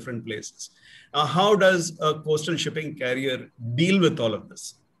differently in different places. Now, how does a coastal shipping carrier deal with all of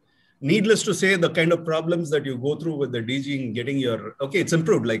this? Needless to say, the kind of problems that you go through with the DG in getting it's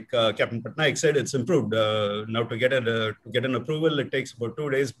improved. Like Captain Patnaik said, it's improved. Now to get an approval, it takes about 2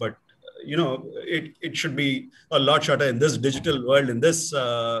 days, but it should be a lot shorter in this digital world, in this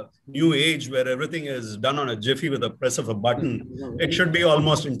new age where everything is done on a jiffy with a press of a button. It should be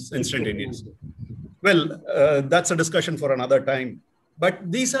almost instantaneous. Well, that's a discussion for another time.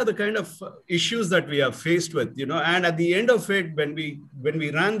 But these are the kind of issues that we are faced with, and at the end of it, when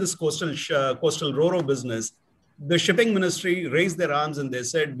we ran this coastal RoRo business, the shipping ministry raised their arms and they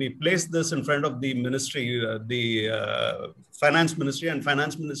said, we placed this in front of the ministry, the finance ministry, and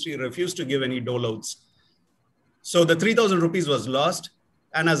finance ministry refused to give any dolouts. So the 3,000 rupees was lost.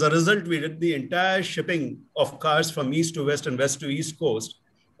 And as a result, we did the entire shipping of cars from east to west and west to east coast,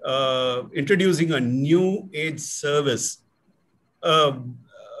 introducing a new age service, a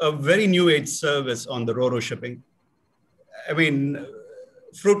very new age service on the RoRo shipping. I mean,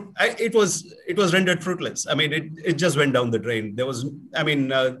 it was rendered fruitless. I mean, it just went down the drain.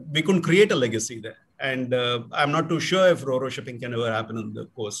 We couldn't create a legacy there. And I'm not too sure if RoRo shipping can ever happen on the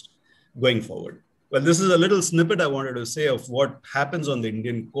coast going forward. Well, this is a little snippet I wanted to say of what happens on the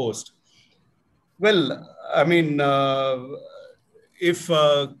Indian coast. Well, I mean, if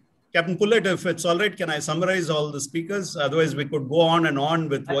Captain Pullet, if it's all right, can I summarize all the speakers? Otherwise, we could go on and on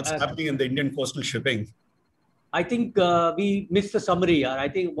with what's happening in the Indian coastal shipping. I think we missed the summary. I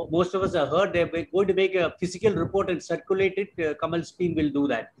think most of us have heard they're going to make a physical report and circulate it. Kamal's team will do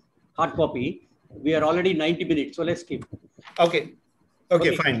that. Hard copy. We are already 90 minutes, so let's skip. Okay,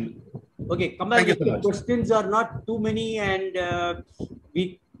 fine. Okay, Kamal, if the questions are not too many and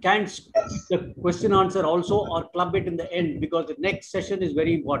we can skip the question answer also or club it in the end because the next session is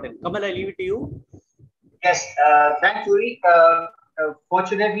very important. Kamal, I leave it to you. Yes, thanks, Uri.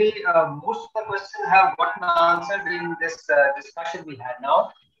 Fortunately, most of the questions have gotten answered in this discussion we had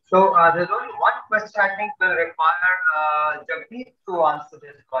now. So there's only one question I think will require Jagmeet to answer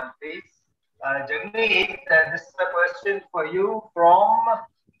this one, please. Jagmeet, this is a question for you from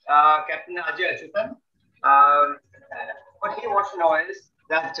Captain Ajay Achutan. What he wants to know is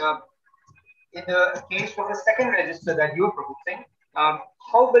that in the case of the second register that you're proposing,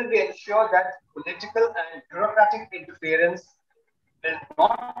 how will we ensure that political and bureaucratic interference will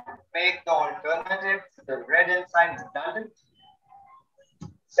not make the alternative, the red ensign, redundant?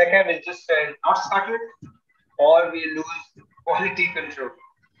 Second is just not started, or we lose quality control.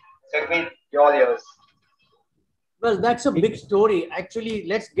 Jagmeet, all yours. Well, that's a big story. Actually,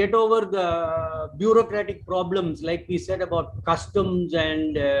 let's get over the bureaucratic problems, like we said about customs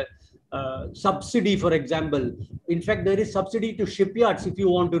and subsidy, for example. In fact, there is subsidy to shipyards, if you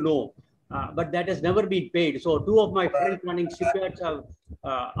want to know. But that has never been paid. So two of my friends running shipyards are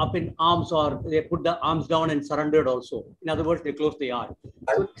up in arms, or they put the arms down and surrendered also. In other words, they closed the yard.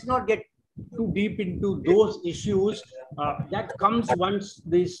 So let's not get too deep into those issues. That comes once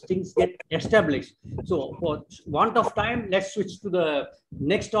these things get established. So for want of time, let's switch to the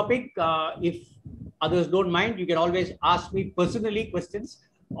next topic. If others don't mind, you can always ask me personally questions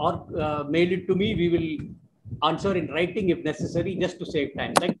or mail it to me. We will answer in writing if necessary, just to save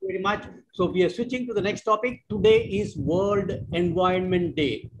time. Thank you very much. So we are switching to the next topic. Today is World Environment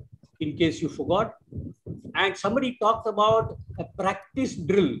Day, in case you forgot. And somebody talked about a practice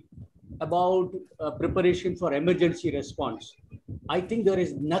drill about preparation for emergency response. I think there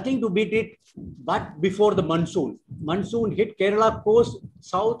is nothing to beat it but before the monsoon. Monsoon hit Kerala coast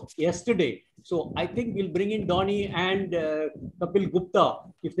south yesterday. So I think we'll bring in Donnie and Kapil Gupta.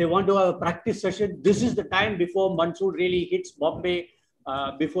 If they want to have a practice session, this is the time before monsoon really hits Bombay,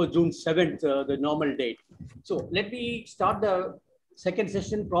 before June 7th, the normal date. So let me start the second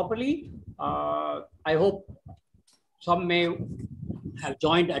session properly. I hope some may have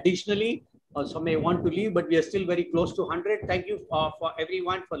joined additionally, or some may want to leave, but we are still very close to 100. Thank you for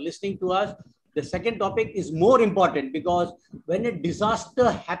everyone for listening to us. The second topic is more important because when a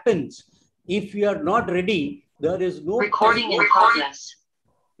disaster happens, if we are not ready, there is no recording in progress.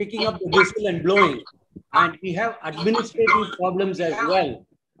 Picking up the whistle and blowing, and we have administrative problems as well.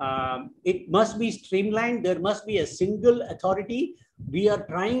 It must be streamlined. There must be a single authority. We are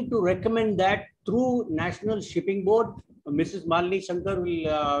trying to recommend that through National Shipping Board. Mrs. Malini Shankar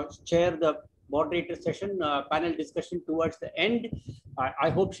will chair the moderator session, panel discussion towards the end. I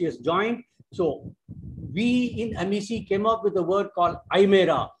hope she has joined. So we in AMICIE came up with a word called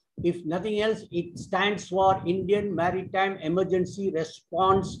IMERA. If nothing else, it stands for Indian Maritime Emergency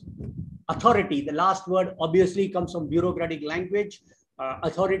Response Authority. The last word obviously comes from bureaucratic language,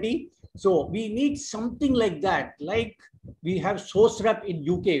 authority. So we need something like that, like we have SOSREP in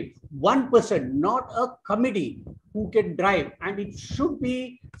UK. One person, not a committee, who can drive, and it should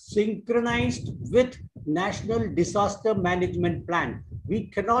be synchronized with National Disaster Management Plan. We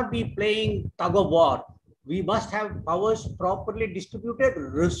cannot be playing tug of war. We must have powers properly distributed,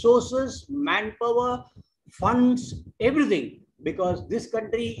 resources, manpower, funds, everything. Because this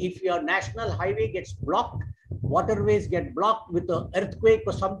country, if your national highway gets blocked, waterways get blocked with an earthquake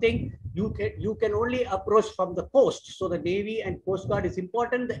or something, you can only approach from the coast. So the Navy and Coast Guard is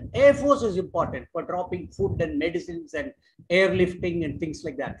important. The Air Force is important for dropping food and medicines and airlifting and things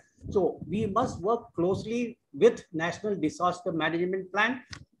like that. So we must work closely with National Disaster Management Plan.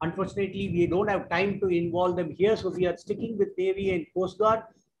 Unfortunately, we don't have time to involve them here. So we are sticking with Navy and Coast Guard.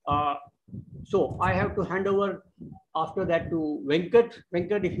 So I have to hand over after that to Venkat.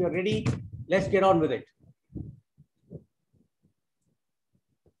 Venkat, if you're ready, let's get on with it.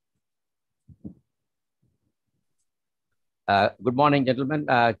 Good morning, gentlemen.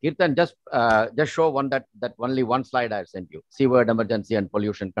 Kirtan, just show that only one slide I've sent you. Seaward emergency and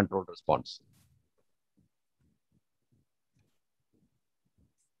pollution control response.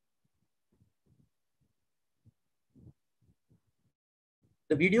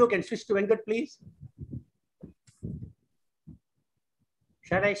 The video can switch to Venkat, please.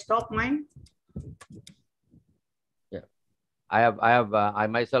 Shall I stop mine? Yeah, I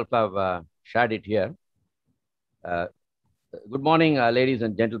myself have shared it here. Good morning, ladies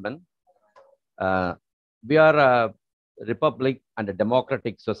and gentlemen. We are a republic and a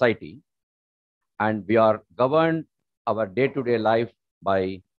democratic society, and we are governed our day-to-day life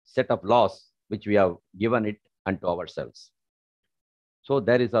by set of laws which we have given it unto ourselves. So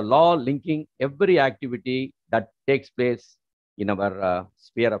there is a law linking every activity that takes place in our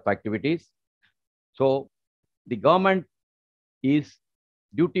sphere of activities. So the government is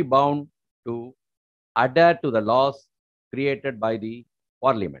duty bound to adhere to the laws created by the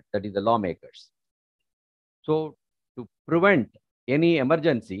parliament, that is the lawmakers. So to prevent any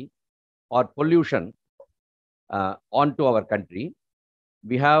emergency or pollution onto our country,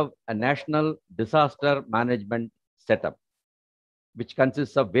 we have a national disaster management setup, which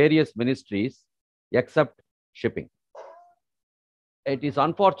consists of various ministries except shipping. It is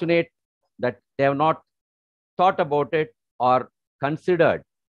unfortunate that they have not thought about it or considered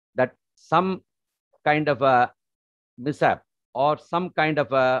that some kind of a mishap or some kind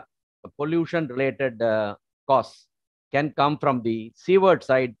of a pollution related costs can come from the seaward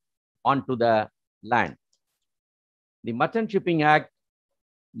side onto the land. The Merchant Shipping Act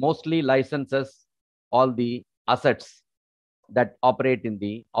mostly licenses all the assets that operate in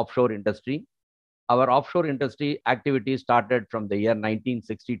the offshore industry. Our offshore industry activity started from the year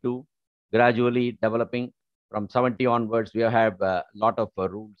 1962, gradually developing. From 70 onwards, we have a lot of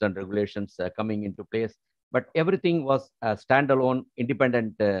rules and regulations coming into place, but everything was standalone,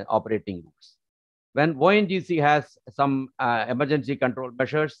 independent operating rules. When ONGC has some emergency control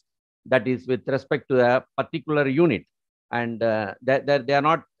measures, that is with respect to a particular unit, and they are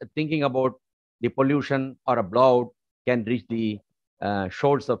not thinking about the pollution or a blowout can reach the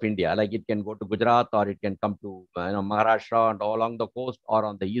shores of India, like it can go to Gujarat or it can come to Maharashtra and all along the coast, or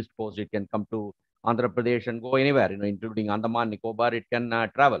on the east coast it can come to Andhra Pradesh and go anywhere, including Andaman, Nicobar, it can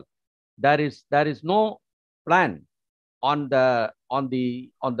travel. There is no plan on the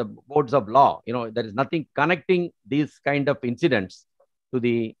boards of law. There is nothing connecting these kind of incidents to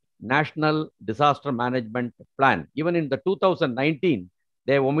the National Disaster Management Plan. Even in the 2019,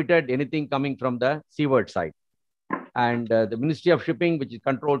 they omitted anything coming from the seaward side. And the Ministry of Shipping, which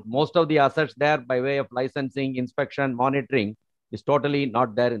controls most of the assets there by way of licensing, inspection, monitoring, is totally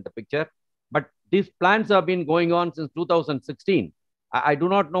not there in the picture. But these plans have been going on since 2016. I do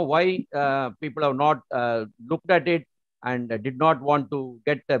not know why people have not looked at it and did not want to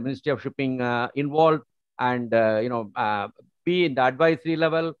get the Ministry of Shipping involved and be in the advisory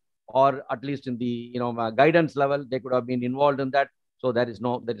level, or at least in the guidance level. They could have been involved in that. So there is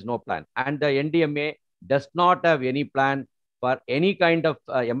no plan. And the NDMA does not have any plan for any kind of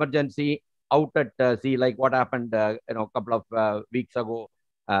emergency out at sea, like what happened a couple of weeks ago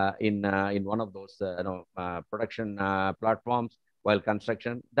in one of those production platforms while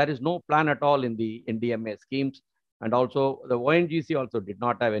construction. There is no plan at all in the NDMA schemes. And also the ONGC also did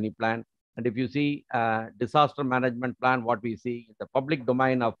not have any plan. And if you see disaster management plan, what we see in the public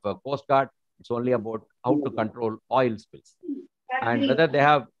domain of Coast Guard, it's only about how to control oil spills. And whether they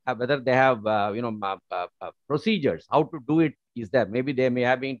have procedures, how to do it is there. Maybe they may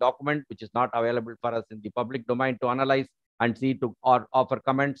have been document which is not available for us in the public domain to analyze and see or offer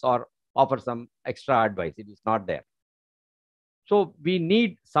comments or offer some extra advice. It is not there. So we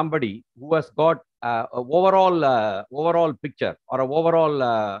need somebody who has got an overall picture or an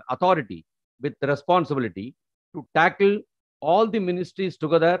overall authority with responsibility to tackle all the ministries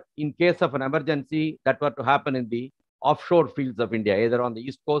together in case of an emergency that were to happen in the offshore fields of India, either on the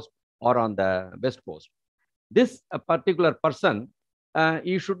east coast or on the west coast. this particular person,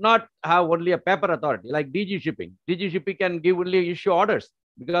 you should not have only a paper authority like DG Shipping. DG Shipping can give only issue orders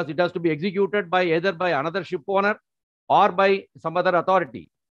because it has to be executed by either by another ship owner or by some other authority.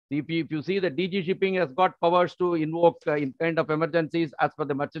 If you see the DG Shipping has got powers to invoke in kind of emergencies as per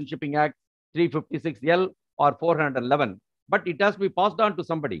the Merchant Shipping Act 356L or 411, but it has to be passed on to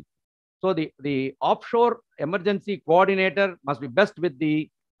somebody. So the offshore emergency coordinator must be best with the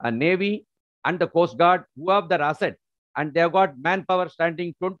Navy and the Coast Guard, who have their asset, and they have got manpower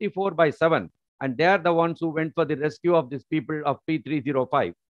standing 24/7, and they are the ones who went for the rescue of these people of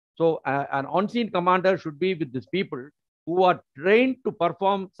P305. So an on-scene commander should be with these people who are trained to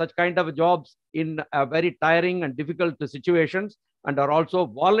perform such kind of jobs in very tiring and difficult situations, and are also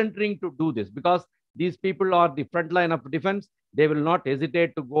volunteering to do this, because these people are the front line of defense. They will not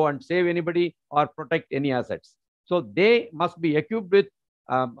hesitate to go and save anybody or protect any assets. So they must be equipped with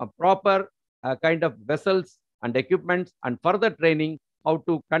a proper kind of vessels and equipments, and further training how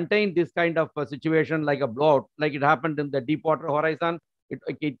to contain this kind of situation like a blowout, like it happened in the Deepwater Horizon.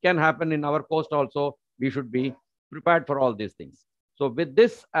 It can happen in our coast also. We should be prepared for all these things. So with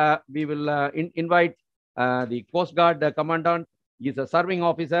this, we will invite the Coast Guard Commandant. He is a serving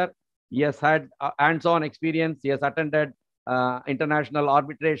officer. He has had hands-on experience. He has attended international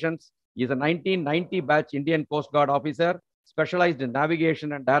arbitrations. He is a 1990 batch Indian Coast Guard officer, specialized in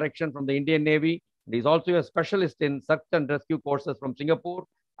navigation and direction from the Indian Navy. He is also a specialist in search and rescue courses from Singapore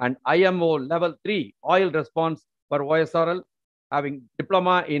and IMO Level 3 oil response for OSRL, having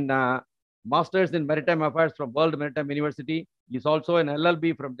diploma in Masters in Maritime Affairs from World Maritime University. He is also an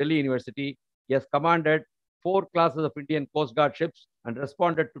LLB from Delhi University. He has commanded 4 classes of Indian Coast Guard ships and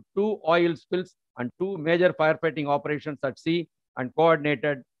responded to 2 oil spills and 2 major firefighting operations at sea, and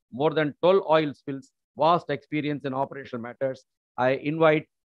coordinated more than 12 oil spills. Vast experience in operational matters. I invite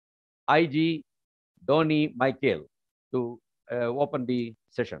IG Donny Michael to open the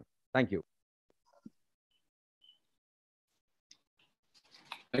session. Thank you.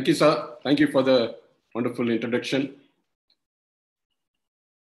 Thank you, sir. Thank you for the wonderful introduction.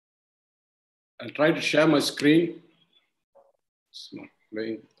 I'll try to share my screen. It's not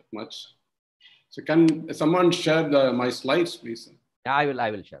very much. So can someone share my slides, please? Yeah,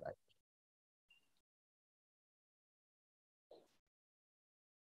 I will share.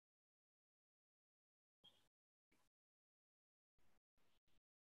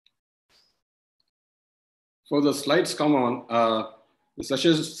 For the slides come on, the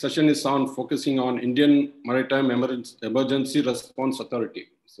session is on focusing on Indian Maritime Emergency Response Authority.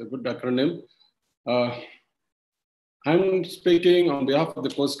 It's a good acronym. I'm speaking on behalf of the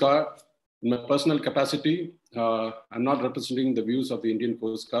Coast Guard in my personal capacity. I'm not representing the views of the Indian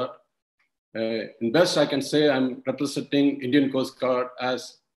Coast Guard. In best, I can say I'm representing Indian Coast Guard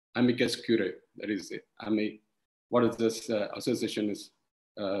as amicus curiae. That is it. What is this association is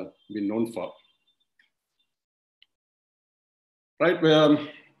been known for. Right, the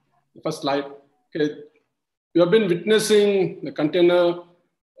first slide. Okay, we have been witnessing the container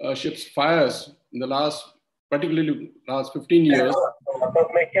ships fires in the particularly last 15 years.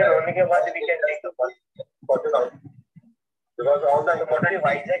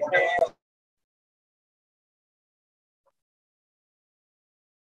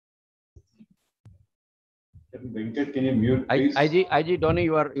 Venkat, can you mute, please? IG Donny,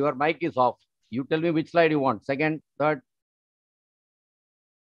 your mic is off. You tell me which slide you want. Second, third.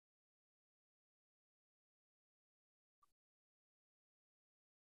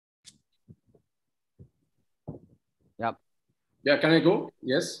 Yeah. Yeah, can I go?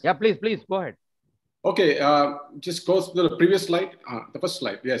 Yes. Yeah, please go ahead. Okay, just go to the previous slide, the first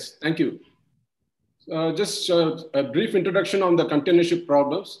slide. Yes, thank you. Just a brief introduction on the container ship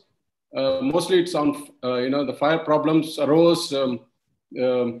problems. Mostly it's on, the fire problems arose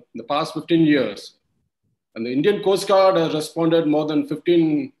the past 15 years. And the Indian Coast Guard has responded more than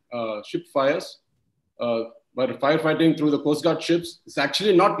 15 ship fires by firefighting through the Coast Guard ships. It's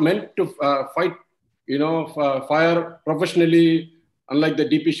actually not meant to fight, fire professionally, unlike the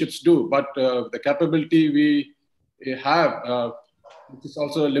DP ships do, but the capability we have, which is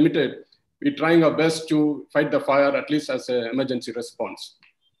also limited, we're trying our best to fight the fire, at least as an emergency response.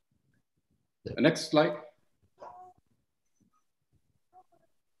 The next slide.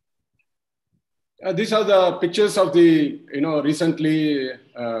 These are the pictures of the recently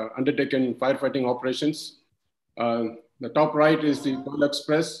undertaken firefighting operations. The top right is the Pearl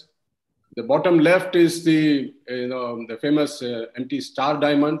Express. The bottom left is the famous empty star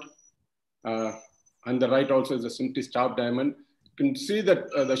diamond, and the right also is the empty star diamond. You can see that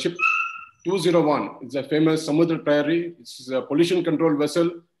the ship 201 is a famous Samudra Prairie. It's a pollution control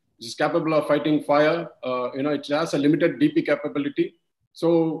vessel. which is capable of fighting fire. It has a limited DP capability.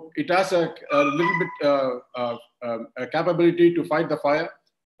 So it has a little bit a capability to fight the fire,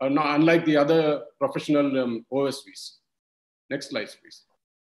 unlike the other professional OSVs. Next slide, please.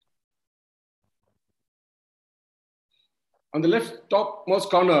 On the left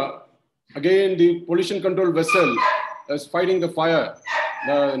topmost corner, again, the pollution control vessel is fighting the fire.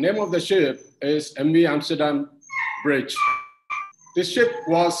 The name of the ship is MV Amsterdam Bridge. This ship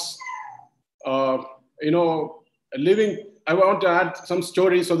was, living. I want to add some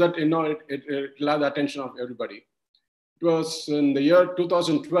stories so that it will have the attention of everybody. It was in the year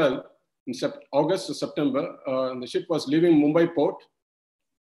 2012, in August or September. The ship was leaving Mumbai port,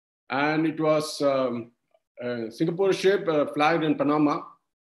 and it was a Singapore ship flagged in Panama,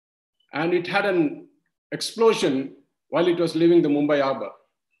 and it had an explosion while it was leaving the Mumbai harbor.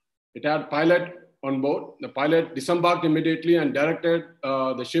 It had a pilot on board. The pilot disembarked immediately and directed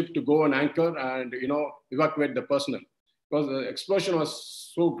the ship to go and anchor and evacuate the personnel. Because the explosion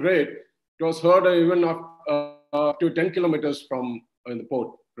was so great, it was heard even up to 10 kilometers from the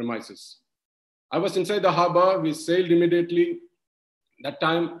port premises. I was inside the harbor. We sailed immediately. That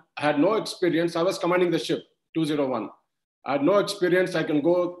time, I had no experience. I was commanding the ship, 201. I had no experience. I can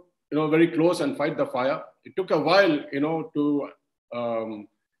go very close and fight the fire. It took a while to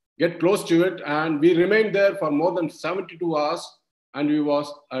get close to it, and we remained there for more than 72 hours, and we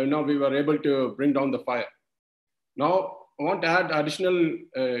were able to bring down the fire. Now, I want to add additional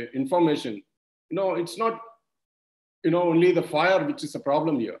information. It's not only the fire which is the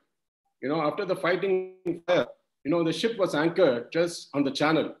problem here. After the fighting fire, the ship was anchored just on the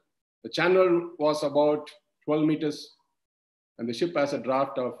channel. The channel was about 12 meters, and the ship has a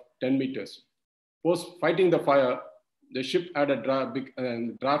draft of 10 meters. Post fighting the fire, the ship had a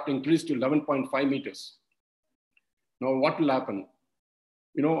draft increased to 11.5 meters. Now, what will happen?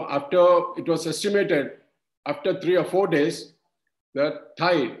 After it was estimated, after 3 or 4 days, the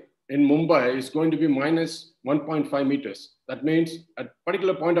tide in Mumbai is going to be minus 1.5 meters. That means at a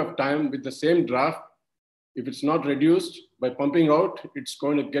particular point of time with the same draft, if it's not reduced by pumping out, it's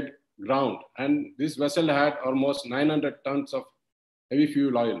going to get ground. And this vessel had almost 900 tons of heavy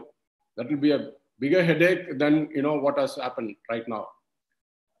fuel oil. That will be a bigger headache than what has happened right now.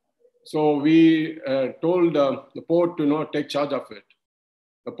 So we told the port to take charge of it.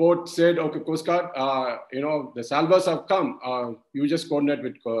 The port said, okay, Coast Guard, the salvors have come. You just coordinate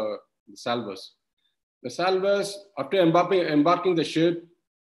with the salvors. The salvors, after embarking the ship,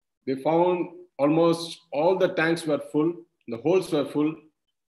 they found almost all the tanks were full, the holes were full.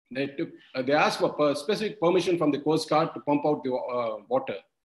 They asked for specific permission from the Coast Guard to pump out the water.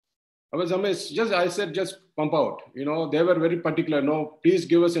 I was amazed. I said, just pump out. They were very particular. No, please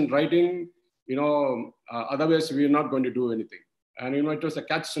give us in writing. Otherwise we are not going to do anything. And it was a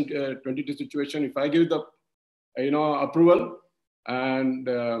catch-22 situation. If I give the approval, and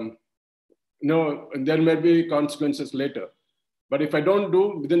there may be consequences later. But if I don't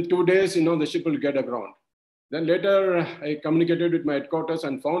do, within 2 days, the ship will get aground. Then later, I communicated with my headquarters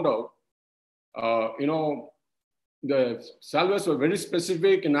and found out, the salvors were very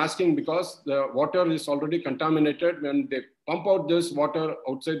specific in asking because the water is already contaminated. When they pump out this water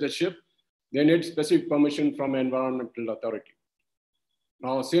outside the ship, they need specific permission from environmental authority.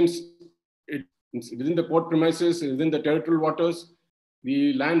 Now, since it's within the port premises, within the territorial waters,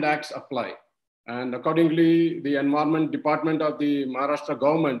 the land acts apply. And accordingly, the environment department of the Maharashtra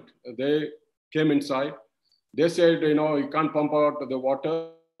government, they came inside. They said, you can't pump out the water.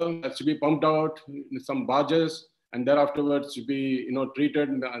 It has to be pumped out in some barges, and thereafterwards to be treated,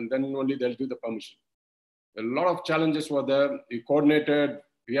 and then only they'll give the permission. A lot of challenges were there. We coordinated.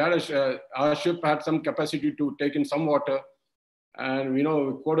 We had our ship had some capacity to take in some water, and we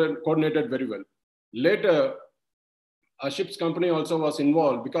coordinated very well. Later, our ship's company also was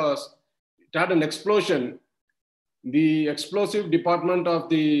involved because it had an explosion. The explosive department of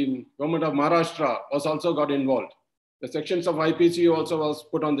the government of Maharashtra was also got involved. The sections of IPC also was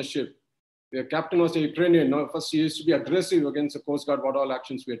put on the ship. The captain was a Ukrainian. First, he used to be aggressive against the Coast Guard, what all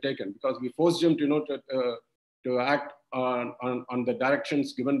actions were taken, because we forced him to act on the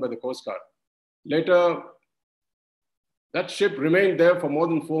directions given by the Coast Guard. Later, that ship remained there for more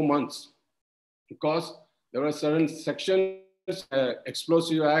than 4 months because there were certain sections,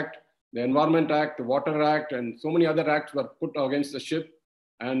 Explosive Act, the Environment Act, the Water Act, and so many other acts were put against the ship,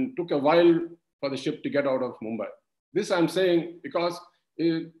 and took a while for the ship to get out of Mumbai. This I'm saying because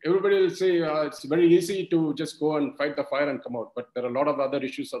everybody will say it's very easy to just go and fight the fire and come out, but there are a lot of other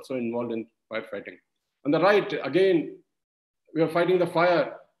issues also involved in firefighting. On the right, again, we are fighting the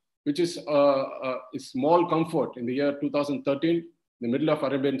fire, which is a small comfort in the year 2013. the middle of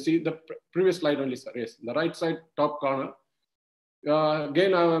Arabian Sea. The previous slide only, sir. Yes, the right side top corner.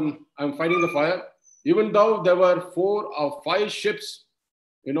 Again, I'm fighting the fire. Even though there were 4 or 5 ships,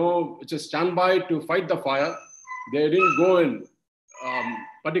 which is standby to fight the fire, they didn't go in,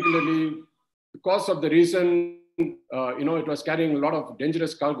 particularly because of the reason, it was carrying a lot of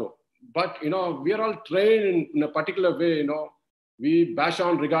dangerous cargo. But, we are all trained in a particular way, we bash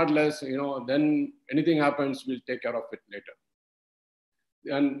on regardless, then anything happens, we'll take care of it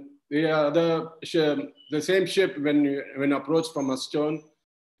later. And the same ship, when approached from astern,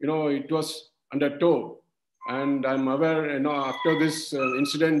 it was under tow. And I'm aware, after this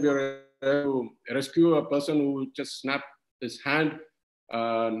incident, we were able to rescue a person who just snapped his hand,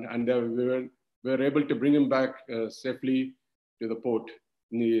 and we were able to bring him back safely to the port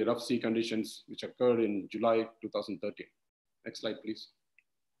in the rough sea conditions, which occurred in July 2013. Next slide, please.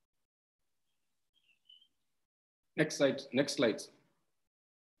 Next slide. Next slides.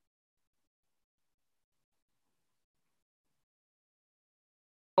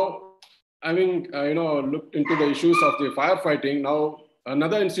 Now, having looked into the issues of the firefighting, now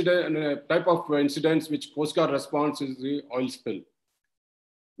another incident, type of incidents which Coast Guard response is the oil spill.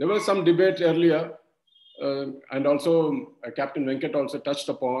 There was some debate earlier, and also Captain Venkat also touched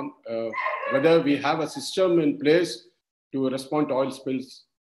upon whether we have a system in place to respond to oil spills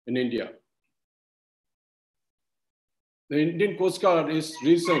in India. The Indian Coast Guard is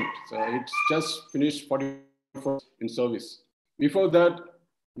recent. It's just finished 44 in service. Before that,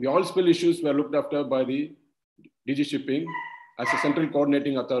 the oil spill issues were looked after by the DG Shipping as a central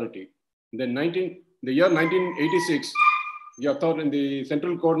coordinating authority. In the year 1986, the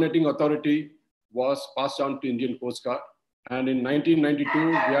central coordinating authority was passed on to Indian Coast Guard. And in 1992,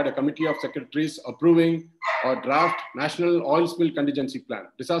 we had a committee of secretaries approving a draft National Oil Spill Contingency Plan,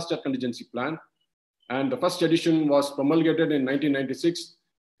 Disaster Contingency Plan. And the first edition was promulgated in 1996.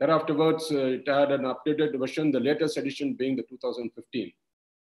 Thereafterwards, it had an updated version, the latest edition being the 2015.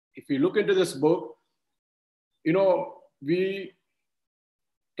 If we look into this book, we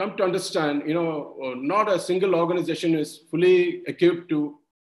come to understand, not a single organization is fully equipped to,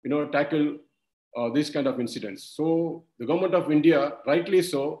 tackle these kind of incidents. So the government of India, rightly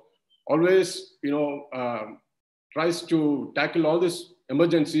so, always, tries to tackle all these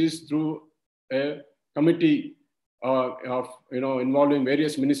emergencies through a committee of, involving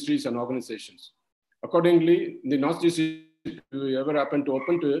various ministries and organizations. Accordingly, the Northeast, if you ever happen to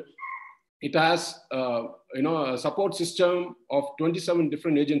open to it, it has, a support system of 27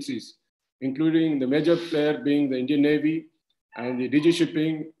 different agencies, including the major player being the Indian Navy and the DG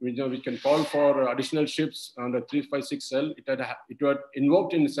Shipping, we can call for additional ships under 356L. It was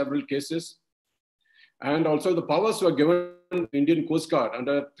invoked in several cases. And also the powers were given to the Indian Coast Guard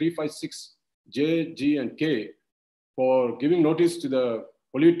under 356J, G, and K for giving notice to the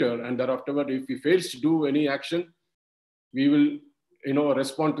polluter. And thereafter, if he fails to do any action, we will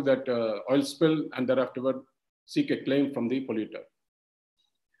respond to that oil spill and thereafter seek a claim from the polluter.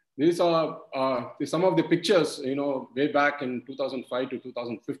 These are some of the pictures, way back in 2005 to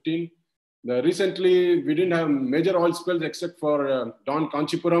 2015. Recently, we didn't have major oil spills except for Don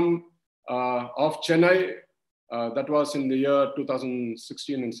Kanchipuram off Chennai. That was in the year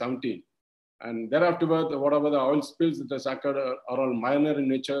 2016 and 17. And thereafter, whatever the oil spills that has occurred are all minor in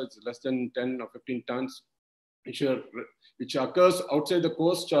nature. It's less than 10 or 15 tons, which occurs outside the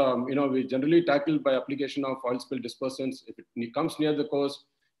coast. We generally tackle by application of oil spill dispersants. If it comes near the coast,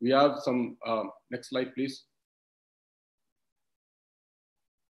 we have some, next slide, please.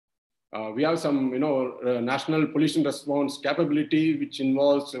 We have some, national pollution response capability, which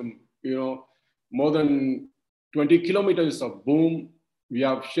involves, more than 20 kilometers of boom. We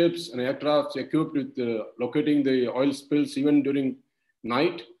have ships and aircrafts equipped with locating the oil spills even during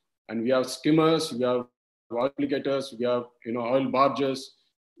night. And we have skimmers, we have oil applicators, we have, oil barges.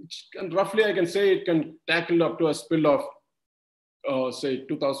 Which can, roughly, I can say it can tackle up to a spill of, say,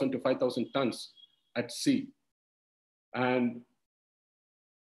 2,000 to 5,000 tons at sea. And,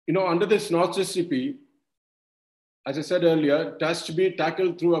 under this North CP, as I said earlier, it has to be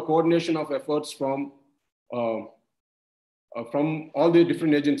tackled through a coordination of efforts from all the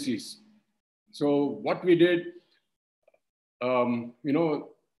different agencies. So what we did, having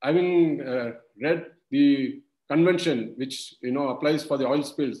read the convention, which applies for the oil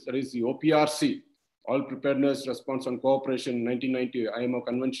spills, that is the OPRC, Oil Preparedness, Response and Cooperation 1990 IMO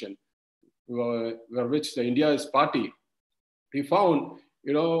Convention, which the India is party. We found,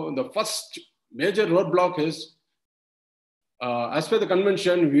 the first major roadblock is, as per the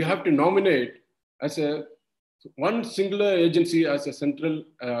convention, we have to nominate as one singular agency as a central,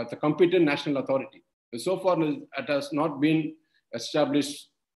 the competent national authority. So far, it has not been established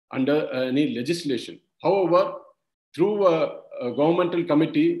under any legislation. However, through a governmental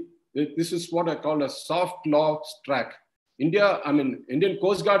committee, this is what I call a soft law track. Indian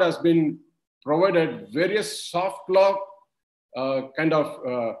Coast Guard has been provided various soft law kind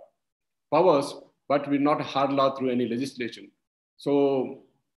of powers, but we're not hard law through any legislation. So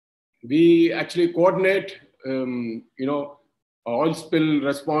we actually coordinate, oil spill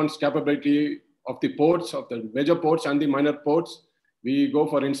response capability of the ports, of the major ports and the minor ports. We go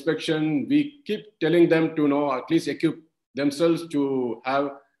for inspection. We keep telling them to at least equip themselves to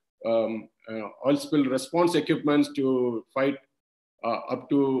have oil spill response equipments to fight up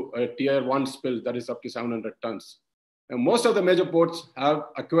to a tier 1 spill, that is up to 700 tons. And most of the major ports have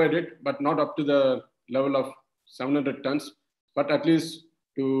acquired it, but not up to the level of 700 tons, but at least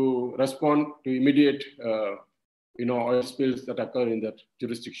to respond to immediate oil spills that occur in that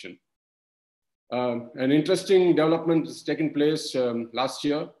jurisdiction. An interesting development has taken place last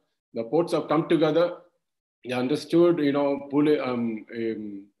year. The ports have come together. They understood,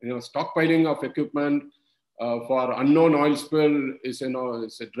 stockpiling of equipment for unknown oil spill is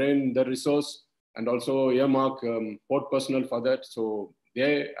a drain the resource, and also earmark port personnel for that. So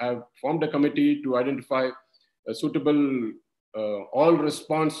they have formed a committee to identify a suitable oil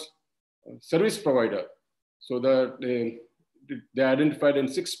response service provider. So that they identified in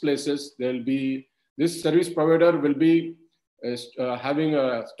 6 places. This service provider will be having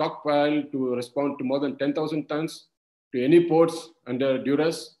a stockpile to respond to more than 10,000 tons to any ports under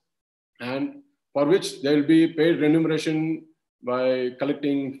duress, and for which they will be paid remuneration by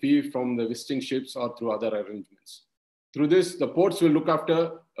collecting fee from the visiting ships or through other arrangements. Through this, the ports will look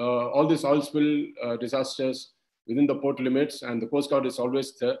after all these oil spill disasters within the port limits, and the Coast Guard is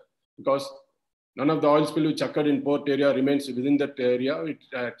always there, because none of the oil spill which occurred in port area remains within that area. It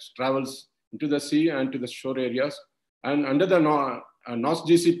travels into the sea and to the shore areas. And under the NOS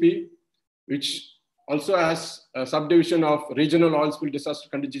GCP, which also has a subdivision of regional oil spill disaster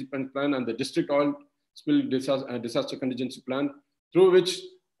contingency plan and the district oil spill disaster contingency plan, through which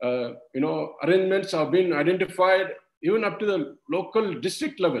arrangements have been identified even up to the local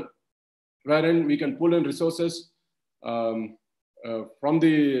district level, wherein we can pull in resources from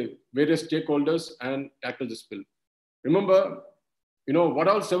the various stakeholders and tackle the spill. Remember, what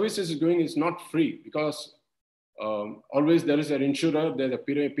all services is doing is not free, because always there is an insurer, there's a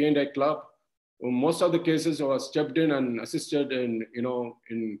P&I club. Most of the cases are stepped in and assisted in,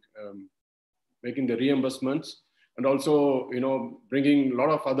 making the reimbursements, and also, bringing a lot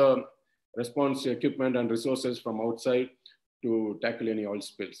of other response equipment and resources from outside to tackle any oil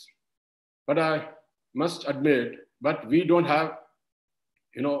spills. But I must admit, but we don't have,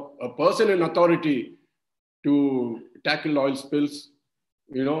 a person in authority to tackle oil spills,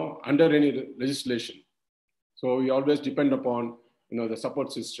 under any legislation. So we always depend upon, the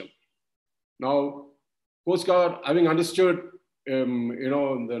support system. Now, Coast Guard, having understood,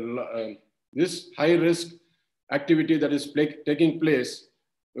 this high risk activity that is taking place,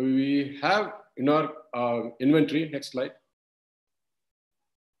 we have in our inventory, next slide,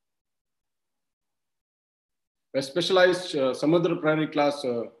 a specialized Samudra Prairie class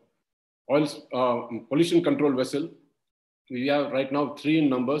oil pollution control vessel. We have right now 3 in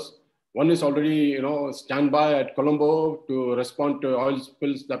numbers. One is already, standby at Colombo to respond to oil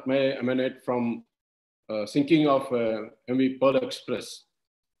spills that may emanate from sinking of MV Pearl Express.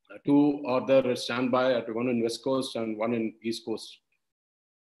 2 are there standby, at one in West Coast and one in East Coast.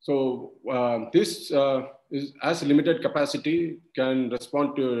 So this has limited capacity, can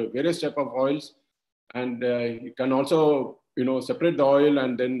respond to various types of oils, and you can also, separate the oil,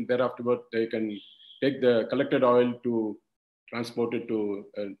 and then thereafter they can take the collected oil to transport it to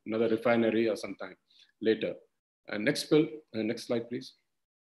another refinery or sometime later. And next slide, please.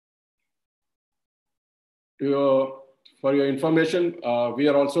 For your information, we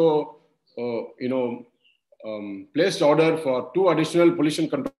are also, placed order for 2 additional pollution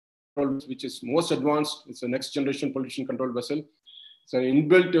control, which is most advanced. It's a next generation pollution control vessel. It's an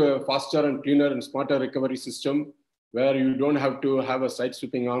inbuilt faster and cleaner and smarter recovery system, where you don't have to have a side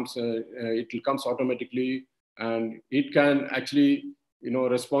sweeping arms. It comes automatically, and it can actually,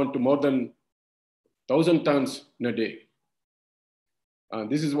 respond to more than 1,000 tons in a day.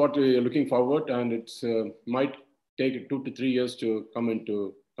 This is what we are looking forward, and it might take 2 to 3 years to come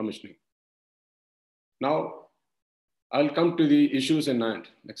into commissioning. Now, I'll come to the issues in hand.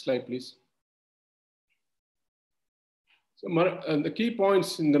 Next slide, please. So the key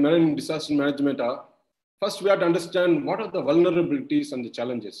points in the marine disaster management are, first, we have to understand what are the vulnerabilities and the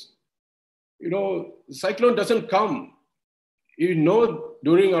challenges. The cyclone doesn't come.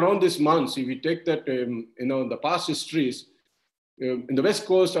 During around these months, if we take that, the past histories, in the West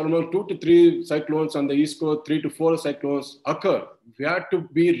Coast, around 2 to 3 cyclones, on the East Coast, 3 to 4 cyclones occur. We have to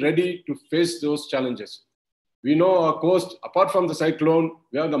be ready to face those challenges. We know our coast, apart from the cyclone,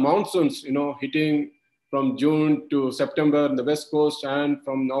 we have the monsoons, hitting from June to September in the West Coast and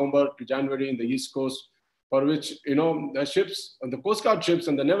from November to January in the East Coast, for which, the ships, and the Coast Guard ships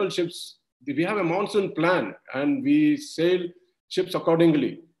and the naval ships, we have a monsoon plan and we sail ships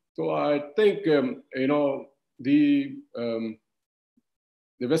accordingly. So I think,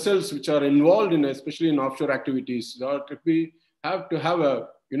 the vessels which are involved in, especially in offshore activities, we have to have a,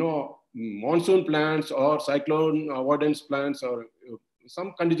 monsoon plans or cyclone avoidance plans or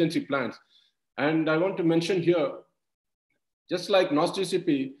some contingency plans. And I want to mention here, just like NOS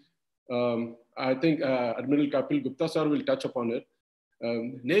GCP, I think Admiral Kapil Gupta sir will touch upon it.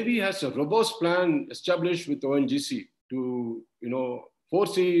 Navy has a robust plan established with ONGC to,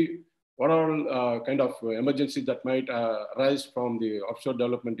 foresee what all kind of emergencies that might arise from the offshore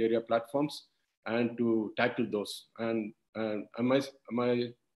development area platforms and to tackle those. And my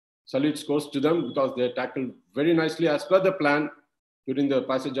salutes goes to them because they tackled very nicely as per the plan during the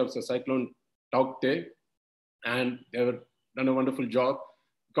passage of the cyclone Taukte, and they have done a wonderful job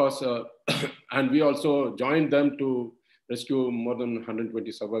because, and we also joined them to rescue more than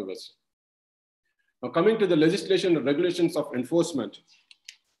 120 survivors. Now coming to the legislation and regulations of enforcement,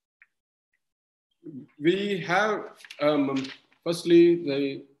 we have firstly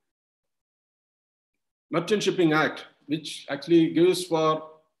the Merchant Shipping Act, which actually gives for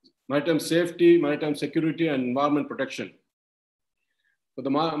maritime safety, maritime security, and environment protection. For the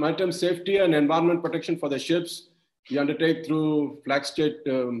maritime safety and environment protection for the ships, we undertake through flag state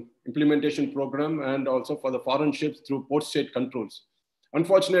implementation program and also for the foreign ships through port state controls.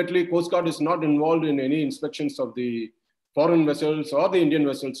 Unfortunately, Coast Guard is not involved in any inspections of the foreign vessels or the Indian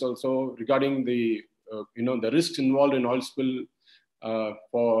vessels also regarding the, the risks involved in oil spill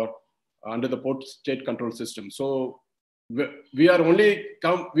under the port state control system. So we are only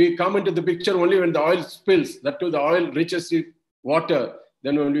we come into the picture only when the oil spills, that too the oil reaches the water,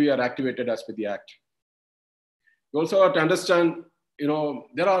 then only we are activated as per the act. You also have to understand,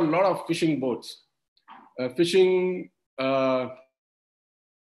 there are a lot of fishing boats. Fishing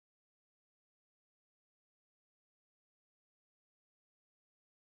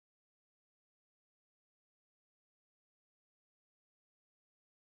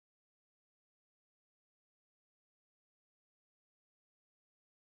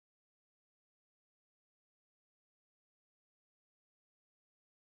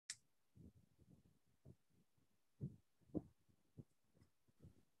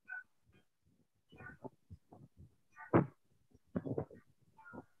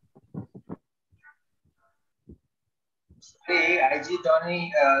Hey, IG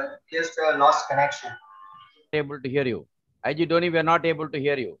Donny just lost connection. Able to hear you. IG Donny, we are not able to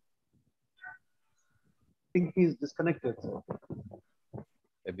hear you. I think he's disconnected. So.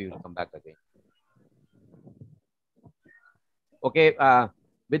 Maybe we'll come back again. Okay,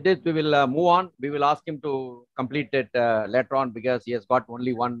 with this, we will move on. We will ask him to complete it later on because he has got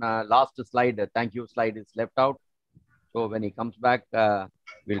only one last slide. The thank you slide is left out. So when he comes back,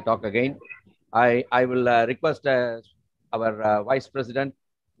 we'll talk again. I will request our Vice President,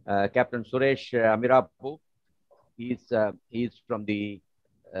 Captain Suresh Amirapu. He's from the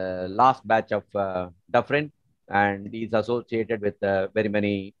last batch of Dufferin, and he's associated with very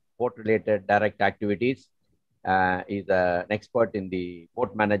many port-related direct activities. He's an expert in the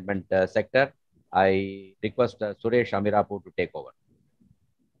port management sector. I request Suresh Amirapu to take over.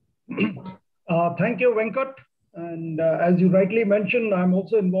 Thank you, Venkat. And as you rightly mentioned, I'm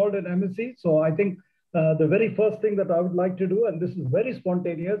also involved in AMICIE. So I think the very first thing that I would like to do, and this is very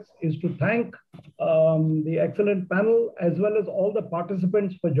spontaneous, is to thank the excellent panel as well as all the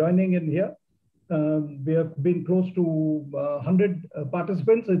participants for joining in here. We have been close to 100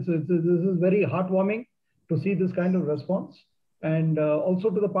 participants. This is very heartwarming to see this kind of response, and also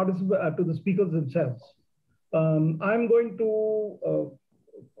to the speakers themselves. I'm going to,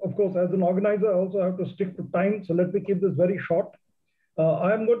 of course, as an organizer, I also have to stick to time. So let me keep this very short.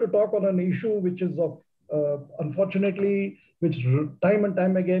 I am going to talk on an issue which is of, unfortunately, which time and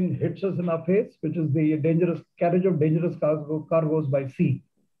time again hits us in our face, which is the carriage of dangerous cargoes by sea.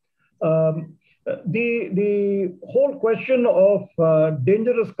 The whole question of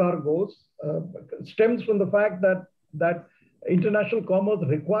dangerous cargoes stems from the fact that international commerce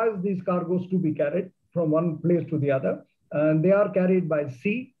requires these cargoes to be carried from one place to the other, and they are carried by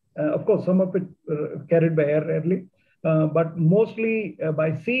sea. Of course, some of it carried by air rarely, but mostly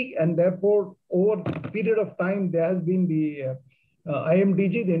by sea, and therefore over a period of time there has been the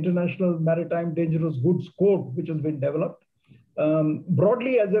IMDG, the International Maritime Dangerous Goods Code, which has been developed.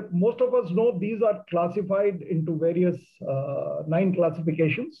 Broadly, as most of us know, these are classified into various 9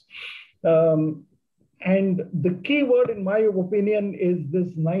 classifications. And the key word, in my opinion, is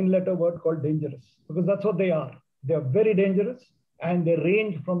this 9-letter word called dangerous, because that's what they are. They are very dangerous, and they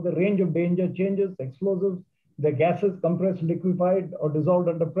range from the range of danger changes, explosives, the gases, compressed, liquefied, or dissolved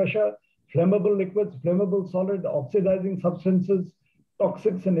under pressure, flammable liquids, flammable solid, oxidizing substances,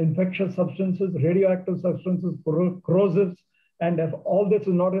 toxics and infectious substances, radioactive substances, corrosives, and if all this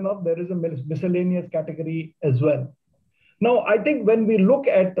is not enough, there is a miscellaneous category as well. Now, I think when we look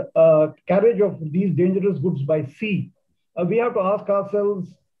at carriage of these dangerous goods by sea, we have to ask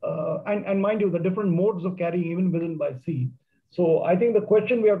ourselves, and mind you, the different modes of carrying even within by sea. So I think the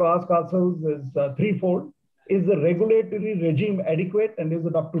question we have to ask ourselves is threefold. Is the regulatory regime adequate and is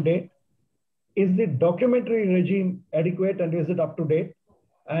it up to date? Is the documentary regime adequate and is it up to date?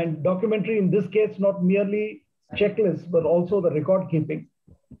 And documentary in this case, not merely checklists, but also the record keeping.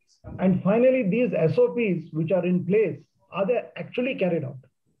 And finally, these SOPs which are in place, are they actually carried out?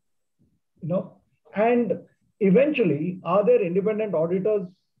 You know, and eventually, are there independent auditors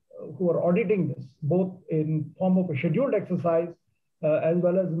who are auditing this, both in form of a scheduled exercise as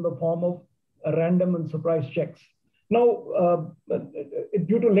well as in the form of random and surprise checks? Now,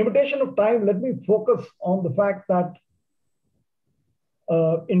 due to limitation of time, let me focus on the fact that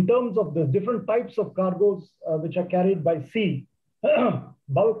in terms of the different types of cargoes which are carried by sea,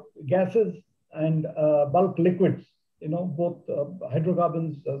 bulk gases and bulk liquids, you know, both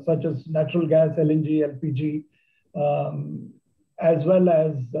hydrocarbons such as natural gas, LNG, LPG, as well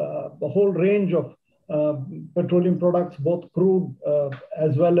as the whole range of petroleum products, both crude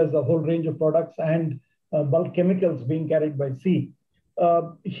as well as a whole range of products and bulk chemicals being carried by sea.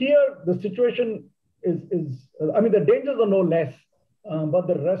 Here, the situation is, I mean, the dangers are no less, but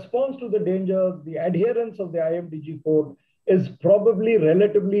the response to the dangers, the adherence of the IMDG code is probably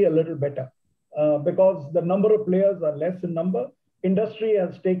relatively a little better because the number of players are less in number. Industry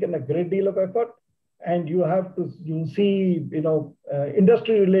has taken a great deal of effort, and you see, you know,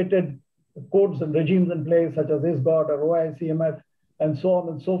 industry-related codes and regimes in place, such as ISGOT or OICMF, and so on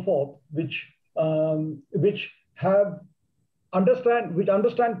and so forth, which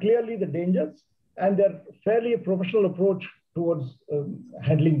understand clearly the dangers, and they're fairly professional approach towards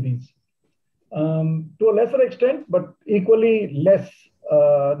handling these. To a lesser extent, but equally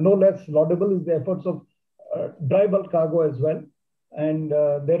no less laudable, is the efforts of dry bulk cargo as well. And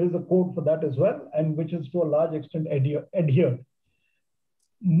there is a code for that as well, and which is to a large extent adhered.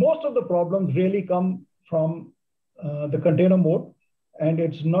 Most of the problems really come from the container mode, and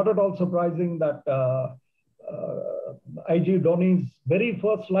it's not at all surprising that IG Dhoni's very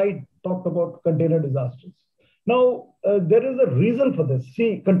first slide talked about container disasters. Now, there is a reason for this.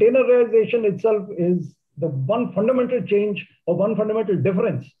 See, containerization itself is the one fundamental change or one fundamental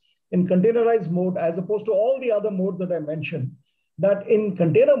difference in containerized mode as opposed to all the other modes that I mentioned, that in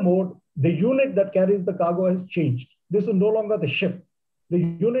container mode, the unit that carries the cargo has changed. This is no longer the ship. The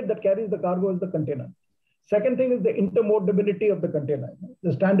unit that carries the cargo is the container. Second thing is the intermodability of the container.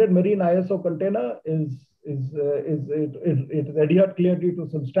 The standard marine ISO container is adhered clearly to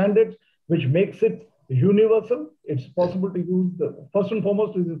some standards, which makes it universal. It's possible to use first and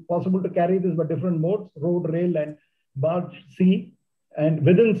foremost, it is possible to carry this by different modes, road, rail, and barge, sea, and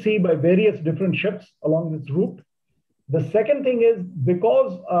within sea by various different ships along this route. The second thing is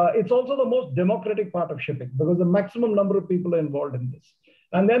because it's also the most democratic part of shipping, because the maximum number of people are involved in this.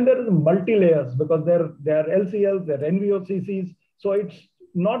 And then there is multi-layers, because there are LCLs, there are NVOCCs. So it's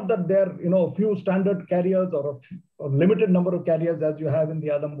not that there are, you know, a few standard carriers or a limited number of carriers as you have in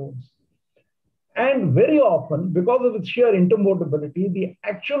the other modes. And very often, because of its sheer intermodability, the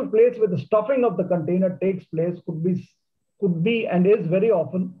actual place where the stuffing of the container takes place could be and is very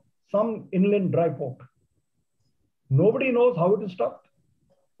often some inland dry port. Nobody knows how it is stuffed,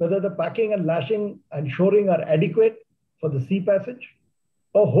 whether the packing and lashing and shoring are adequate for the sea passage.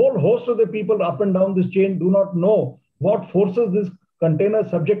 A whole host of the people up and down this chain do not know what forces this container is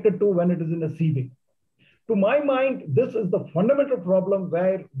subjected to when it is in a seaway. To my mind, this is the fundamental problem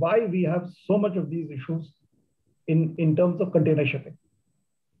why we have so much of these issues in terms of container shipping.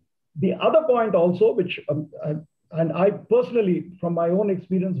 The other point also, which and I personally, from my own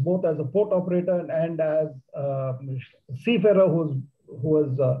experience, both as a port operator and as a seafarer who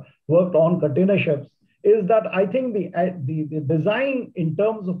has worked on container ships, is that I think the design in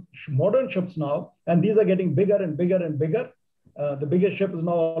terms of modern ships now, and these are getting bigger and bigger and bigger. The biggest ship is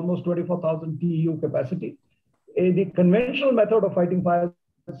now almost 24,000 TEU capacity. The conventional method of fighting fires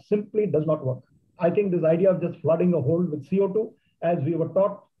simply does not work. I think this idea of just flooding a hole with CO2, as we were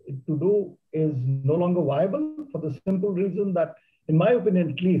taught to do is no longer viable for the simple reason that, in my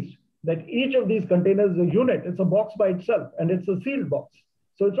opinion at least, that each of these containers is a unit. It's a box by itself, and it's a sealed box.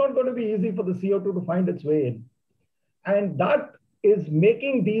 So it's not going to be easy for the CO2 to find its way in. And that is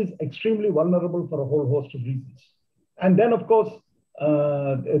making these extremely vulnerable for a whole host of reasons. And then, of course,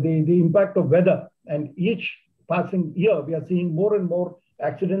 the impact of weather. And each passing year, we are seeing more and more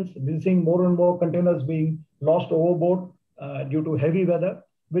accidents. We're seeing more and more containers being lost overboard due to heavy weather,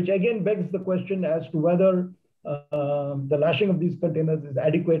 which again begs the question as to whether the lashing of these containers is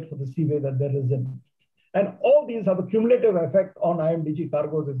adequate for the seaway that there is in. And all these have a cumulative effect on IMDG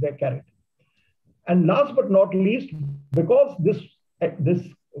cargoes if they're carried. And last but not least, because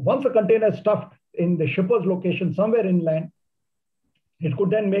once a container is stuffed in the shipper's location somewhere inland, it could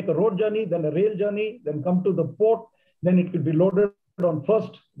then make a road journey, then a rail journey, then come to the port, then it could be loaded on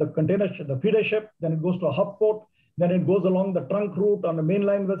first the container, the feeder ship, then it goes to a hub port, then it goes along the trunk route on a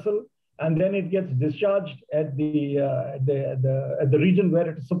mainline vessel, and then it gets discharged at the region where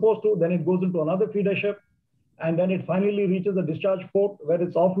it is supposed to, then it goes into another feeder ship, and then it finally reaches the discharge port where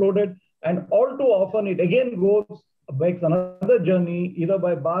it's offloaded, and all too often it again makes another journey either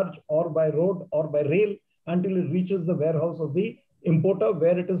by barge or by road or by rail until it reaches the warehouse of the importer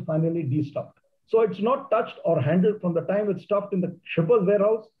where it is finally destuffed. So it's not touched or handled from the time it's stuffed in the shipper's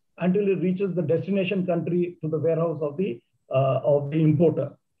warehouse until it reaches the destination country to the warehouse of the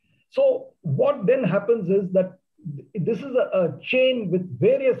importer. So what then happens is that this is a chain with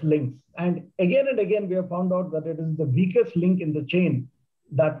various links, and again we have found out that it is the weakest link in the chain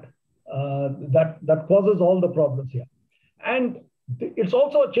that causes all the problems here. And it's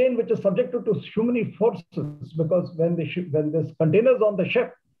also a chain which is subjected to so many forces, because when there's containers on the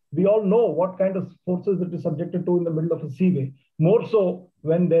ship, we all know what kind of forces it is subjected to in the middle of a seaway. More so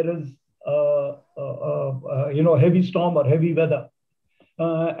when there is heavy storm or heavy weather.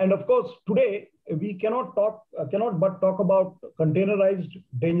 And of course, today we cannot but talk about containerized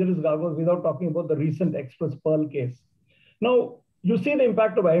dangerous cargoes without talking about the recent Express Pearl case. Now, you see the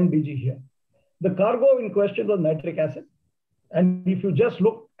impact of IMDG here. The cargo in question was nitric acid. And if you just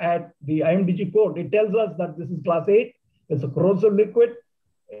look at the IMDG code, it tells us that this is class 8. It's a corrosive liquid.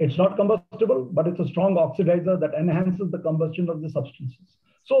 It's not combustible, but it's a strong oxidizer that enhances the combustion of the substances.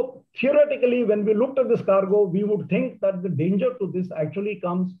 So theoretically, when we looked at this cargo, we would think that the danger to this actually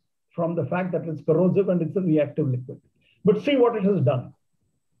comes from the fact that it's corrosive and it's a reactive liquid. But see what it has done.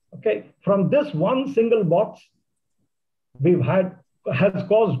 Okay, from this one single box, has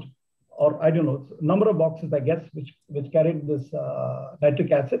caused, or I don't know, a number of boxes, I guess, which carried this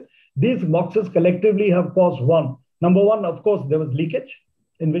nitric acid. These boxes collectively have caused one. Number one, of course, there was leakage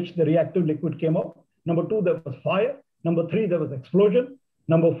in which the reactive liquid came out. Number two, there was fire. Number three, there was explosion.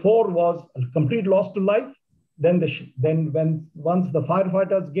 Number four was a complete loss to life. Once the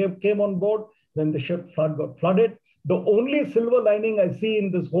firefighters came on board, then the ship got flooded. The only silver lining I see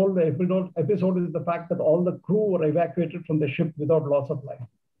in this whole episode is the fact that all the crew were evacuated from the ship without loss of life.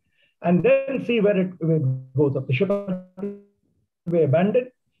 And then see where it goes up. The ship will be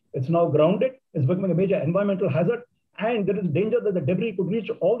abandoned. It's now grounded. It's becoming a major environmental hazard. And there is danger that the debris could reach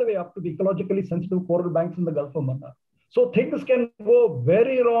all the way up to the ecologically sensitive coral banks in the Gulf of Mannar. So things can go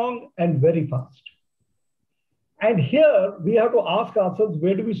very wrong and very fast. And here we have to ask ourselves,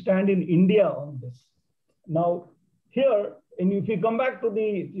 where do we stand in India on this? Now, here, and if you come back to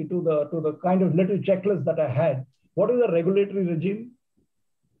the kind of little checklist that I had, what is the regulatory regime?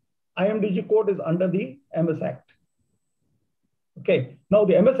 IMDG code is under the MS Act. Okay, now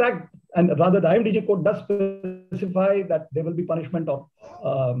the MS Act, and rather the IMDG code does specify that there will be punishment of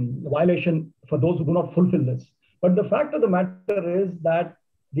violation for those who do not fulfill this. But the fact of the matter is that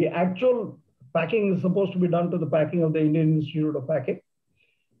the actual packing is supposed to be done to the packing of the Indian Institute of Packing.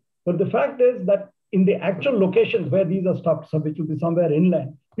 But the fact is that in the actual locations where these are stopped, which will be somewhere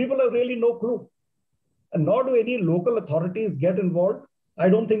inland, people have really no clue. And nor do any local authorities get involved. I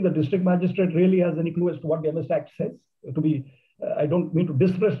don't think the district magistrate really has any clue as to what the MS Act says. I don't mean to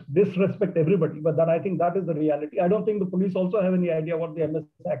disrespect everybody, but I think that is the reality. I don't think the police also have any idea what the MS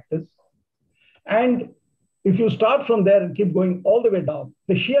Act is. And if you start from there and keep going all the way down,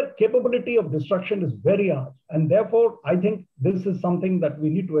 the sheer capability of destruction is very high. And therefore, I think this is something that we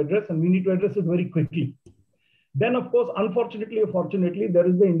need to address, and we need to address it very quickly. Then, of course, unfortunately or fortunately, there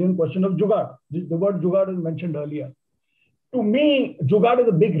is the Indian question of jugaad. The word jugaad is mentioned earlier. To me, jugaad is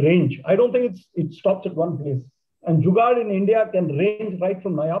a big range. I don't think it stops at one place. And jugaad in India can range right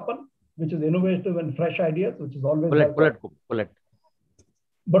from Nayapan, which is innovative and fresh ideas, which is always bullet.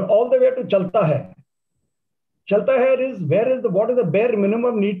 But all the way to chalta hai. Chalta hai is what is the bare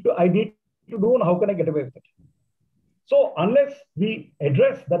minimum I need to do, and how can I get away with it? So unless we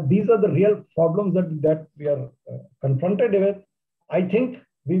address that these are the real problems that we are confronted with, I think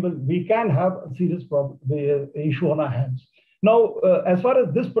we can have a serious issue on our hands. Now, as far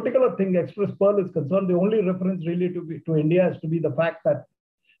as this particular thing, Express Pearl is concerned, the only reference really to India has to be the fact that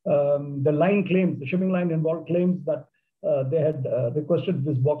the line claims, the shipping line involved claims that they had requested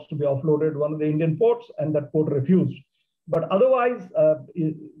this box to be offloaded one of the Indian ports, and that port refused. But otherwise,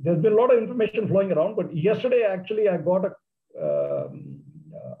 there's been a lot of information flowing around. But yesterday, actually, I got a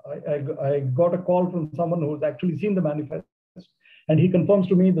call from someone who's actually seen the manifest, and he confirms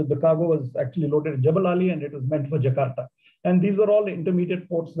to me that the cargo was actually loaded at Jebel Ali and it was meant for Jakarta. And these were all intermediate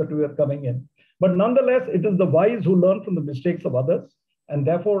ports that we were coming in. But nonetheless, it is the wise who learn from the mistakes of others. And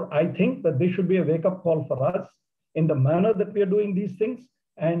therefore, I think that this should be a wake-up call for us in the manner that we are doing these things,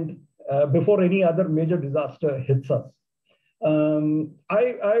 and before any other major disaster hits us.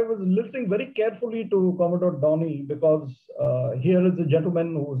 I was listening very carefully to Commodore Donny, because here is a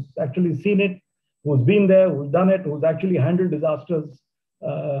gentleman who's actually seen it, who's been there, who's done it, who's actually handled disasters.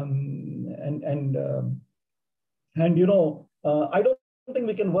 I don't think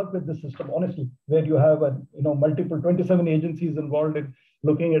we can work with this system, honestly, where you have multiple 27 agencies involved in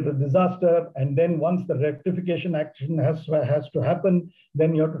looking at a disaster, and then once the rectification action has to happen,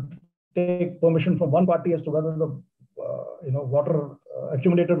 then you have to take permission from one party as to whether the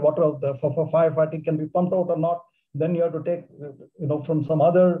accumulated water of the for firefighting can be pumped out or not. Then you have to take from some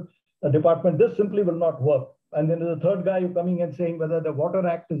other department. This simply will not work. And then there's a third guy who coming and saying whether the Water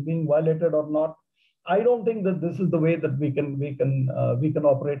Act is being violated or not. I don't think that this is the way that we can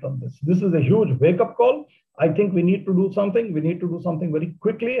operate on this. This is a huge wake-up call. I think we need to do something. We need to do something very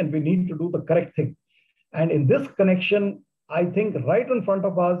quickly, and we need to do the correct thing. And in this connection, I think right in front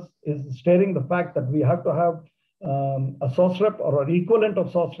of us is staring the fact that we have to have a SOSREP or an equivalent of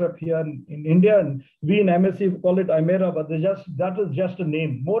SOSREP here in India, and we in AMICIE call it IMERA, but that is just a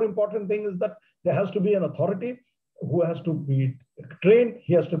name. More important thing is that there has to be an authority who has to be trained,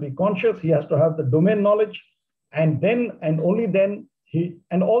 he has to be conscious, he has to have the domain knowledge, and then and only then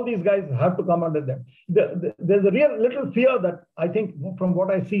and all these guys have to come under them. There's a real little fear that I think from what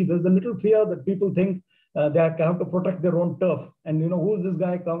I see, there's a little fear that people think they have to protect their own turf. And who is this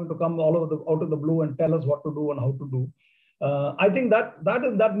guy coming to come out of the blue and tell us what to do and how to do? I think that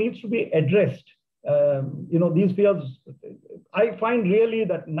needs to be addressed. These fears, I find really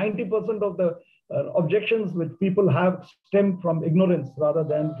that 90% of the objections which people have stem from ignorance rather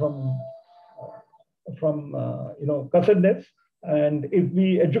than from cussedness. And if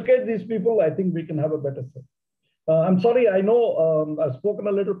we educate these people, I think we can have a better say. I'm sorry, I know I've spoken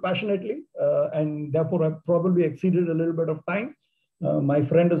a little passionately, and therefore I've probably exceeded a little bit of time. My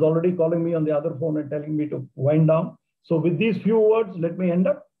friend is already calling me on the other phone and telling me to wind down. So with these few words, let me end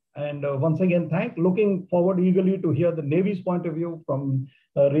up. And once again, looking forward eagerly to hear the Navy's point of view from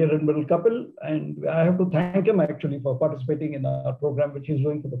Rear Admiral Kapil. And I have to thank him actually for participating in our program, which he's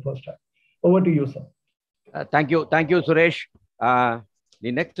doing for the first time. Over to you, sir. Thank you, Suresh.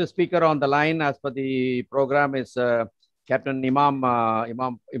 The next speaker on the line as per the program is Captain Imam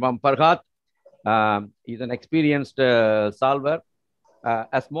Farhat. He's an experienced solver.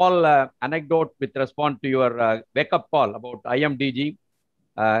 A small anecdote with response to your wake-up call about IMDG.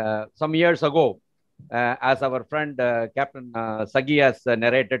 Some years ago, as our friend Captain Sagi has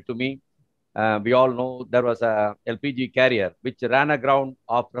narrated to me, we all know there was a LPG carrier which ran aground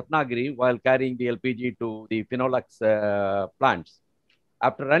off Ratnagiri while carrying the LPG to the Phenolax plants.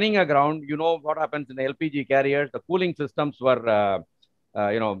 After running aground, you know what happens in the LPG carriers, the cooling systems were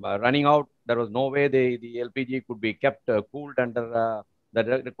running out. There was no way the LPG could be kept cooled under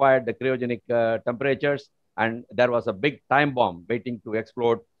the required cryogenic temperatures. And there was a big time bomb waiting to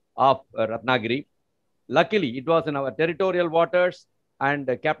explode off Ratnagiri. Luckily, it was in our territorial waters, and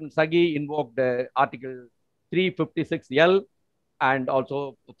Captain Sagi invoked Article 356L and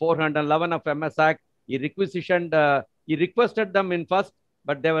also 411 of MS Act. He requested them in first,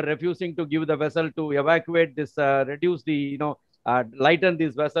 but they were refusing to give the vessel to evacuate this, lighten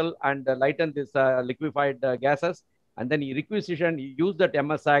this vessel and lighten this liquefied gases. And then he used that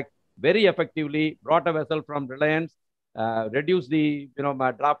MS Act very effectively, brought a vessel from Reliance, reduced the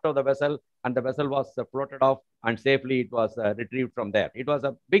draft of the vessel, and the vessel was floated off, and safely it was retrieved from there. It was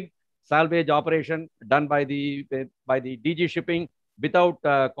a big salvage operation done by the DG Shipping without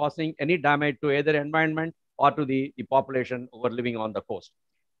causing any damage to either environment or to the population who were living on the coast.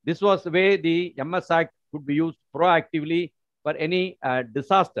 This was the way the MS Act could be used proactively for any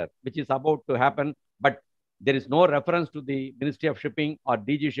disaster which is about to happen, but there is no reference to the Ministry of Shipping or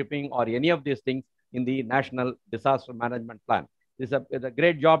DG Shipping or any of these things in the National Disaster Management Plan. This is a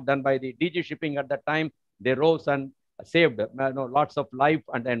great job done by the DG Shipping at that time. They rose and saved lots of life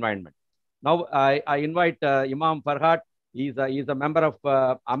and environment. Now I invite Imam Farhat. He's a member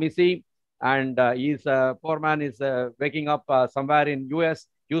of AMICIE, and he's poor man is waking up somewhere in US,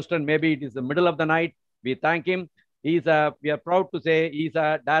 Houston. Maybe it is the middle of the night. We thank him. We are proud to say he's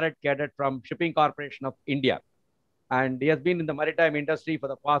a direct cadet from Shipping Corporation of India. And he has been in the maritime industry for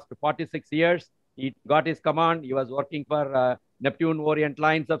the past 46 years. He got his command. He was working for Neptune Orient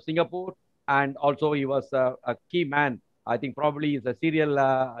Lines of Singapore. And also he was a key man. I think probably he's a serial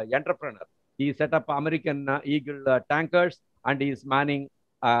entrepreneur. He set up American Eagle tankers, and he is manning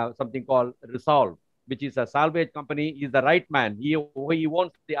something called Resolve, which is a salvage company. He's the right man. He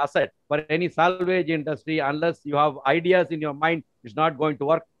owns the asset for any salvage industry. Unless you have ideas in your mind, it's not going to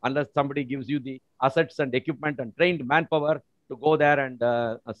work unless somebody gives you the assets and equipment and trained manpower to go there and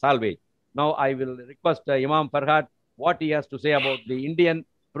salvage. Now I will request Imam Farhat what he has to say about the Indian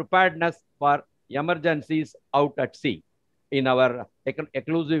preparedness for emergencies out at sea in our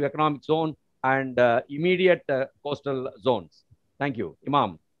exclusive economic zone and immediate coastal zones. Thank you,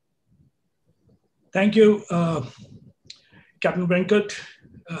 Imam. Thank you, Captain Venkat.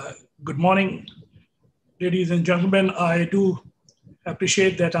 Good morning, ladies and gentlemen. I do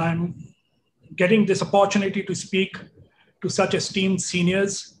appreciate that I'm getting this opportunity to speak to such esteemed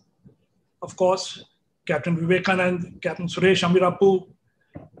seniors. Of course, Captain Vivekanand, Captain Suresh Amirapu,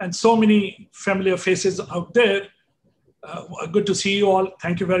 and so many familiar faces out there. Good to see you all.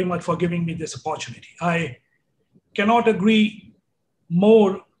 Thank you very much for giving me this opportunity. I cannot agree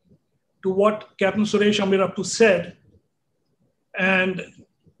more to what Captain Suresh Amirapu said, and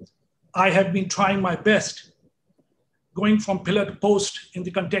I have been trying my best, going from pillar to post in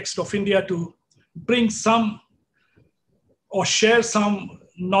the context of India, to bring some or share some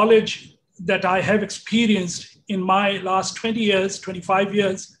knowledge that I have experienced in my last 20 years, 25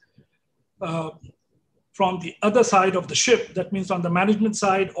 years, from the other side of the ship, that means on the management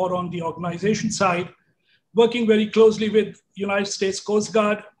side or on the organization side, working very closely with United States Coast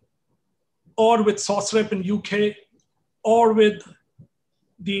Guard, or with SOSREP in UK, or with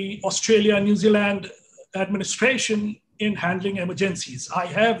the Australia, New Zealand administration in handling emergencies. I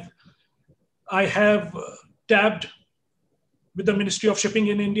have tabbed with the Ministry of Shipping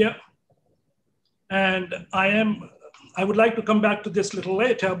in India, and I would like to come back to this a little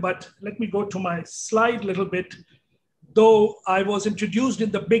later, but let me go to my slide a little bit. Though I was introduced in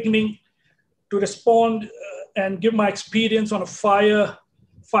the beginning to respond and give my experience on a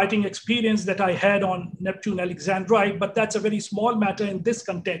firefighting experience that I had on Neptune Alexandrite, but that's a very small matter in this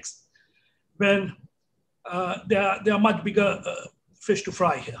context when there are much bigger fish to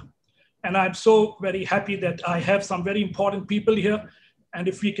fry here. And I'm so very happy that I have some very important people here. And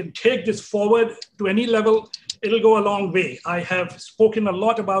if we can take this forward to any level, it'll go a long way. I have spoken a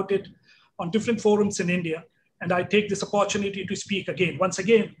lot about it on different forums in India, and I take this opportunity to speak again. Once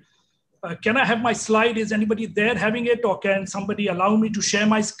again, can I have my slide? Is anybody there having it, or can somebody allow me to share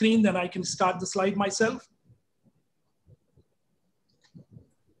my screen? Then I can start the slide myself.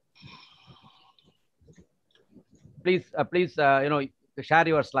 Please, share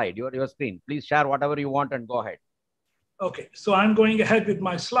your slide, your screen. Please share whatever you want and go ahead. Okay, so I'm going ahead with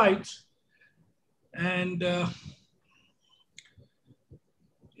my slides, and yeah,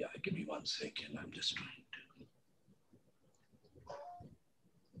 give me 1 second. I'm just trying to.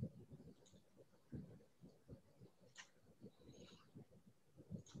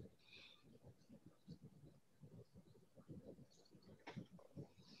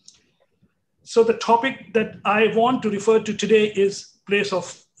 So the topic that I want to refer to today is place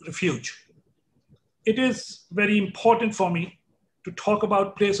of refuge. It is very important for me to talk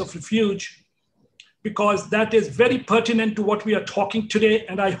about place of refuge because that is very pertinent to what we are talking today,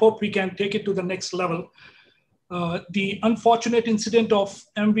 and I hope we can take it to the next level. The unfortunate incident of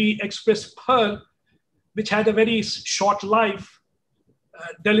MV Express Pearl, which had a very short life,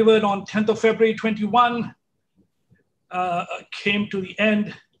 delivered on 10th of February 21, came to the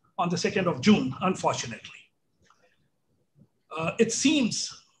end on the 2nd of June, unfortunately. It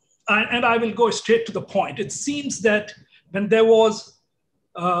seems, and I will go straight to the point, it seems that when there was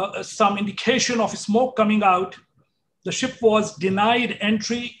some indication of smoke coming out, the ship was denied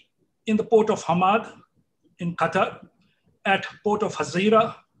entry in the port of Hamad in Qatar, at port of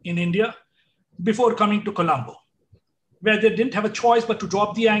Hazira in India, before coming to Colombo, where they didn't have a choice but to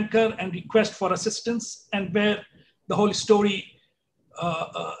drop the anchor and request for assistance, and where the whole story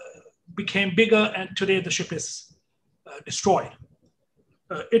became bigger, and today the ship is destroyed.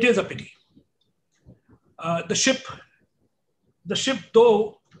 It is a pity. The ship,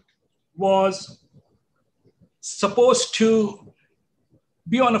 though, was supposed to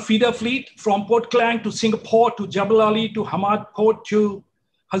be on a feeder fleet from Port Klang to Singapore to Jebel Ali to Hamad Port to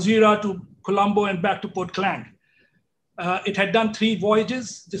Hazira to Colombo and back to Port Klang. It had done 3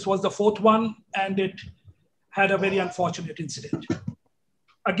 voyages. This was the 4th one, and it had a very unfortunate incident.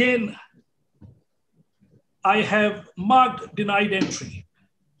 Again, I have marked denied entry.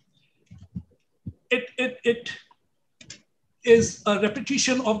 It is a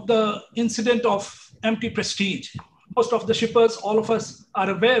repetition of the incident of empty Prestige. Most of the shippers, all of us are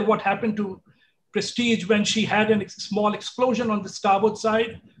aware what happened to Prestige when she had a small explosion on the starboard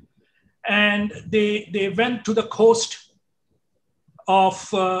side. And they went to the coast of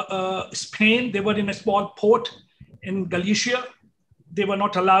Spain. They were in a small port in Galicia. They were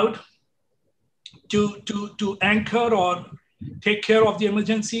not allowed to anchor or take care of the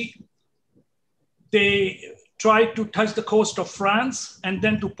emergency. They tried to touch the coast of France and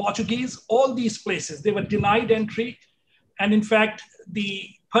then to Portuguese. All these places, they were denied entry. And in fact, the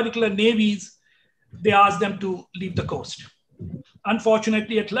particular navies, they asked them to leave the coast.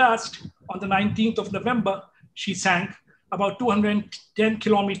 Unfortunately, at last, on the 19th of November, she sank about 210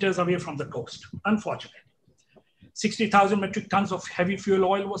 kilometers away from the coast, unfortunately. 60,000 metric tons of heavy fuel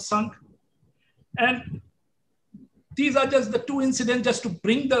oil was sunk. And these are just the 2 incidents just to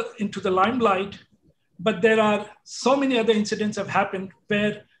bring into the limelight. But there are so many other incidents have happened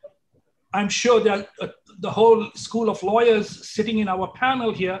where I'm sure that the whole school of lawyers sitting in our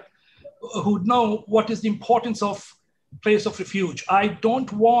panel here who know what is the importance of place of refuge. I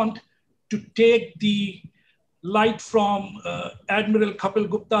don't want to take the light from Admiral Kapil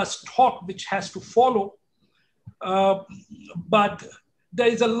Gupta's talk, which has to follow, but there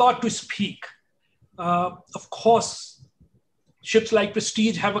is a lot to speak. Of course, ships like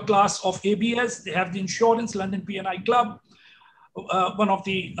Prestige have a class of ABS. They have the insurance, London P&I Club, one of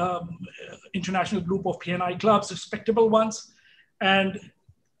the international group of P&I clubs, respectable ones. And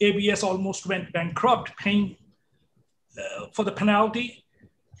ABS almost went bankrupt, paying for the penalty.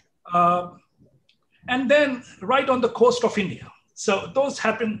 And then right on the coast of India. So those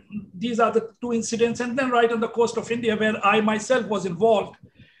happened, these are the 2 incidents. And then right on the coast of India, where I myself was involved.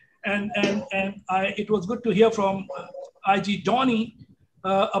 And it was good to hear from IG Donny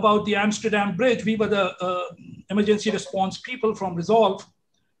about the Amsterdam Bridge. We were the emergency response people from Resolve,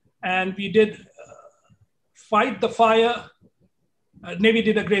 and we did fight the fire. Navy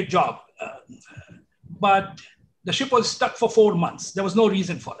did a great job, but the ship was stuck for 4 months. There was no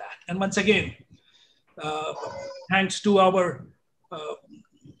reason for that. And once again, thanks to our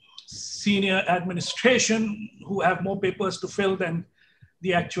senior administration who have more papers to fill than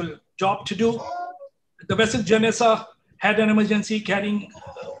the actual job to do. The vessel Janessa had an emergency carrying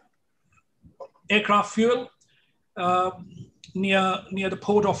aircraft fuel near the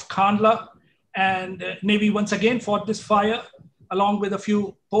port of Kandla, and Navy once again fought this fire along with a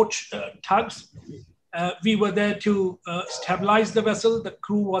few port tugs. We were there to stabilize the vessel. The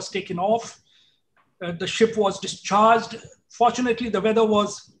crew was taken off. The ship was discharged. Fortunately, the weather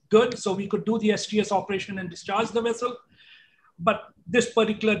was good, so we could do the STS operation and discharge the vessel. But this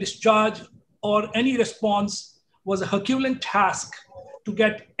particular discharge or any response was a Herculean task to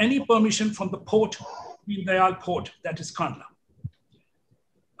get any permission from the port, the Dayal port, that is Kandla.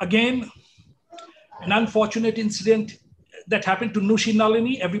 Again, an unfortunate incident that happened to Nushi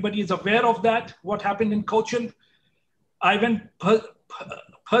Nalini. Everybody is aware of that, what happened in Cochin. I went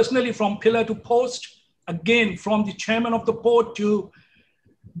personally from pillar to post, again, from the chairman of the port to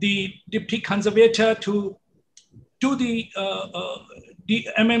the deputy conservator to the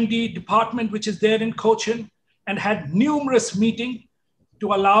MMD department, which is there in Cochin, and had numerous meetings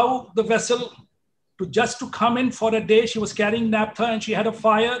to allow the vessel to come in for a day. She was carrying naphtha and she had a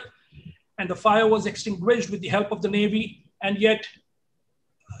fire, and the fire was extinguished with the help of the Navy, and yet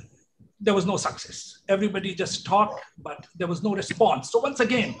there was no success. Everybody just talked, but there was no response. So once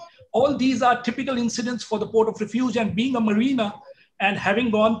again, all these are typical incidents for the port of refuge, and being a marina and having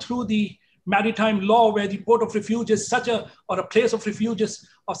gone through the maritime law where the port of refuge is or a place of refuge is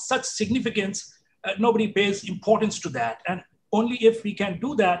of such significance, nobody pays importance to that. And only if we can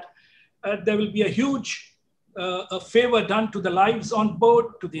do that, there will be a huge favor done to the lives on board,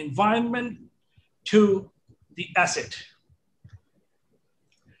 to the environment, to the asset.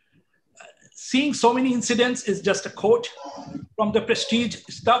 Seeing so many incidents is just a quote from the Prestige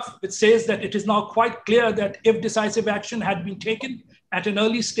stuff, which says that it is now quite clear that if decisive action had been taken at an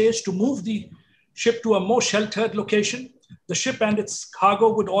early stage to move the ship to a more sheltered location, the ship and its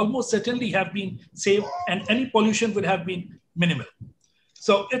cargo would almost certainly have been saved, and any pollution would have been minimal.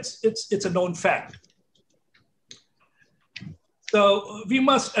 So it's a known fact. So we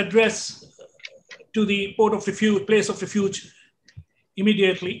must address to the port of refuge, place of refuge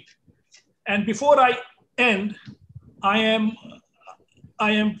immediately. And before I end, I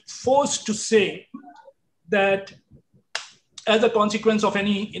am forced to say that as a consequence of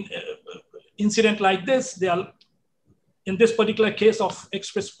any incident like this, in this particular case of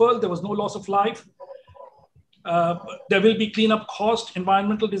Express Pearl, there was no loss of life. There will be cleanup cost,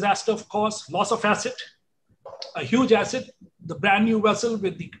 environmental disaster of course, loss of asset, a huge asset, the brand new vessel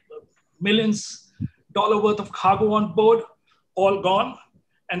with the millions dollar worth of cargo on board, all gone.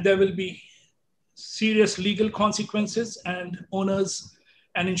 And there will be serious legal consequences and owners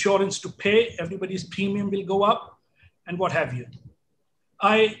and insurance to pay. Everybody's premium will go up and what have you.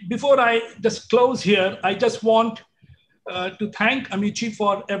 Before I just close here, I just want to thank AMICIE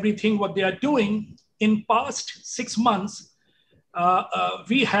for everything what they are doing. In past 6 months,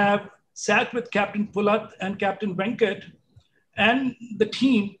 we have sat with Captain Pulat and Captain Venkat and the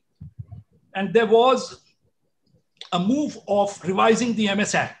team, and there was a move of revising the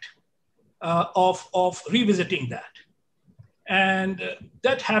MS Act, of revisiting that. And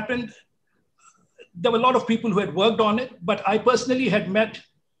that happened. There were a lot of people who had worked on it, but I personally had met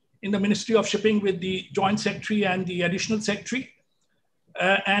in the Ministry of Shipping with the Joint Secretary and the Additional Secretary.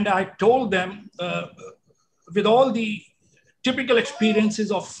 And I told them, with all the typical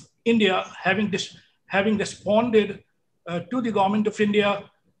experiences of India, having responded to the government of India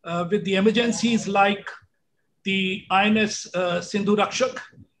with the emergencies like the INS Sindhu Rakshak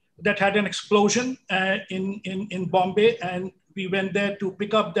that had an explosion in Bombay, and we went there to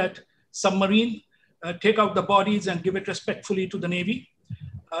pick up that submarine, take out the bodies and give it respectfully to the Navy,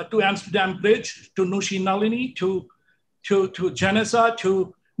 to Amsterdam Bridge, to Nushi Nalini, to Janasa,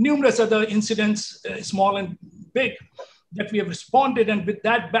 to numerous other incidents, small and big, that we have responded. And with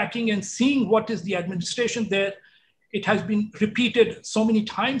that backing and seeing what is the administration there, it has been repeated so many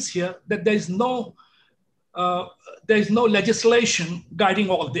times here that there is no legislation guiding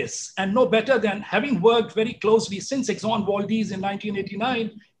all this. And no better than having worked very closely since Exxon Valdez in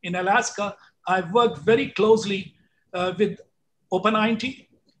 1989 in Alaska, I've worked very closely with OPA 90,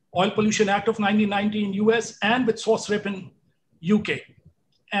 Oil Pollution Act of 1990 in US, and with SOSREP in UK.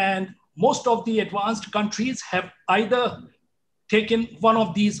 And most of the advanced countries have either taken one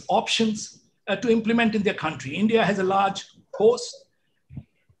of these options to implement in their country. India has a large coast.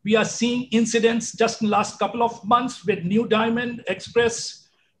 We are seeing incidents just in the last couple of months with New Diamond, Express,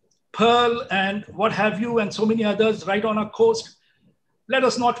 Pearl, and what have you, and so many others right on our coast. Let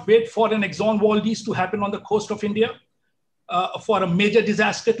us not wait for an Exxon Valdez to happen on the coast of India, for a major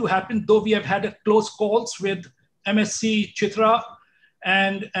disaster to happen, though we have had close calls with MSC Chitra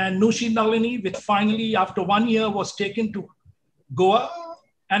and Nushi Nalini, which finally after 1 year was taken to Goa.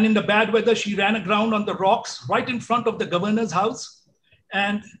 And in the bad weather, she ran aground on the rocks right in front of the governor's house.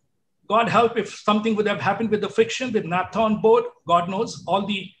 And God help if something would have happened with the friction, with naphtha on board, God knows. All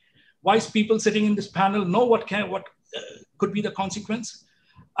the wise people sitting in this panel know what could be the consequence.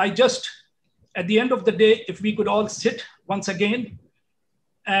 At the end of the day, if we could all sit once again,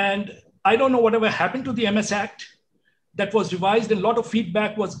 and I don't know whatever happened to the MS Act that was revised, and a lot of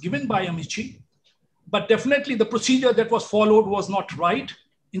feedback was given by AMICIE, but definitely the procedure that was followed was not right,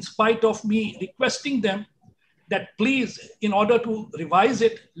 in spite of me requesting them that please, in order to revise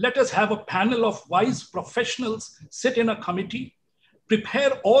it, let us have a panel of wise professionals sit in a committee,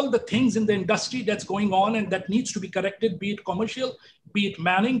 prepare all the things in the industry that's going on and that needs to be corrected, be it commercial, be it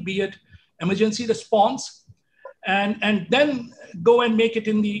manning, be it emergency response, and then go and make it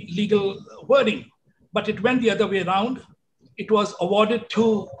in the legal wording. But it went the other way around. It was awarded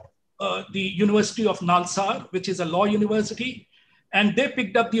to the University of Nalsar, which is a law university, and they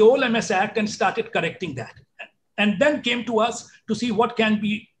picked up the old MS Act and started correcting that. And then came to us to see what can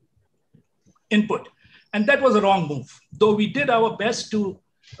be input. And that was a wrong move. Though we did our best to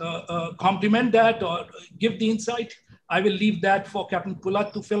complement that or give the insight, I will leave that for Captain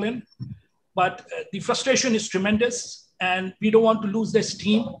Pulat to fill in. But the frustration is tremendous and we don't want to lose this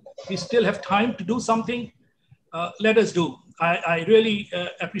team. We still have time to do something. Let us do. I really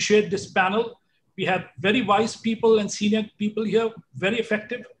appreciate this panel. We have very wise people and senior people here, very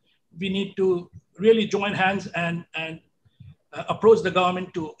effective. We need to really join hands and approach the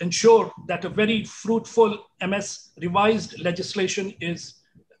government to ensure that a very fruitful MS revised legislation is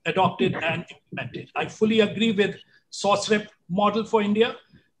adopted and implemented. I fully agree with SOSREP model for India,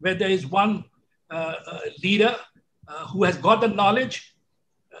 where there is one leader who has got the knowledge,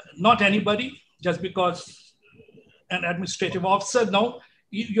 not anybody, just because an administrative officer. No,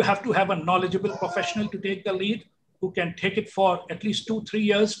 you have to have a knowledgeable professional to take the lead, who can take it for at least 2-3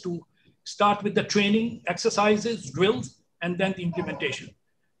 years to start with the training, exercises, drills, and then the implementation.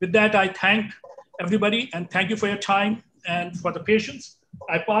 With that, I thank everybody and thank you for your time. And for the patience,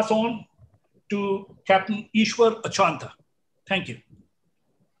 I pass on to Captain Ishwar Achanta. Thank you.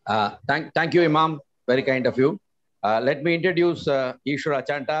 Thank you, Imam. Very kind of you. Let me introduce Ishwar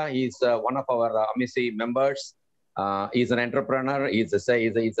Achanta. He's one of our AMICIE members. He's an entrepreneur. He's a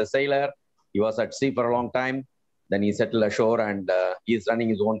sailor. He was at sea for a long time. Then he settled ashore, and he's running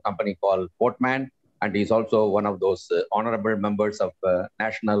his own company called Portman. And he's also one of those honorable members of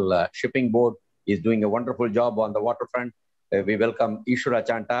National Shipping Board. He's doing a wonderful job on the waterfront. We welcome Ishwar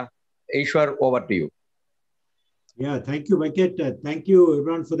Achanta. Ishwar, over to you. Yeah, thank you, Venkat. Thank you,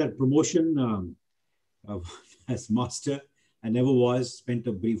 everyone, for that promotion as master. I never was, spent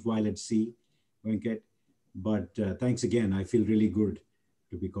a brief while at sea, Venkat. But thanks again. I feel really good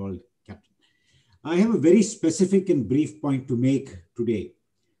to be called captain. I have a very specific and brief point to make today.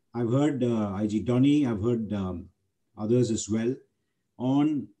 I've heard IG Donny, I've heard others as well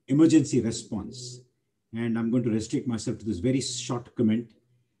on emergency response. And I'm going to restrict myself to this very short comment.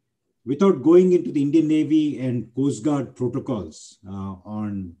 Without going into the Indian Navy and Coast Guard protocols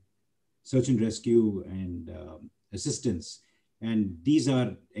on search and rescue and assistance, and these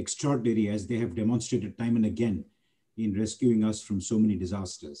are extraordinary as they have demonstrated time and again in rescuing us from so many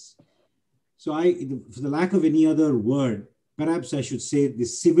disasters. So for the lack of any other word, perhaps I should say the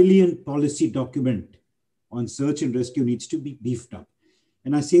civilian policy document on search and rescue needs to be beefed up.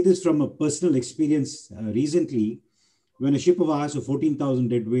 And I say this from a personal experience recently, when a ship of ours of 14,000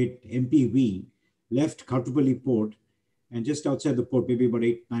 deadweight MPV left Kattupalli port, and just outside the port, maybe about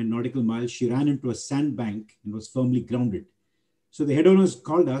 8-9 nautical miles, she ran into a sandbank and was firmly grounded. So the head owners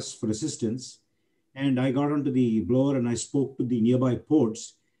called us for assistance, and I got onto the blower and I spoke to the nearby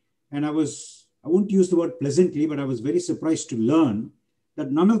ports. And I won't use the word pleasantly, but I was very surprised to learn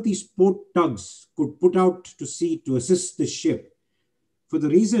that none of these port tugs could put out to sea to assist the ship, for the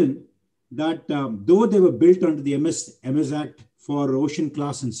reason that though they were built under the MS Act for ocean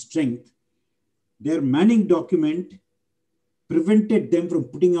class and strength, their manning document prevented them from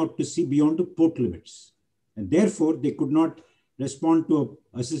putting out to sea beyond the port limits. And therefore, they could not respond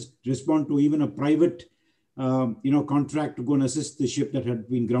to even a private contract to go and assist the ship that had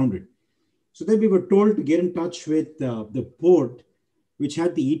been grounded. So then we were told to get in touch with the port, which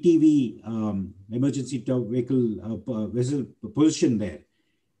had the ETV emergency vehicle vessel position there.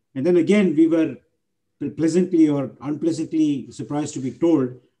 And then again, we were pleasantly or unpleasantly surprised to be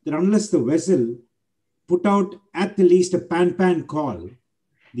told that unless the vessel put out at the least a pan call,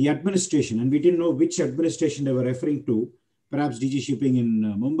 the administration, and we didn't know which administration they were referring to, perhaps DG Shipping in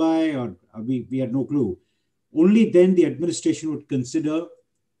Mumbai, or we had no clue. Only then the administration would consider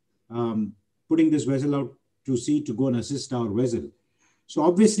putting this vessel out to sea to go and assist our vessel. So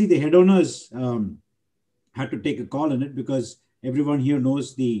obviously the head owners had to take a call on it, because everyone here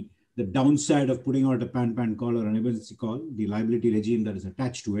knows the downside of putting out a pan call or an emergency call, the liability regime that is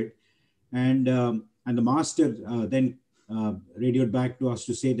attached to it. And the master then radioed back to us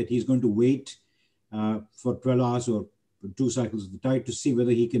to say that he's going to wait for 12 hours or 2 cycles of the tide to see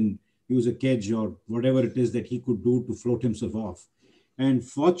whether he can use a kedge or whatever it is that he could do to float himself off. And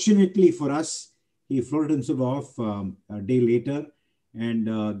fortunately for us, he floated himself off a day later, and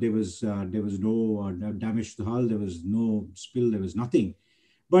there was no damage to the hull, there was no spill, there was nothing.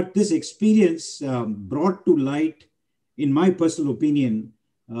 But this experience brought to light, in my personal opinion,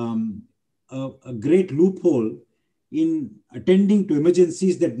 a great loophole in attending to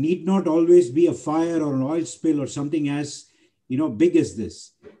emergencies that need not always be a fire or an oil spill or something as big as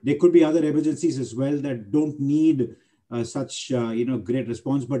this. There could be other emergencies as well that don't need such great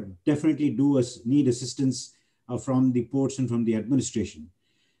response, but definitely need assistance from the ports and from the administration.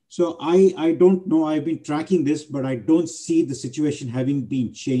 So I don't know, I've been tracking this, but I don't see the situation having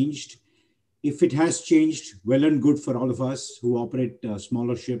been changed. If it has changed, well and good for all of us who operate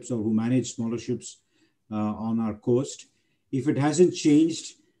smaller ships or who manage smaller ships on our coast. If it hasn't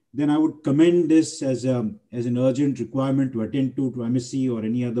changed, then I would commend this as an urgent requirement to attend to AMICIE or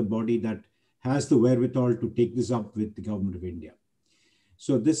any other body that has the wherewithal to take this up with the Government of India.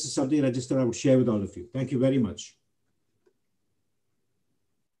 So this is something I just thought I would share with all of you. Thank you very much.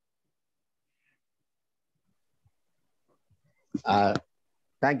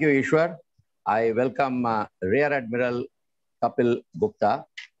 Thank you, Ishwar. I welcome Rear Admiral Kapil Gupta,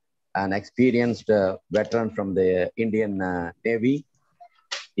 an experienced veteran from the Indian Navy.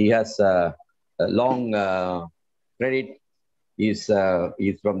 He has a long credit. He's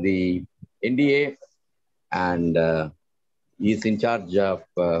from the NDA, and he's in charge of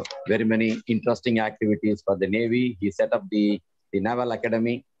very many interesting activities for the Navy. He set up the Naval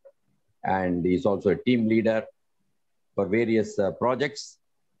Academy, and he's also a team leader for various projects.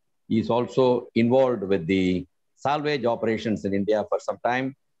 He's also involved with the salvage operations in India for some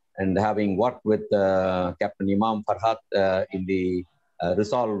time, and having worked with Captain Imam Farhat in the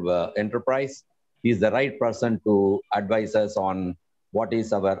Resolve enterprise, he is the right person to advise us on what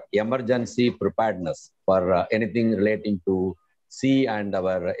is our emergency preparedness for anything relating to sea and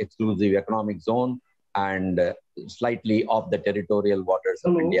our exclusive economic zone, and slightly off the territorial waters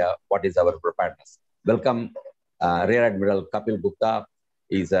of India, what is our preparedness. Welcome, Rear Admiral Kapil Gupta.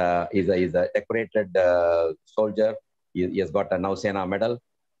 He's a decorated soldier. He has got a Nausena medal.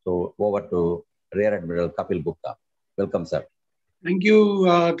 So over to Rear Admiral Kapil Gupta. Welcome, sir. Thank you,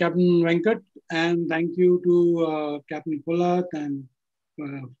 Captain Venkat, and thank you to Captain Pulat and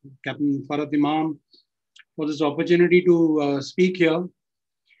Captain Farhat Imam for this opportunity to speak here.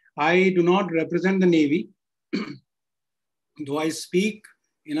 I do not represent the Navy, though I speak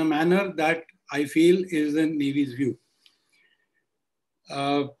in a manner that I feel is the Navy's view.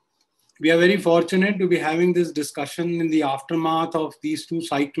 We are very fortunate to be having this discussion in the aftermath of these two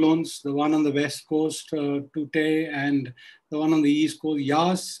cyclones, the one on the west coast, Tute, and the one on the east coast,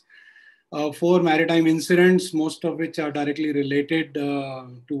 Yas. 4 maritime incidents, most of which are directly related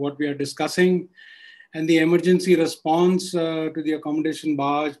to what we are discussing. And the emergency response to the accommodation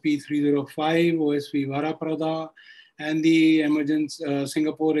barge P305, OSV Varaprada, and the emergency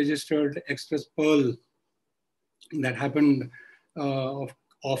Singapore registered Express Pearl that happened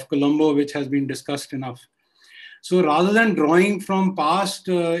off Colombo, which has been discussed enough. So rather than drawing from past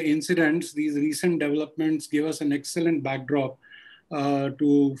incidents, these recent developments give us an excellent backdrop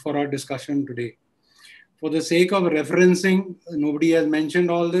for our discussion today. For the sake of referencing, nobody has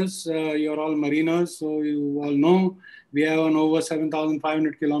mentioned all this. You're all mariners, so you all know we have an over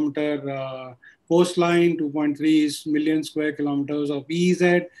 7,500 kilometer coastline, 2.3 million square kilometers of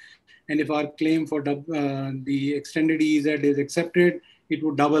EEZ. And if our claim for the extended EEZ is accepted, it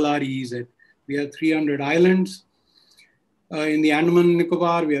would double our EEZ. We have 300 islands. In the Andaman and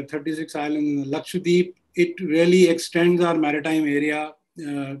Nicobar, we have 36 islands in the Lakshadweep. It really extends our maritime area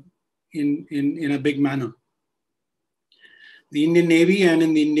in a big manner. The Indian Navy and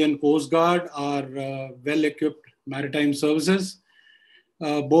in the Indian Coast Guard are well-equipped maritime services.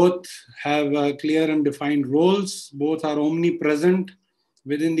 Both have clear and defined roles. Both are omnipresent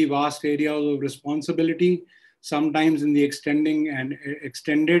within the vast areas of responsibility, sometimes in the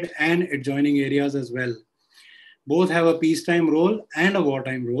extended and adjoining areas as well. Both have a peacetime role and a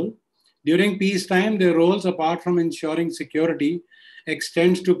wartime role. During peacetime, their roles, apart from ensuring security,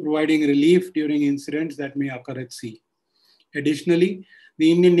 extends to providing relief during incidents that may occur at sea. Additionally,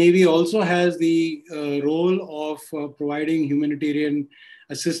 the Indian Navy also has the role of providing humanitarian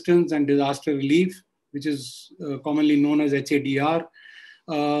assistance and disaster relief, which is commonly known as HADR,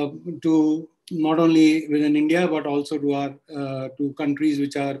 to not only within India, but also to countries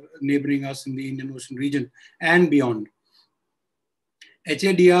which are neighboring us in the Indian Ocean region and beyond.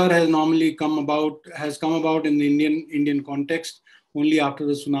 HADR has come about in the Indian context only after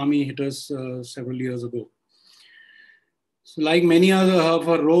the tsunami hit us several years ago. So like many other of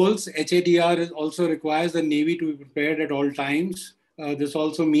our roles, HADR also requires the Navy to be prepared at all times. This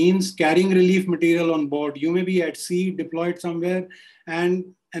also means carrying relief material on board. You may be at sea, deployed somewhere,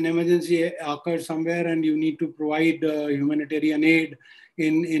 and an emergency occurs somewhere, and you need to provide humanitarian aid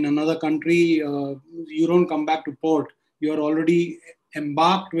in another country. You don't come back to port. You are already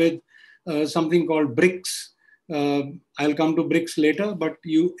embarked with something called bricks. I'll come to bricks later, but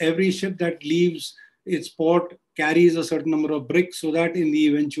every ship that leaves its port carries a certain number of bricks, so that in the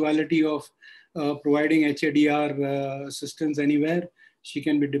eventuality of providing HADR assistance anywhere, she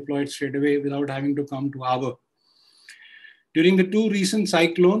can be deployed straight away without having to come to harbor. During the two recent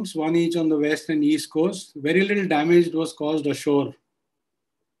cyclones, one each on the west and east coast, very little damage was caused ashore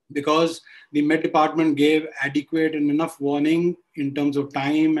because the Met Department gave adequate and enough warning in terms of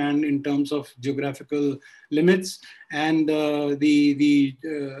time and in terms of geographical limits, and the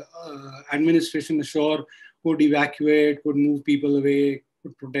administration ashore could evacuate, could move people away,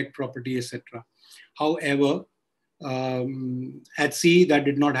 could protect property, etc. However, at sea, that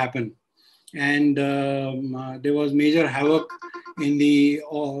did not happen. And there was major havoc in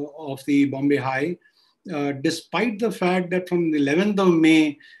of the Bombay High, despite the fact that from the 11th of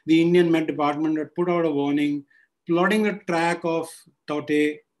May, the Indian Met Department had put out a warning, plotting the track of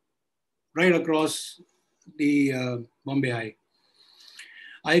Taute right across the Bombay High.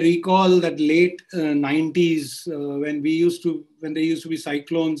 I recall that late 90s, when there used to be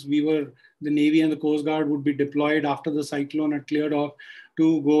cyclones, the Navy and the Coast Guard would be deployed after the cyclone had cleared off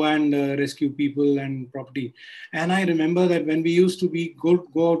to go and rescue people and property. And I remember that when we used to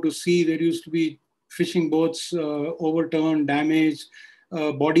go out to sea, there used to be fishing boats overturned, damaged.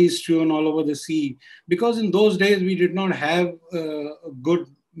 bodies strewn all over the sea, because in those days we did not have good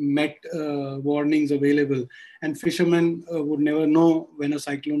met warnings available, and fishermen would never know when a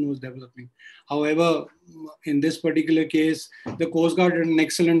cyclone was developing. However, in this particular case, the Coast Guard did an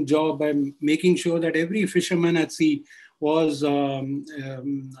excellent job by making sure that every fisherman at sea was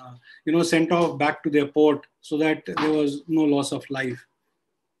sent off back to their port so that there was no loss of life.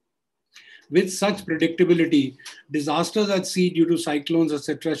 With such predictability, disasters at sea due to cyclones,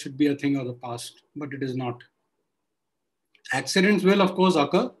 etc., should be a thing of the past, but it is not. Accidents will, of course,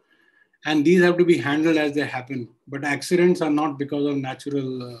 occur, and these have to be handled as they happen. But accidents are not because of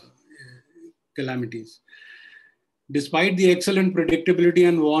natural calamities. Despite the excellent predictability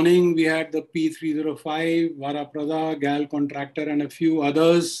and warning, we had the P305, Varaprada, GAL contractor, and a few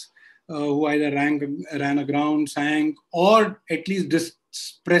others who either ran aground, sank, or at least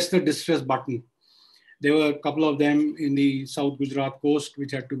pressed the distress button. There were a couple of them in the South Gujarat coast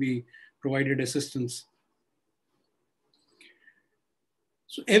which had to be provided assistance.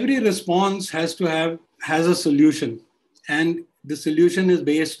 So every response has a solution, and the solution is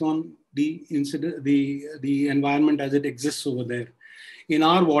based on the incident, the environment as it exists over there. In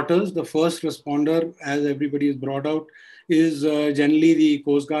our waters, the first responder, as everybody is brought out, is generally the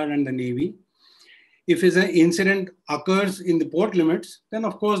Coast Guard and the Navy. If an incident occurs in the port limits, then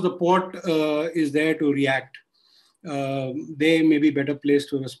of course the port is there to react. They may be better placed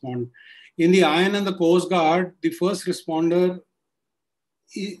to respond. In the Iron and the Coast Guard, the first responder,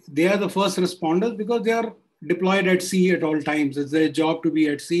 they are the first responders because they are deployed at sea at all times. It's their job to be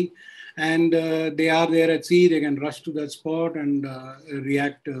at sea, and they are there at sea. They can rush to that spot and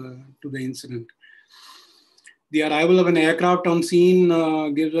react to the incident. The arrival of an aircraft on scene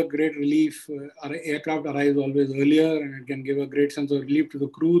gives a great relief. Our aircraft arrives always earlier, and it can give a great sense of relief to the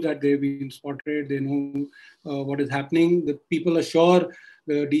crew that they've been spotted. They know what is happening. The people ashore,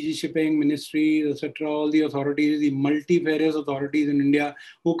 the DG Shipping, Ministry, etc., all the authorities, the multifarious authorities in India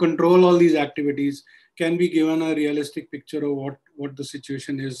who control all these activities, can be given a realistic picture of what the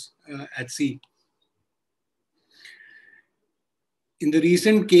situation is at sea. In the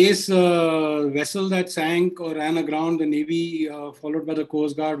recent case, vessel that sank or ran aground, the Navy, followed by the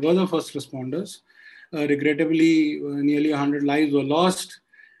Coast Guard, were the first responders. Regrettably, nearly 100 lives were lost,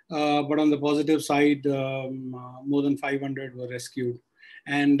 but on the positive side, more than 500 were rescued.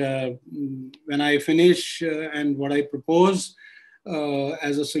 And when I finish and what I propose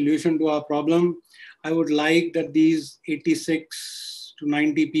as a solution to our problem, I would like that these 86 to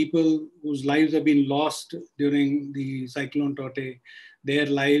 90 people whose lives have been lost during the cyclone Tote, their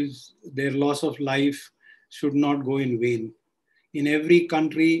lives, their loss of life should not go in vain. In every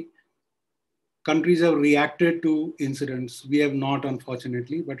country, countries have reacted to incidents. We have not,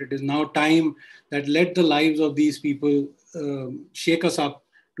 unfortunately, but it is now time that let the lives of these people shake us up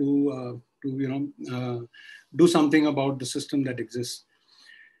to do something about the system that exists.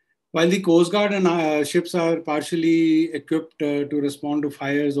 While the Coast Guard and ships are partially equipped to respond to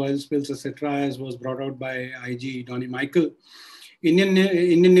fires, oil spills, etc., as was brought out by IG Donnie Michael,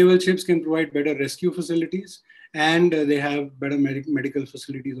 Indian naval ships can provide better rescue facilities, and they have better medical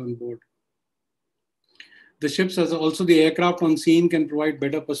facilities on board. The ships, as also the aircraft on scene, can provide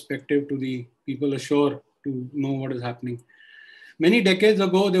better perspective to the people ashore to know what is happening. Many decades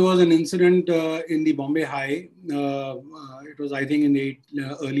ago, there was an incident in the Bombay High. It was, I think, in the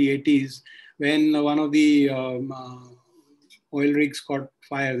early 80s, when one of the oil rigs caught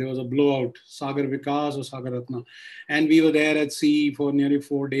fire. There was a blowout, Sagar Vikas or Sagar Ratna. And we were there at sea for nearly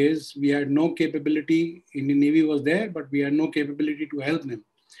 4 days. We had no capability. Indian Navy was there, but we had no capability to help them.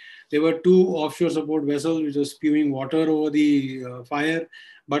 There were 2 offshore support vessels which were spewing water over the fire,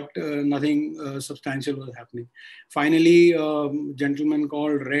 but nothing substantial was happening. Finally, a gentleman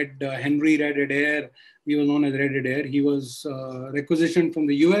called Henry Red Adair, he was known as Red Adair. He was requisitioned from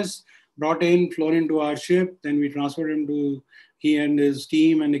the US, brought in, flown into our ship. Then we transferred him to, he and his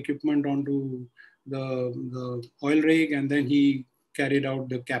team and equipment onto the oil rig, and then he carried out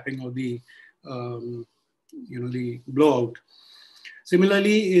the capping of the, the blowout.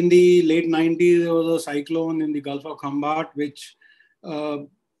 Similarly, in the late 90s, there was a cyclone in the Gulf of Khambat, which the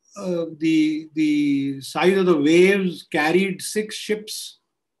size of the waves carried 6 ships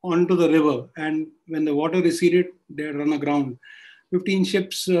onto the river. And when the water receded, they had run aground. 15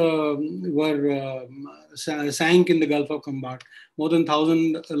 ships sank in the Gulf of Khambat. More than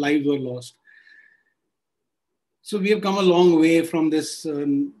 1,000 lives were lost. So we have come a long way from this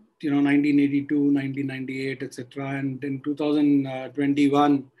 1982, 1998, etc. And in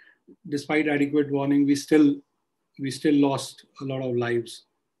 2021, despite adequate warning, we still lost a lot of lives.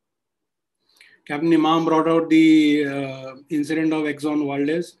 Captain Imam brought out the incident of Exxon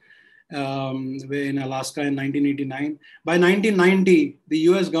Valdez in Alaska in 1989. By 1990, the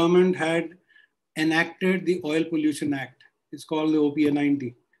US government had enacted the Oil Pollution Act. It's called the OPA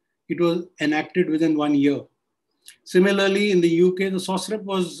 90. It was enacted within 1 year. Similarly, in the UK, the SOSREP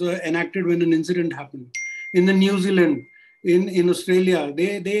was enacted when an incident happened. In the New Zealand, in Australia,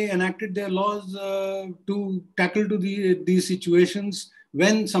 they enacted their laws to tackle to these situations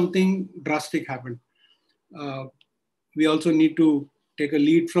when something drastic happened. We also need to take a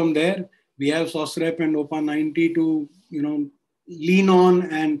lead from there. We have SOSREP and OPA 90 to lean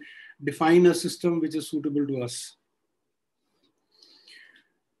on and define a system which is suitable to us.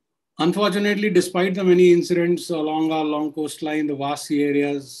 Unfortunately, despite the many incidents along our long coastline, the vast sea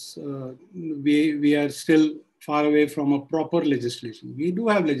areas, we are still far away from a proper legislation. We do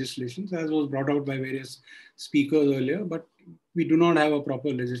have legislations, as was brought out by various speakers earlier, but we do not have a proper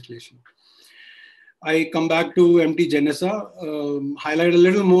legislation. I come back to MT Janessa, highlight a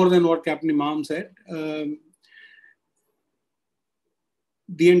little more than what Captain Imam said.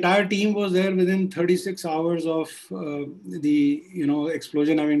 The entire team was there within 36 hours of the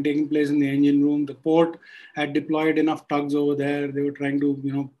explosion having taken place in the engine room. The port had deployed enough tugs over there. They were trying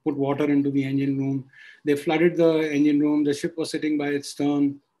to put water into the engine room. They flooded the engine room. The ship was sitting by its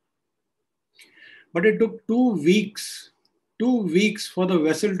stern. But it took 2 weeks for the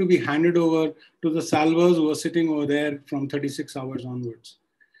vessel to be handed over to the salvors who were sitting over there from 36 hours onwards.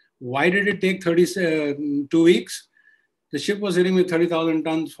 Why did it take 2 weeks? The ship was sitting with 30,000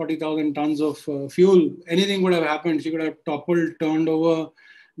 tons, 40,000 tons of fuel. Anything would have happened. She could have toppled, turned over.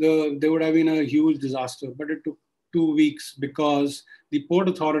 There would have been a huge disaster. But it took 2 weeks because the port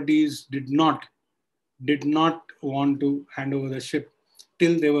authorities did not want to hand over the ship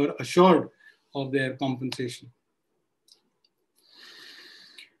till they were assured of their compensation.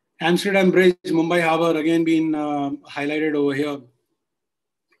 Amsterdam Bridge, Mumbai Harbour, again been highlighted over here.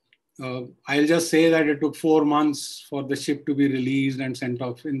 I'll just say that it took 4 months for the ship to be released and sent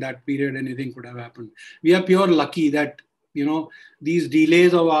off. In that period, anything could have happened. We are pure lucky that, these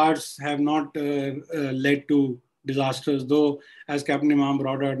delays of ours have not led to disasters, though, as Captain Imam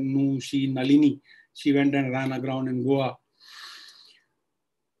brought out, Nalini, she went and ran aground in Goa.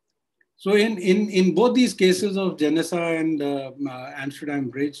 So in both these cases of Janessa and Amsterdam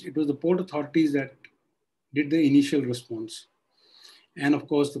Bridge, it was the port authorities that did the initial response. And of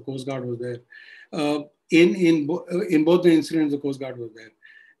course, the Coast Guard was there. In both the incidents, the Coast Guard was there.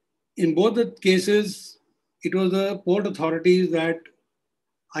 In both the cases, it was the port authorities that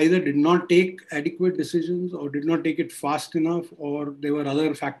either did not take adequate decisions or did not take it fast enough, or there were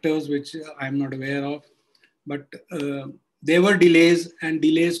other factors which I'm not aware of. But there were delays, and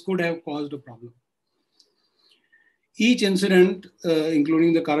delays could have caused a problem. Each incident,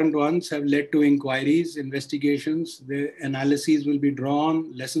 including the current ones, have led to inquiries, investigations. The analyses will be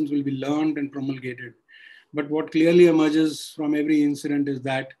drawn, lessons will be learned and promulgated. But what clearly emerges from every incident is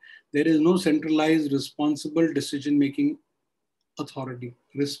that there is no centralized responsible decision-making authority,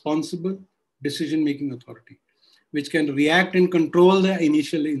 which can react and control the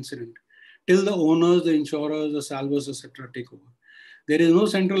initial incident till the owners, the insurers, the salvors, etc. take over. There is no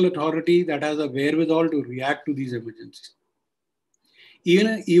central authority that has a wherewithal to react to these emergencies.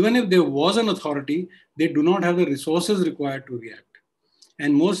 Even if there was an authority, they do not have the resources required to react.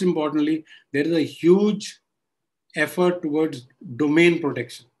 And most importantly, there is a huge effort towards domain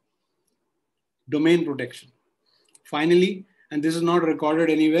protection. Finally, and this is not recorded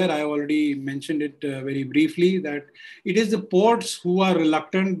anywhere, I already mentioned it very briefly, that it is the ports who are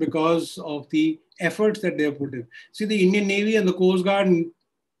reluctant because of the efforts that they have put in. See, the Indian Navy and the Coast Guard,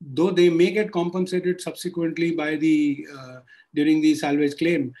 though they may get compensated subsequently by the during the salvage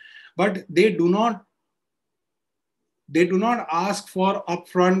claim, but they do not ask for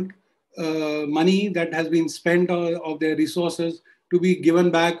upfront money that has been spent of their resources to be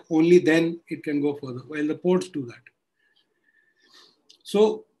given back. Only then it can go further, while the ports do that.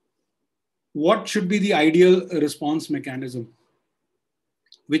 So what should be the ideal response mechanism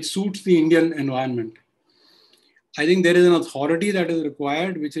which suits the Indian environment? I think there is an authority that is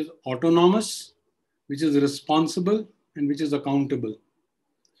required, which is autonomous, which is responsible, and which is accountable.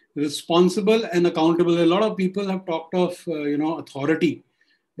 Responsible and accountable. A lot of people have talked of authority,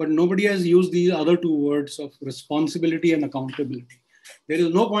 but nobody has used these other two words of responsibility and accountability. There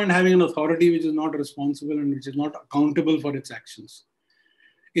is no point having an authority which is not responsible and which is not accountable for its actions.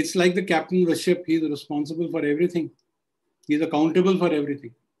 It's like the captain of the ship. He's responsible for everything. He's accountable for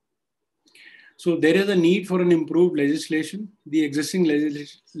everything. So there is a need for an improved legislation. The existing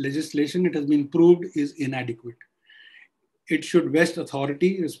legislation, it has been proved, is inadequate. It should vest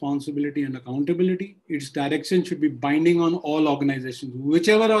authority, responsibility, and accountability. Its direction should be binding on all organizations.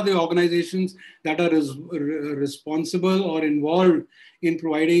 Whichever are the organizations that are responsible or involved in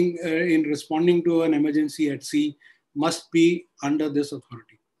providing, in responding to an emergency at sea must be under this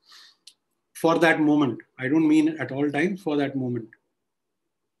authority. For that moment, I don't mean at all times, for that moment.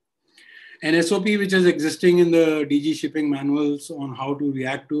 An SOP which is existing in the DG shipping manuals on how to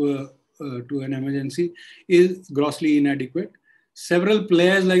react to an emergency is grossly inadequate. Several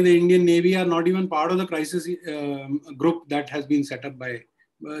players like the Indian Navy are not even part of the crisis group that has been set up by,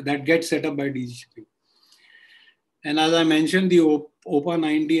 that gets set up by DG shipping. And as I mentioned, the OPA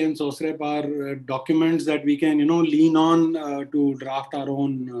 90 and SOSREP are documents that we can, lean on to draft our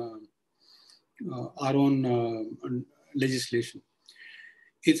own legislation.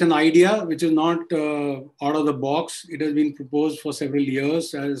 It's an idea which is not out of the box. It has been proposed for several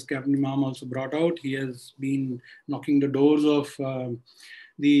years, as Captain Imam also brought out. He has been knocking the doors of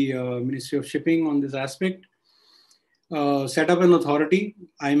the Ministry of Shipping on this aspect. Set up an authority.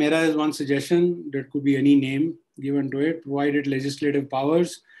 IMERA is one suggestion. There could be any name given to it. Provided legislative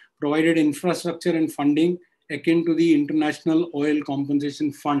powers, provided infrastructure and funding akin to the International Oil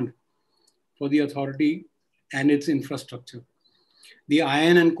Compensation Fund for the authority and its infrastructure. The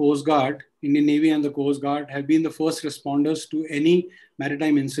IN and Coast Guard, Indian Navy and the Coast Guard, have been the first responders to any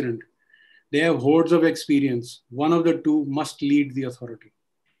maritime incident. They have hordes of experience. One of the two must lead the authority.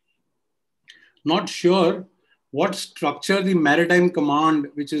 Not sure what structure the Maritime Command,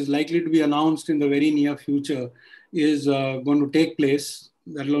 which is likely to be announced in the very near future, is going to take place.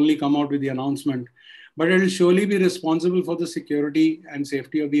 That will only come out with the announcement. But it will surely be responsible for the security and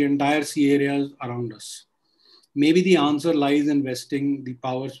safety of the entire sea areas around us. Maybe the answer lies in vesting the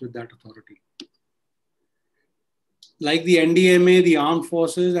powers with that authority. Like the NDMA, the armed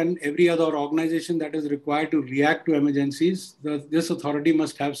forces, and every other organization that is required to react to emergencies, this authority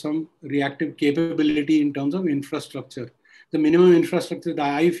must have some reactive capability in terms of infrastructure. The minimum infrastructure that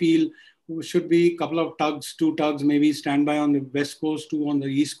I feel should be a couple of tugs, 2 tugs, maybe standby on the west coast, 2 on the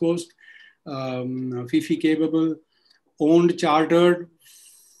east coast, FIFI capable, owned, chartered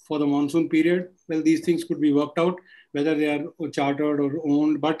for the monsoon period. Well, these things could be worked out, whether they are chartered or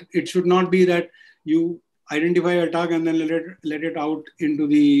owned, but it should not be that you identify a tug and then let it out into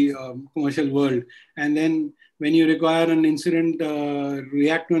the commercial world. And then when you require an incident,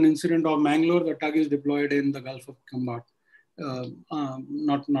 react to an incident of Mangalore, the tug is deployed in the Gulf of Khambat.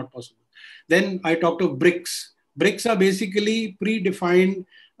 Not possible. Then I talked of bricks. Bricks are basically predefined,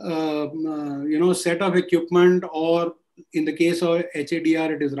 set of equipment, or in the case of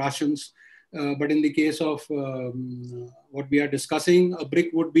HADR, it is rations. But in the case of what we are discussing, a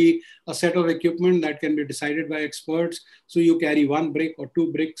brick would be a set of equipment that can be decided by experts. So you carry 1 brick or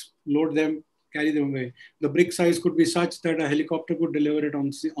 2 bricks, load them, carry them away. The brick size could be such that a helicopter could deliver it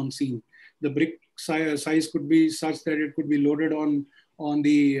on scene. The brick size could be such that it could be loaded on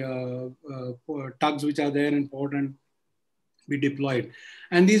the tugs which are there in port and be deployed.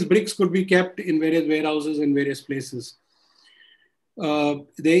 And these bricks could be kept in various warehouses in various places.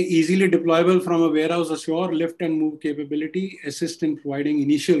 They easily deployable from a warehouse ashore, lift and move capability, assist in providing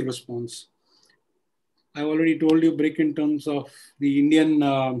initial response. I already told you brick in terms of the Indian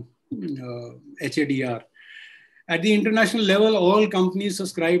HADR. At the international level, all companies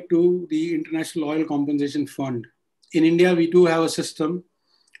subscribe to the International Oil Compensation Fund. In India, we do have a system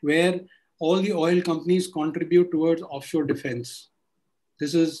where all the oil companies contribute towards offshore defense.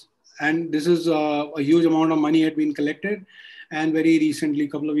 This is a huge amount of money had been collected. And very recently, a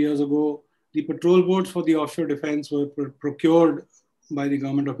couple of years ago, the patrol boats for the offshore defense were procured by the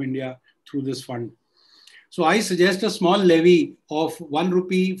government of India through this fund. So I suggest a small levy of 1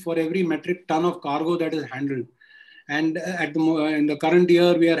 rupee for every metric ton of cargo that is handled. And in the current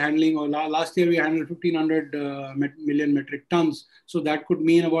year, we are handling, or last year we handled 1,500 million metric tons. So that could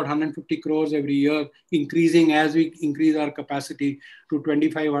mean about 150 crores every year, increasing as we increase our capacity to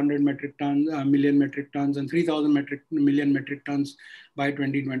 2,500 million metric tons and 3,000 million metric tons by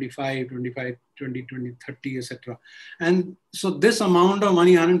 2025, 2030, etc. And so this amount of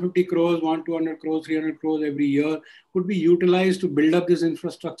money, 150 crores, 200 crores, 300 crores every year, could be utilized to build up this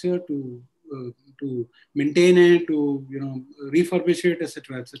infrastructure, to maintain it, to refurbish it,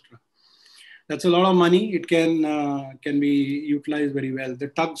 etc., etc. That's a lot of money. It can be utilized very well. The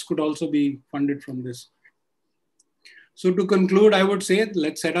tugs could also be funded from this. So to conclude, I would say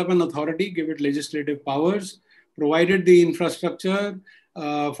let's set up an authority, give it legislative powers, provided the infrastructure,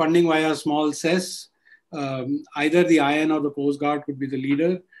 funding via small cess. Either the IN or the Coast Guard could be the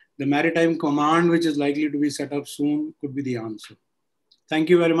leader. The Maritime Command, which is likely to be set up soon, could be the answer. Thank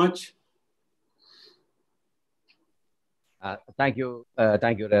you very much. Thank you,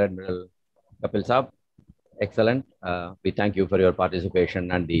 Rear Admiral Kapil Saab. Excellent. We thank you for your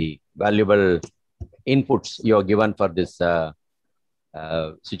participation and the valuable inputs you have given for this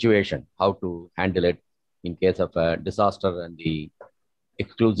situation, how to handle it in case of a disaster in the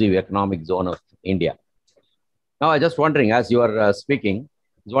exclusive economic zone of India. Now, I just wondering, as you are speaking,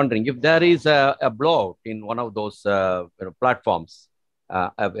 I was wondering if there is a blowout in one of those platforms,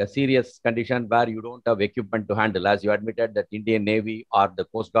 a serious condition where you don't have equipment to handle, as you admitted that Indian Navy or the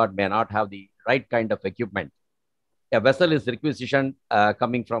Coast Guard may not have the right kind of equipment. A vessel is requisitioned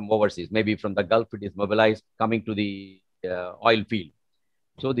coming from overseas, maybe from the Gulf, it is mobilized, coming to the oil field.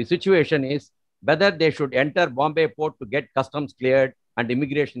 So the situation is whether they should enter Bombay port to get customs cleared and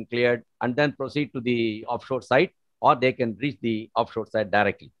immigration cleared and then proceed to the offshore site, or they can reach the offshore site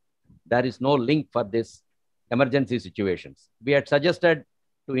directly. There is no link for this emergency situations. We had suggested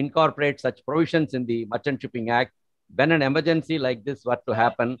to incorporate such provisions in the Merchant Shipping Act. When an emergency like this were to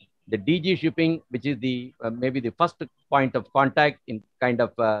happen, the DG shipping, which is the maybe the first point of contact in kind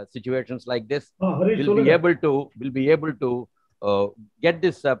of situations like this, will be able to get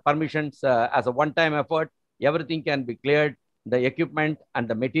this permissions as a one-time effort. Everything can be cleared. The equipment and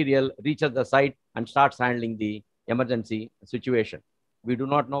the material reaches the site and starts handling the emergency situation. We do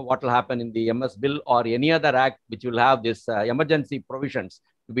not know what will happen in the MS bill or any other act which will have this emergency provisions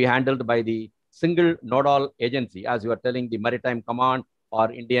to be handled by the single nodal agency. As you are telling, the Maritime Command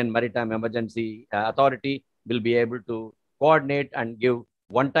or Indian Maritime Emergency Authority will be able to coordinate and give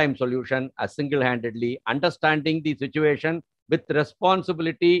one-time solution as single-handedly, understanding the situation with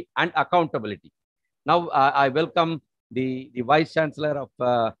responsibility and accountability. Now, I welcome the Vice Chancellor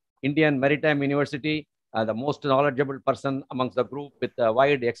of Indian Maritime University, the most knowledgeable person amongst the group with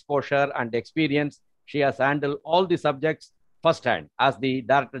wide exposure and experience. She has handled all the subjects firsthand as the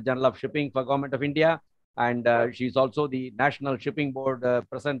Director General of Shipping for Government of India. And she is also the National Shipping Board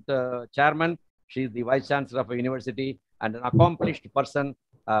present chairman. She is the Vice Chancellor of a university and an accomplished person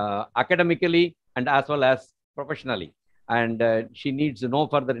academically and as well as professionally. And she needs no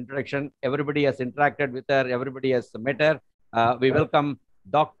further introduction. Everybody has interacted with her. Everybody has met her. We welcome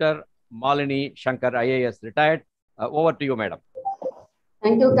Dr. Malini Shankar, IAS retired. Over to you, madam.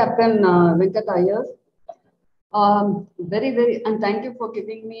 Thank you, Captain Venkat Iyer. And thank you for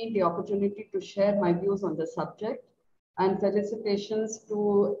giving me the opportunity to share my views on the subject. And felicitations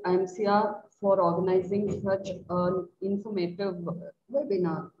to AMICIE for organizing such an informative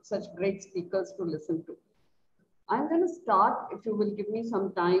webinar, such great speakers to listen to. I'm going to start, if you will give me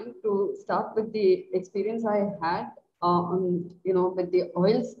some time, to start with the experience I had with the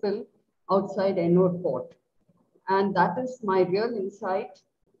oil spill outside Ennore port. And that is my real insight.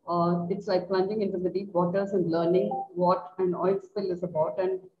 It's like plunging into the deep waters and learning what an oil spill is about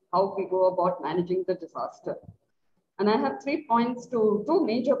and how we go about managing the disaster. And I have two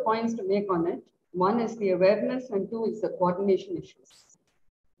major points to make on it. One is the awareness and two is the coordination issues.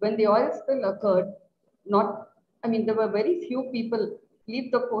 When the oil spill occurred, there were very few people,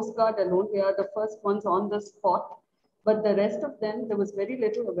 leave the Coast Guard alone, they are the first ones on the spot. But the rest of them, there was very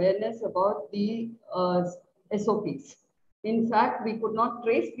little awareness about the SOPs. In fact, we could not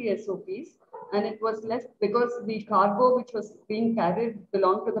trace the SOPs, and it was left because the cargo which was being carried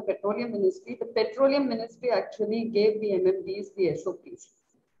belonged to the Petroleum Ministry. The Petroleum Ministry actually gave the MMDs the SOPs.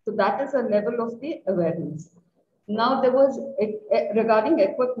 So that is a level of the awareness. Now, there was, regarding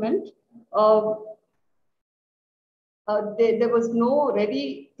equipment, there was no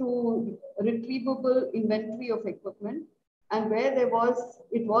ready to retrievable inventory of equipment, and where it was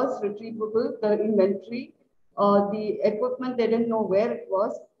retrievable, the inventory, the equipment, they didn't know where it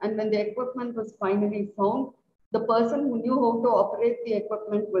was, and when the equipment was finally found, the person who knew how to operate the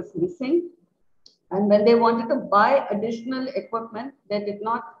equipment was missing, and when they wanted to buy additional equipment, there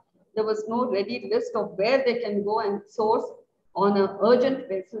was no ready list of where they can go and source on an urgent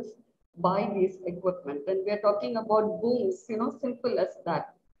basis buy these equipment. And we're talking about booms, simple as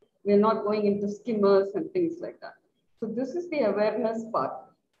that. We're not going into skimmers and things like that. So this is the awareness part.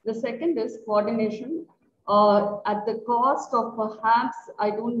 The second is coordination. At the cost of perhaps,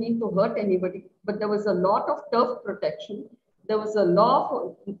 I don't mean to hurt anybody, but there was a lot of turf protection. There was a lot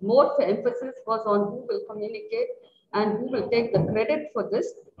of more emphasis was on who will communicate and who will take the credit for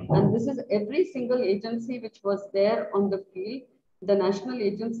this. And this is every single agency which was there on the field, the national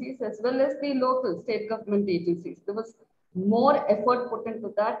agencies as well as the local state government agencies. There was more effort put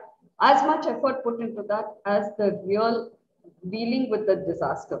into that, as much effort put into that as the real dealing with the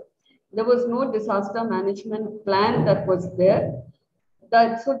disaster. There was no disaster management plan that was there.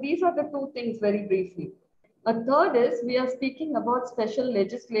 So these are the two things very briefly. A third is we are speaking about special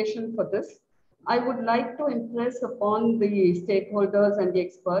legislation for this. I would like to impress upon the stakeholders and the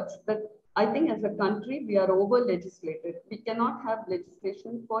experts that I think as a country, we are over-legislated. We cannot have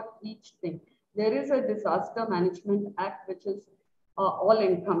legislation for each thing. There is a Disaster Management Act, which is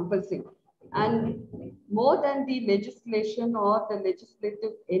all-encompassing. And more than the legislation or the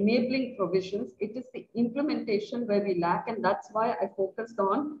legislative enabling provisions, it is the implementation where we lack. And that's why I focused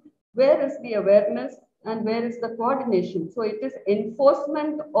on where is the awareness and where is the coordination. So it is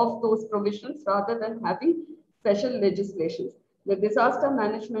enforcement of those provisions rather than having special legislations. The Disaster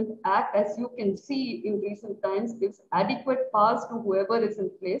Management Act, as you can see in recent times, gives adequate powers to whoever is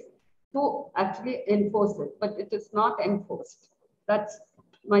in place to actually enforce it, but it is not enforced. That's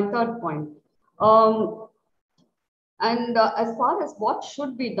my third point. As far as what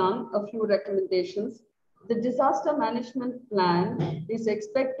should be done, a few recommendations. The disaster management plan is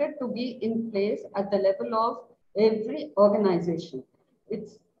expected to be in place at the level of every organization.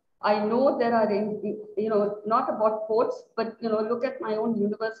 I know there are, not about ports, but, look at my own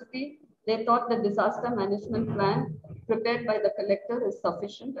university. They thought the disaster management plan prepared by the collector is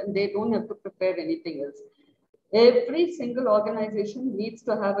sufficient and they don't have to prepare anything else. Every single organization needs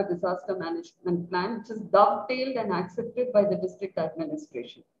to have a disaster management plan, which is dovetailed and accepted by the district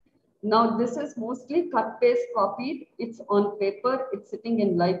administration. Now, this is mostly cut, paste, copied. It's on paper, it's sitting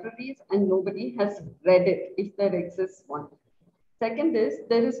in libraries, and nobody has read it, if there exists one. Second is,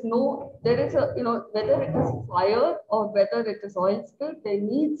 whether it is fire or whether it is oil spill, there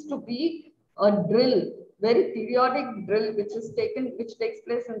needs to be a drill, very periodic drill, which takes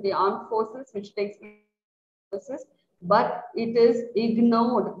place in the armed forces, which takes place but it is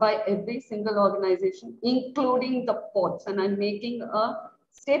ignored by every single organization, including the ports. And I'm making a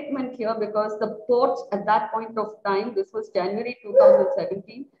statement here because the ports at that point of time, this was January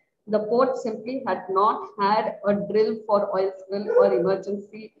 2017, the ports simply had not had a drill for oil spill or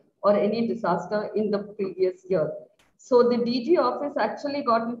emergency or any disaster in the previous year. So the DG office actually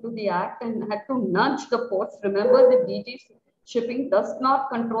got into the act and had to nudge the ports. Remember, the DG shipping does not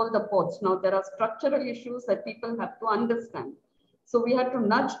control the ports. Now, there are structural issues that people have to understand. So we had to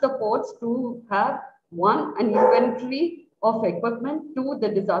nudge the ports to have, one, an inventory of equipment, two, the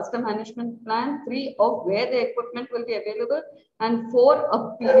disaster management plan, three, of where the equipment will be available, and four,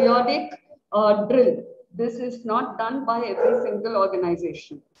 a periodic drill. This is not done by every single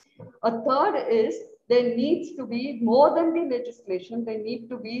organization. A third is there needs to be, more than the legislation, there need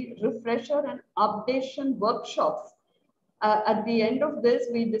to be refresher and updation workshops. At the end of this,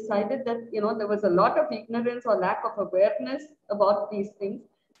 we decided that, there was a lot of ignorance or lack of awareness about these things.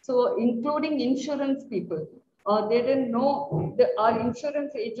 So including insurance people, they didn't know our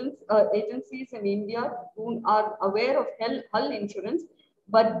insurance agencies in India who are aware of hull insurance,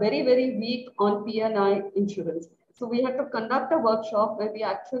 but very, very weak on P&I insurance. So we had to conduct a workshop where we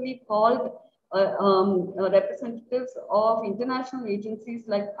actually called representatives of international agencies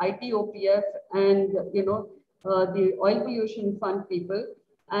like ITOPF and, the Oil Pollution Fund people.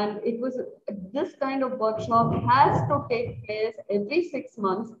 And it was, this kind of workshop has to take place every 6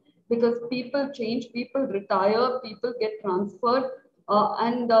 months because people change, people retire, people get transferred,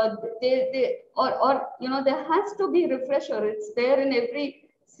 there has to be refresher. It's there in every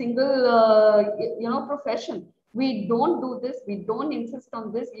single, profession. We don't do this. We don't insist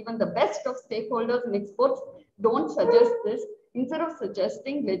on this. Even the best of stakeholders and experts don't suggest this. Instead of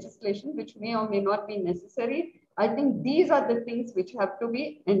suggesting legislation, which may or may not be necessary, I think these are the things which have to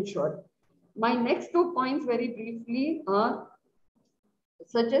be ensured. My next 2 points very briefly are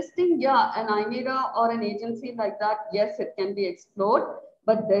suggesting, an IMERA or an agency like that, yes, it can be explored,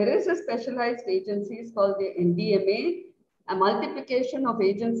 but there is a specialized agency called the NDMA. A multiplication of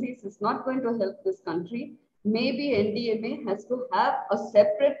agencies is not going to help this country. Maybe NDMA has to have a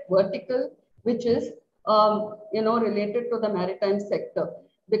separate vertical, which is, related to the maritime sector.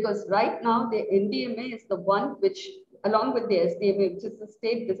 Because right now, the NDMA is the one which, along with the SDMA, which is the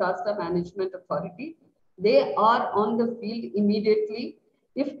State Disaster Management Authority, they are on the field immediately.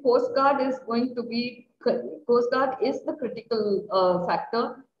 If Coast Guard is going to be, Coast Guard is the critical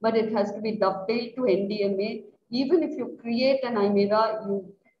factor, but it has to be dovetailed to NDMA. Even if you create an IMERA,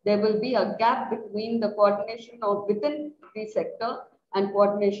 there will be a gap between the coordination of within the sector and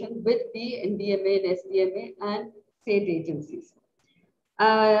coordination with the NDMA and SDMA and state agencies.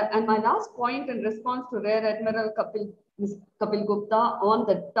 And my last point in response to Rear Admiral Kapil Gupta on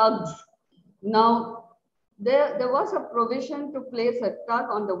the tugs. Now, there was a provision to place a tug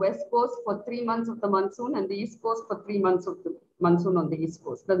on the west coast for 3 months of the monsoon and the east coast for 3 months of the monsoon on the east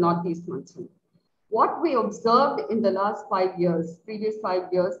coast, the northeast monsoon. What we observed in the last 5 years, previous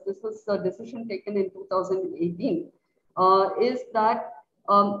 5 years, this was a decision taken in 2018, is that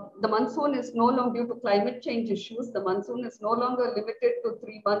the monsoon is no longer, due to climate change issues, the monsoon is no longer limited to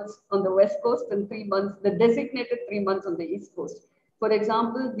 3 months on the west coast and 3 months, the designated 3 months on the east coast. For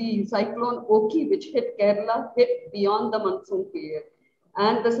example, the cyclone Oki, which hit Kerala, hit beyond the monsoon period.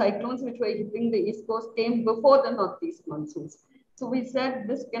 And the cyclones which were hitting the east coast came before the northeast monsoons. So we said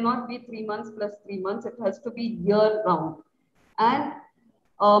this cannot be 3 months plus 3 months, it has to be year round. And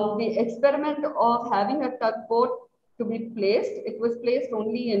the experiment of having a tugboat to be placed, it was placed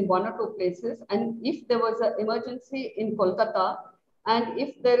only in 1 or 2 places. And if there was an emergency in Kolkata, and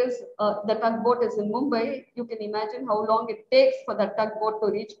if there is the tugboat is in Mumbai, you can imagine how long it takes for the tugboat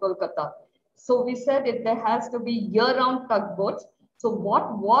to reach Kolkata. So we said there has to be year-round tugboats. So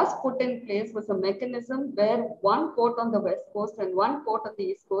what was put in place was a mechanism where one port on the west coast and one port on the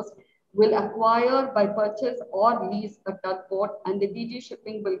east coast will acquire by purchase or lease a tugboat, and the DG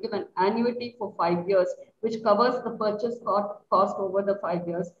Shipping will give an annuity for 5 years, which covers the purchase cost over the 5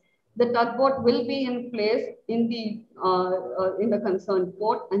 years. The tugboat will be in place in the concerned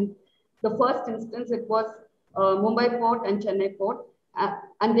port, and the first instance it was Mumbai port and Chennai port,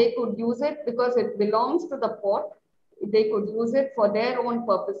 and they could use it because it belongs to the port. They could use it for their own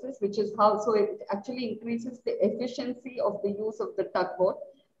purposes, which is how, so it actually increases the efficiency of the use of the tugboat.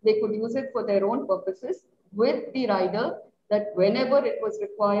 They could use it for their own purposes with the rider that whenever it was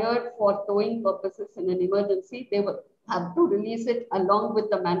required for towing purposes in an emergency, they would have to release it along with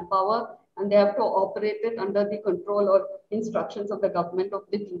the manpower, and they have to operate it under the control or instructions of the government of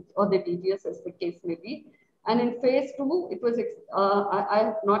the or the DGS, as the case may be. And in phase 2, it was, I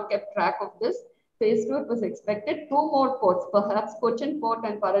have not kept track of this. Phase 2, it was expected 2 more ports, perhaps Cochin Port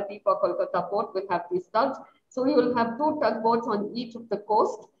and Paradeep or Kolkata Port will have these tugs. So you will have 2 tugboats on each of the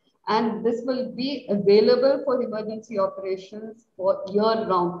coast, and this will be available for emergency operations for year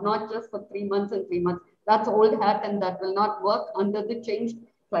round, not just for 3 months and 3 months. That's old hat, and that will not work under the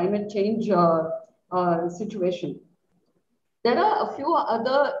climate change situation. There are a few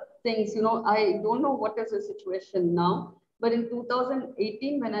other things, I don't know what is the situation now, but in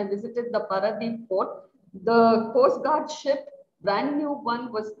 2018, when I visited the Paradeep port, the Coast Guard ship, brand new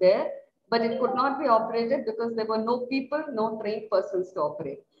one, was there, but it could not be operated because there were no people, no trained persons to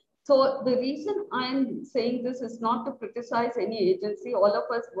operate. So the reason I'm saying this is not to criticize any agency. All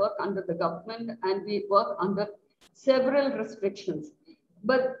of us work under the government and we work under several restrictions.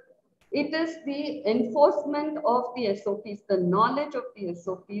 But it is the enforcement of the SOPs, the knowledge of the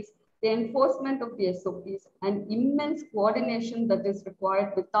SOPs, the enforcement of the SOPs, and immense coordination that is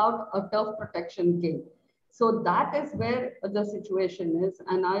required without a turf protection game. So that is where the situation is.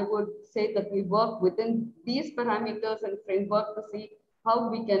 And I would say that we work within these parameters and framework to see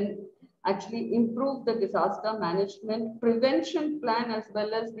how we can actually improve the disaster management prevention plan as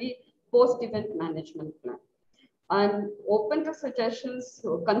well as the post-event management plan. I'm open to suggestions,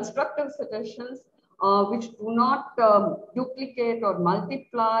 constructive suggestions, which do not duplicate or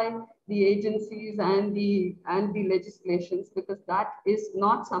multiply the agencies and the legislations, because that is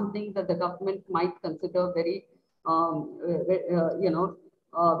not something that the government might consider very,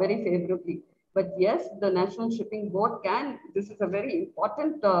 very favorably. But yes, the National Shipping Board can. This is a very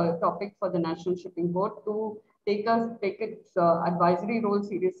important topic for the National Shipping Board to take its advisory role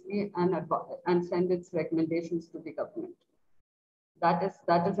seriously and send its recommendations to the government. That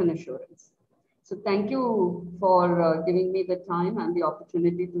is an assurance. So thank you for giving me the time and the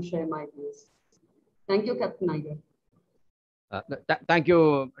opportunity to share my views. Thank you, Captain Iyer. Thank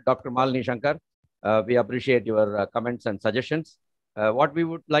you, Dr. Malini Shankar. We appreciate your comments and suggestions. What we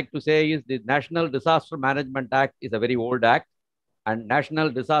would like to say is the National Disaster Management Act is a very old act, and National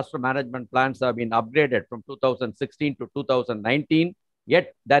Disaster Management Plans have been upgraded from 2016 to 2019.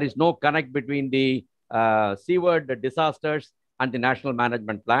 Yet there is no connect between the seaward disasters and the National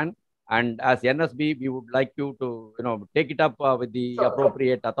Management Plan. And as NSB, we would like you to take it up with the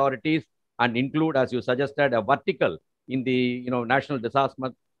appropriate authorities and include, as you suggested, a vertical in the National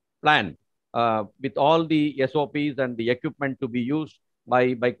Disaster Plan with all the SOPs and the equipment to be used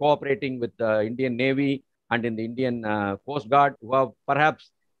by cooperating with the Indian Navy and in the Indian Coast Guard, who have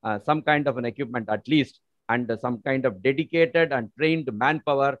perhaps some kind of an equipment at least, and some kind of dedicated and trained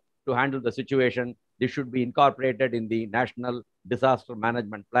manpower to handle the situation. This should be incorporated in the National Disaster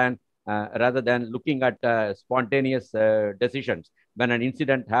Management Plan rather than looking at spontaneous decisions when an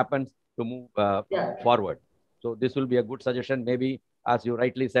incident happens to move forward. So this will be a good suggestion. Maybe, as you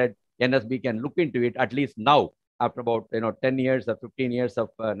rightly said, NSB can look into it at least now, after about 10 years or 15 years of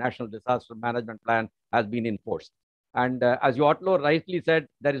National Disaster Management Plan has been enforced. And as you rightly said,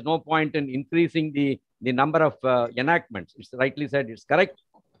 there is no point in increasing the number of enactments. It's rightly said, it's correct.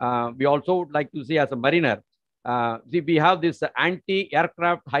 We also would like to see, as a mariner, See, we have this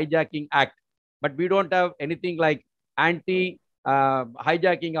Anti-Aircraft Hijacking Act, but we don't have anything like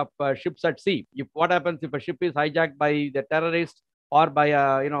anti-hijacking of ships at sea. If what happens if a ship is hijacked by the terrorists or by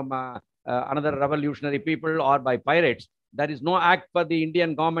another revolutionary people or by pirates, there is no act for the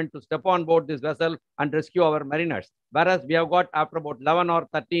Indian government to step on board this vessel and rescue our mariners. Whereas we have got, after about 11 or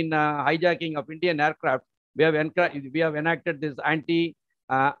 13 hijacking of Indian aircraft, we have enacted this Anti-Aircraft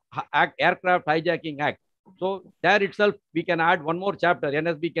Hijacking Act. So there itself, we can add one more chapter.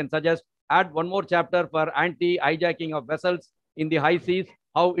 NSB can suggest add one more chapter for anti-hijacking of vessels in the high seas,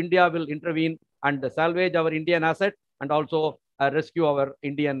 how India will intervene and salvage our Indian asset and also rescue our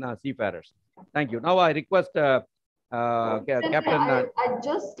Indian seafarers. Thank you. Now I request Captain. I'd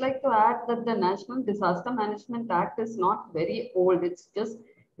just like to add that the National Disaster Management Act is not very old. It's just,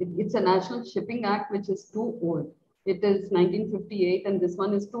 it's a National Shipping Act, which is too old. It is 1958 and this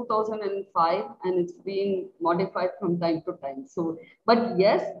one is 2005 and it's being modified from time to time. So, but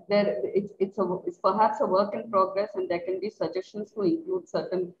yes, it's perhaps a work in progress and there can be suggestions to include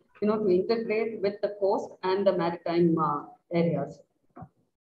certain, to integrate with the coast and the maritime areas.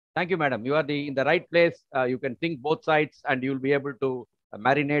 Thank you, madam. You are in the right place. You can think both sides and you'll be able to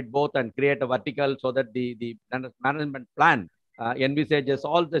marinate both and create a vertical so that the management plan envisages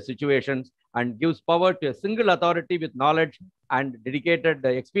all the situations and gives power to a single authority with knowledge and dedicated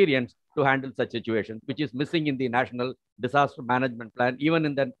experience to handle such situations, which is missing in the National Disaster Management Plan. Even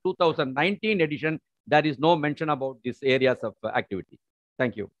in the 2019 edition, there is no mention about these areas of activity.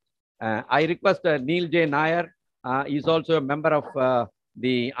 Thank you. I request Neil J. Nair. He is also a member of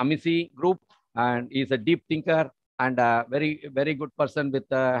the AMICIE group, and he is a deep thinker and a very, very good person with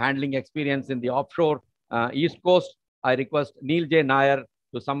handling experience in the offshore East Coast. I request Neil J. Nair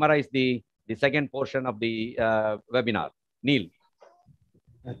to summarize the second portion of the webinar. Neil.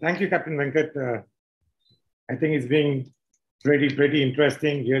 Thank you, Captain Venkat. I think it's been pretty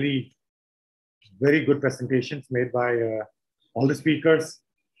interesting, really very good presentations made by all the speakers.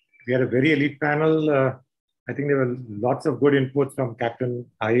 We had a very elite panel. I think there were lots of good inputs from Captain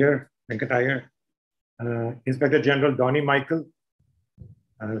Iyer, Venkat Iyer, Inspector General Donnie Michael,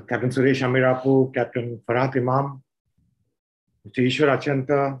 Captain Suresh Amirapu, Captain Farhat Imam, Mr. Ishwar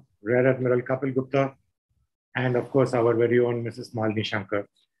Achanta, Rear Admiral Kapil Gupta, and of course, our very own Mrs. Malini Shankar.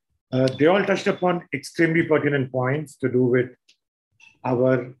 They all touched upon extremely pertinent points to do with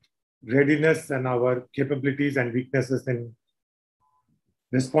our readiness and our capabilities and weaknesses in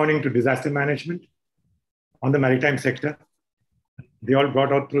responding to disaster management on the maritime sector. They all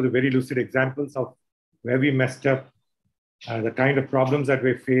brought out through the very lucid examples of where we messed up, the kind of problems that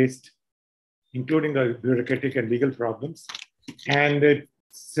we faced, including the bureaucratic and legal problems. And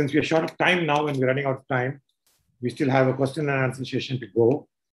since we are short of time now and we're running out of time, we still have a question and answer session to go.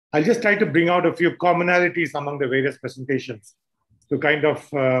 I'll just try to bring out a few commonalities among the various presentations to kind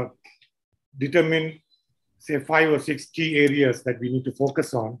of determine, say, 5 or 6 key areas that we need to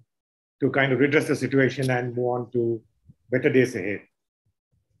focus on to kind of redress the situation and move on to better days ahead.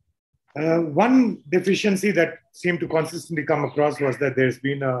 One deficiency that seemed to consistently come across was that there's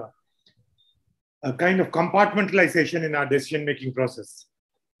been a kind of compartmentalization in our decision-making process.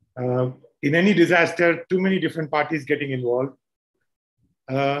 In any disaster, too many different parties getting involved,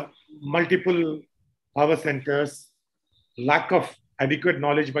 multiple power centers, lack of adequate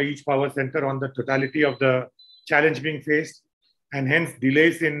knowledge by each power center on the totality of the challenge being faced, and hence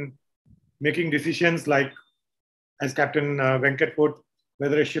delays in making decisions like, as Captain Venkat put,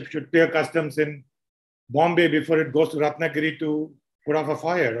 whether a ship should clear customs in Bombay before it goes to Ratnagiri to put off a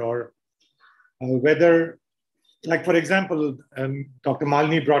fire, or whether, like for example, Dr.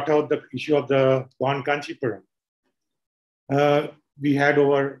 Malini brought out the issue of the Gone Kanchipuram. We had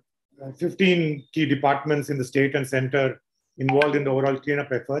over 15 key departments in the state and center involved in the overall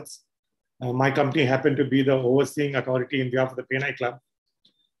cleanup efforts. My company happened to be the overseeing authority in behalf of the Penai Club,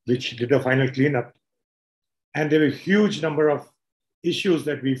 which did the final cleanup. And there were a huge number of issues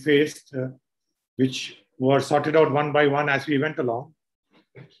that we faced, which were sorted out one by one as we went along.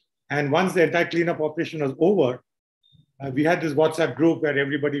 And once the entire cleanup operation was over, we had this WhatsApp group where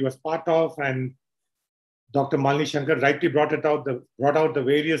everybody was part of, and Dr. Malini Shankar rightly brought out the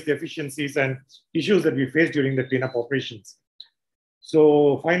various deficiencies and issues that we faced during the cleanup operations.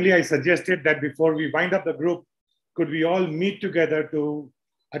 So finally, I suggested that before we wind up the group, could we all meet together to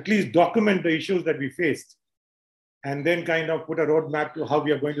at least document the issues that we faced, and then kind of put a roadmap to how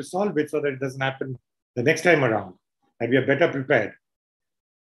we are going to solve it so that it doesn't happen the next time around, and we are better prepared.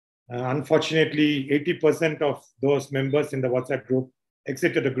 Unfortunately, 80% of those members in the WhatsApp group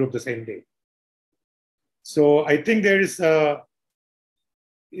exited the group the same day. So I think there is a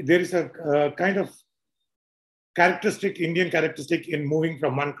kind of Indian characteristic in moving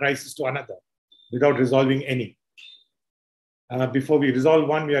from one crisis to another without resolving any. Before we resolve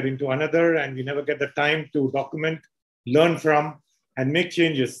one, we are into another, and we never get the time to document, learn from, and make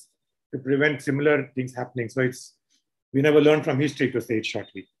changes to prevent similar things happening. So we never learn from history, to say it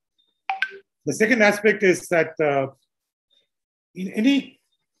shortly. The second aspect is that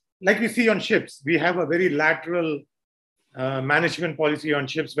like we see on ships, we have a very lateral management policy on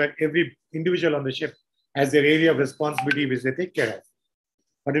ships where every individual on the ship has their area of responsibility which they take care of.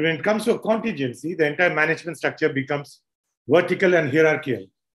 But when it comes to a contingency, the entire management structure becomes vertical and hierarchical,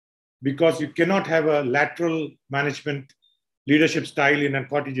 because you cannot have a lateral management leadership style in a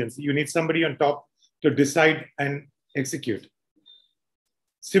contingency. You need somebody on top to decide and execute.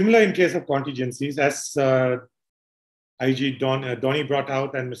 Similar in case of contingencies, as IG Donny brought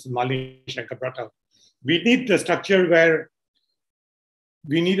out and Mr. Malini Shankar brought out, we need a structure where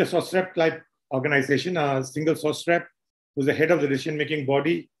we need a source rep-like organization, a single source rep who's the head of the decision-making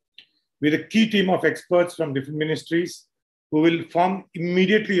body, with a key team of experts from different ministries who will form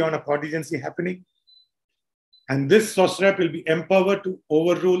immediately on a contingency happening. And this source rep will be empowered to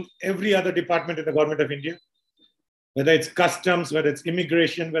overrule every other department in the government of India, whether it's customs, whether it's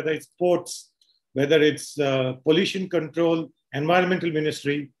immigration, whether it's ports, whether it's pollution control, environmental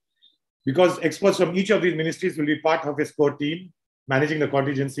ministry, because experts from each of these ministries will be part of his core team managing the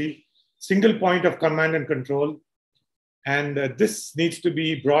contingency, single point of command and control. And this needs to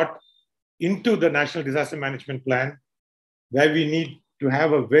be brought into the National Disaster Management Plan, where we need to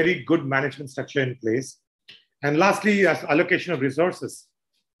have a very good management structure in place. And lastly, as allocation of resources.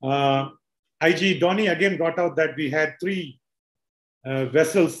 IG Donny again brought out that we had 3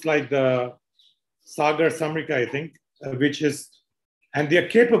 vessels like the Sagar Samrika, I think, and they are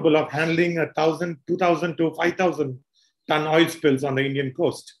capable of handling 1,000, 2,000 to 5,000 ton oil spills on the Indian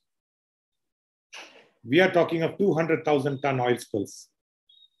coast. We are talking of 200,000 ton oil spills.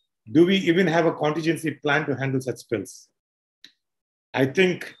 Do we even have a contingency plan to handle such spills? I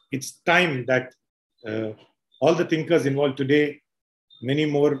think it's time that all the thinkers involved today, many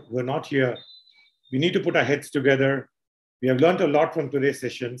more were not here. We need to put our heads together. We have learned a lot from today's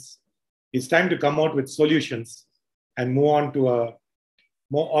sessions. It's time to come out with solutions and move on to a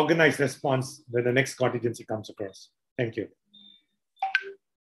more organized response when the next contingency comes across. Thank you.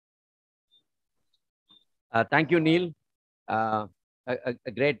 Thank you, Neil. A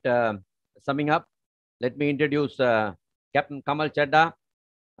great summing up. Let me introduce Captain Kamal Chadha.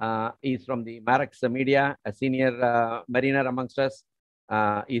 He's from the Marex Media, a senior mariner amongst us.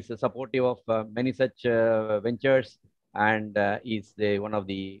 He's supportive of many such ventures, and he's one of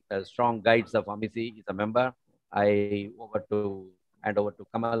the strong guides of AMICIE. He's a member. I hand over to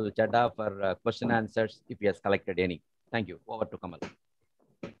Kamal Chadha for question answers if he has collected any. Thank you. Over to Kamal.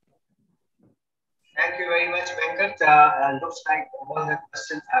 Thank you very much, Venkat. Looks like all the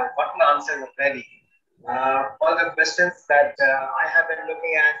questions have gotten answered already. All the questions that I have been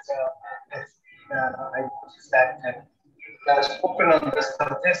looking at, I noticed that you have spoken on this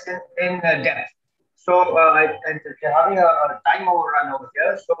subject in depth. So, and we're having a time overrun over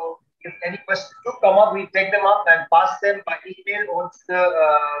here. So, if any questions do come up, we take them up and pass them by email on to the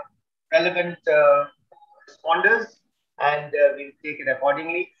relevant responders, and we'll take it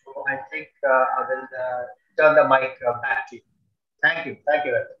accordingly. So, I think I will turn the mic back to you. Thank you. Thank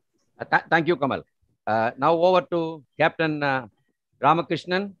you. Thank you, Kamal. Now over to Captain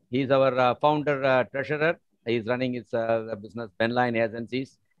Ramakrishnan. He's our founder treasurer. He's running his business Benline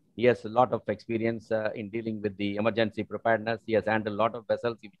Agencies. He has a lot of experience in dealing with the emergency preparedness. He has handled a lot of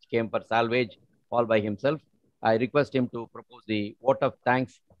vessels which came for salvage all by himself. I request him to propose the vote of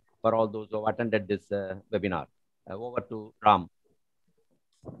thanks for all those who have attended this webinar. Over to Ram.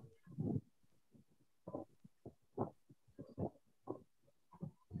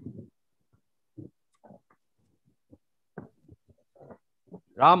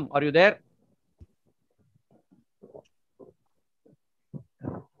 Ram, are you there?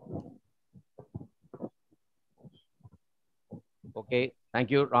 Okay,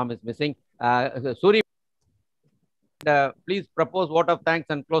 thank you. Ram is missing. Suri, please propose vote of thanks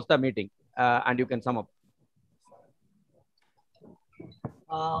and close the meeting, and you can sum up.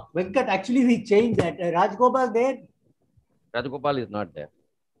 Venkat, actually we changed that. Rajgopal there? Rajgopal is not there.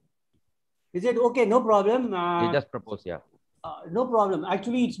 Is it okay? No problem. He just proposed, yeah. No problem.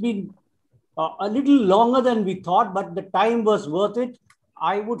 Actually, it's been a little longer than we thought, but the time was worth it.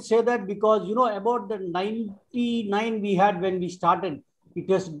 I would say that because, you know, about the 99 we had when we started, it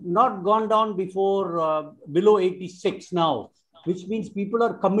has not gone down before below 86 now, which means people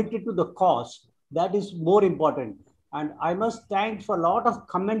are committed to the cause. That is more important. And I must thank for a lot of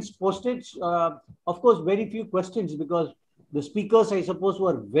comments posted. Of course, very few questions because the speakers, I suppose,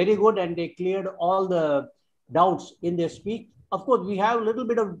 were very good and they cleared all the doubts in their speech. Of course, we have a little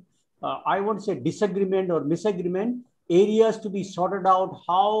bit of, I won't say disagreement or misagreement, areas to be sorted out,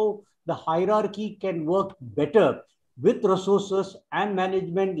 how the hierarchy can work better with resources and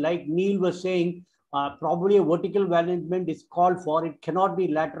management. Like Neil was saying, probably a vertical management is called for. It cannot be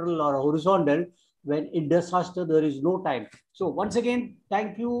lateral or horizontal. When in disaster, there is no time. So once again,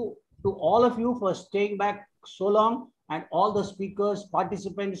 thank you to all of you for staying back so long, and all the speakers,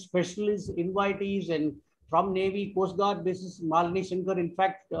 participants, specialists, invitees, and from Navy, Coast Guard, Mrs. Malini Shankar. In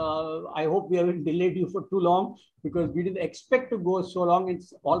fact, I hope we haven't delayed you for too long because we didn't expect to go so long.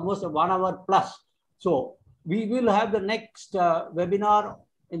 It's almost a 1 hour plus. So we will have the next webinar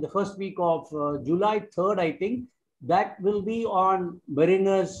in the first week of July 3rd, I think. That will be on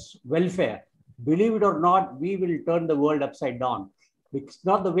mariners' welfare. Believe it or not, we will turn the world upside down. It's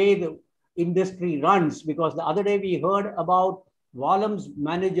not the way the industry runs, because the other day we heard about Wallam's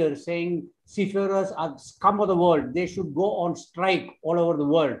manager saying seafarers are scum of the world. They should go on strike all over the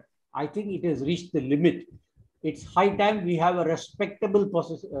world. I think it has reached the limit. It's high time we have a respectable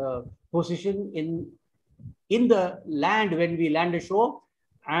position in the land when we land ashore,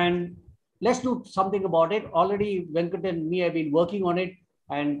 and let's do something about it. Already Venkat and me have been working on it,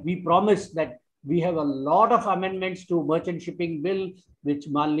 and we promise that we have a lot of amendments to merchant shipping bill, which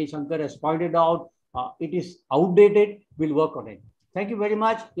Malini Shankar has pointed out. It is outdated. We'll work on it. Thank you very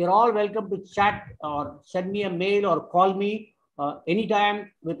much. You're all welcome to chat or send me a mail or call me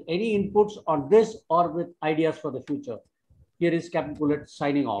anytime with any inputs on this or with ideas for the future. Here is Captain Pullet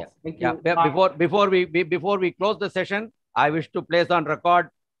signing off. Thank you. Before we close the session, I wish to place on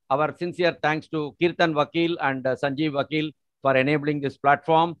record our sincere thanks to Kirtan Vakil and Sanjeev Vakil for enabling this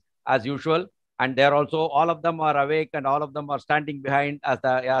platform as usual. And they're also, all of them are awake and all of them are standing behind as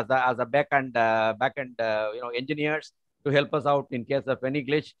a back end engineers to help us out in case of any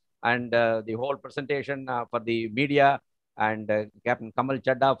glitch. And the whole presentation for the media, and Captain Kamal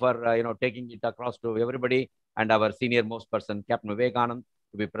Chadda for taking it across to everybody, and our senior most person Captain Vivekanand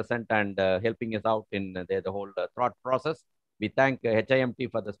to be present and helping us out in the whole thought process. We thank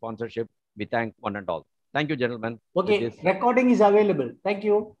HIMT for the sponsorship. We thank one and all. Thank you, gentlemen. Okay, recording is available. Thank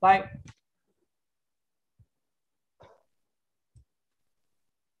you. Bye.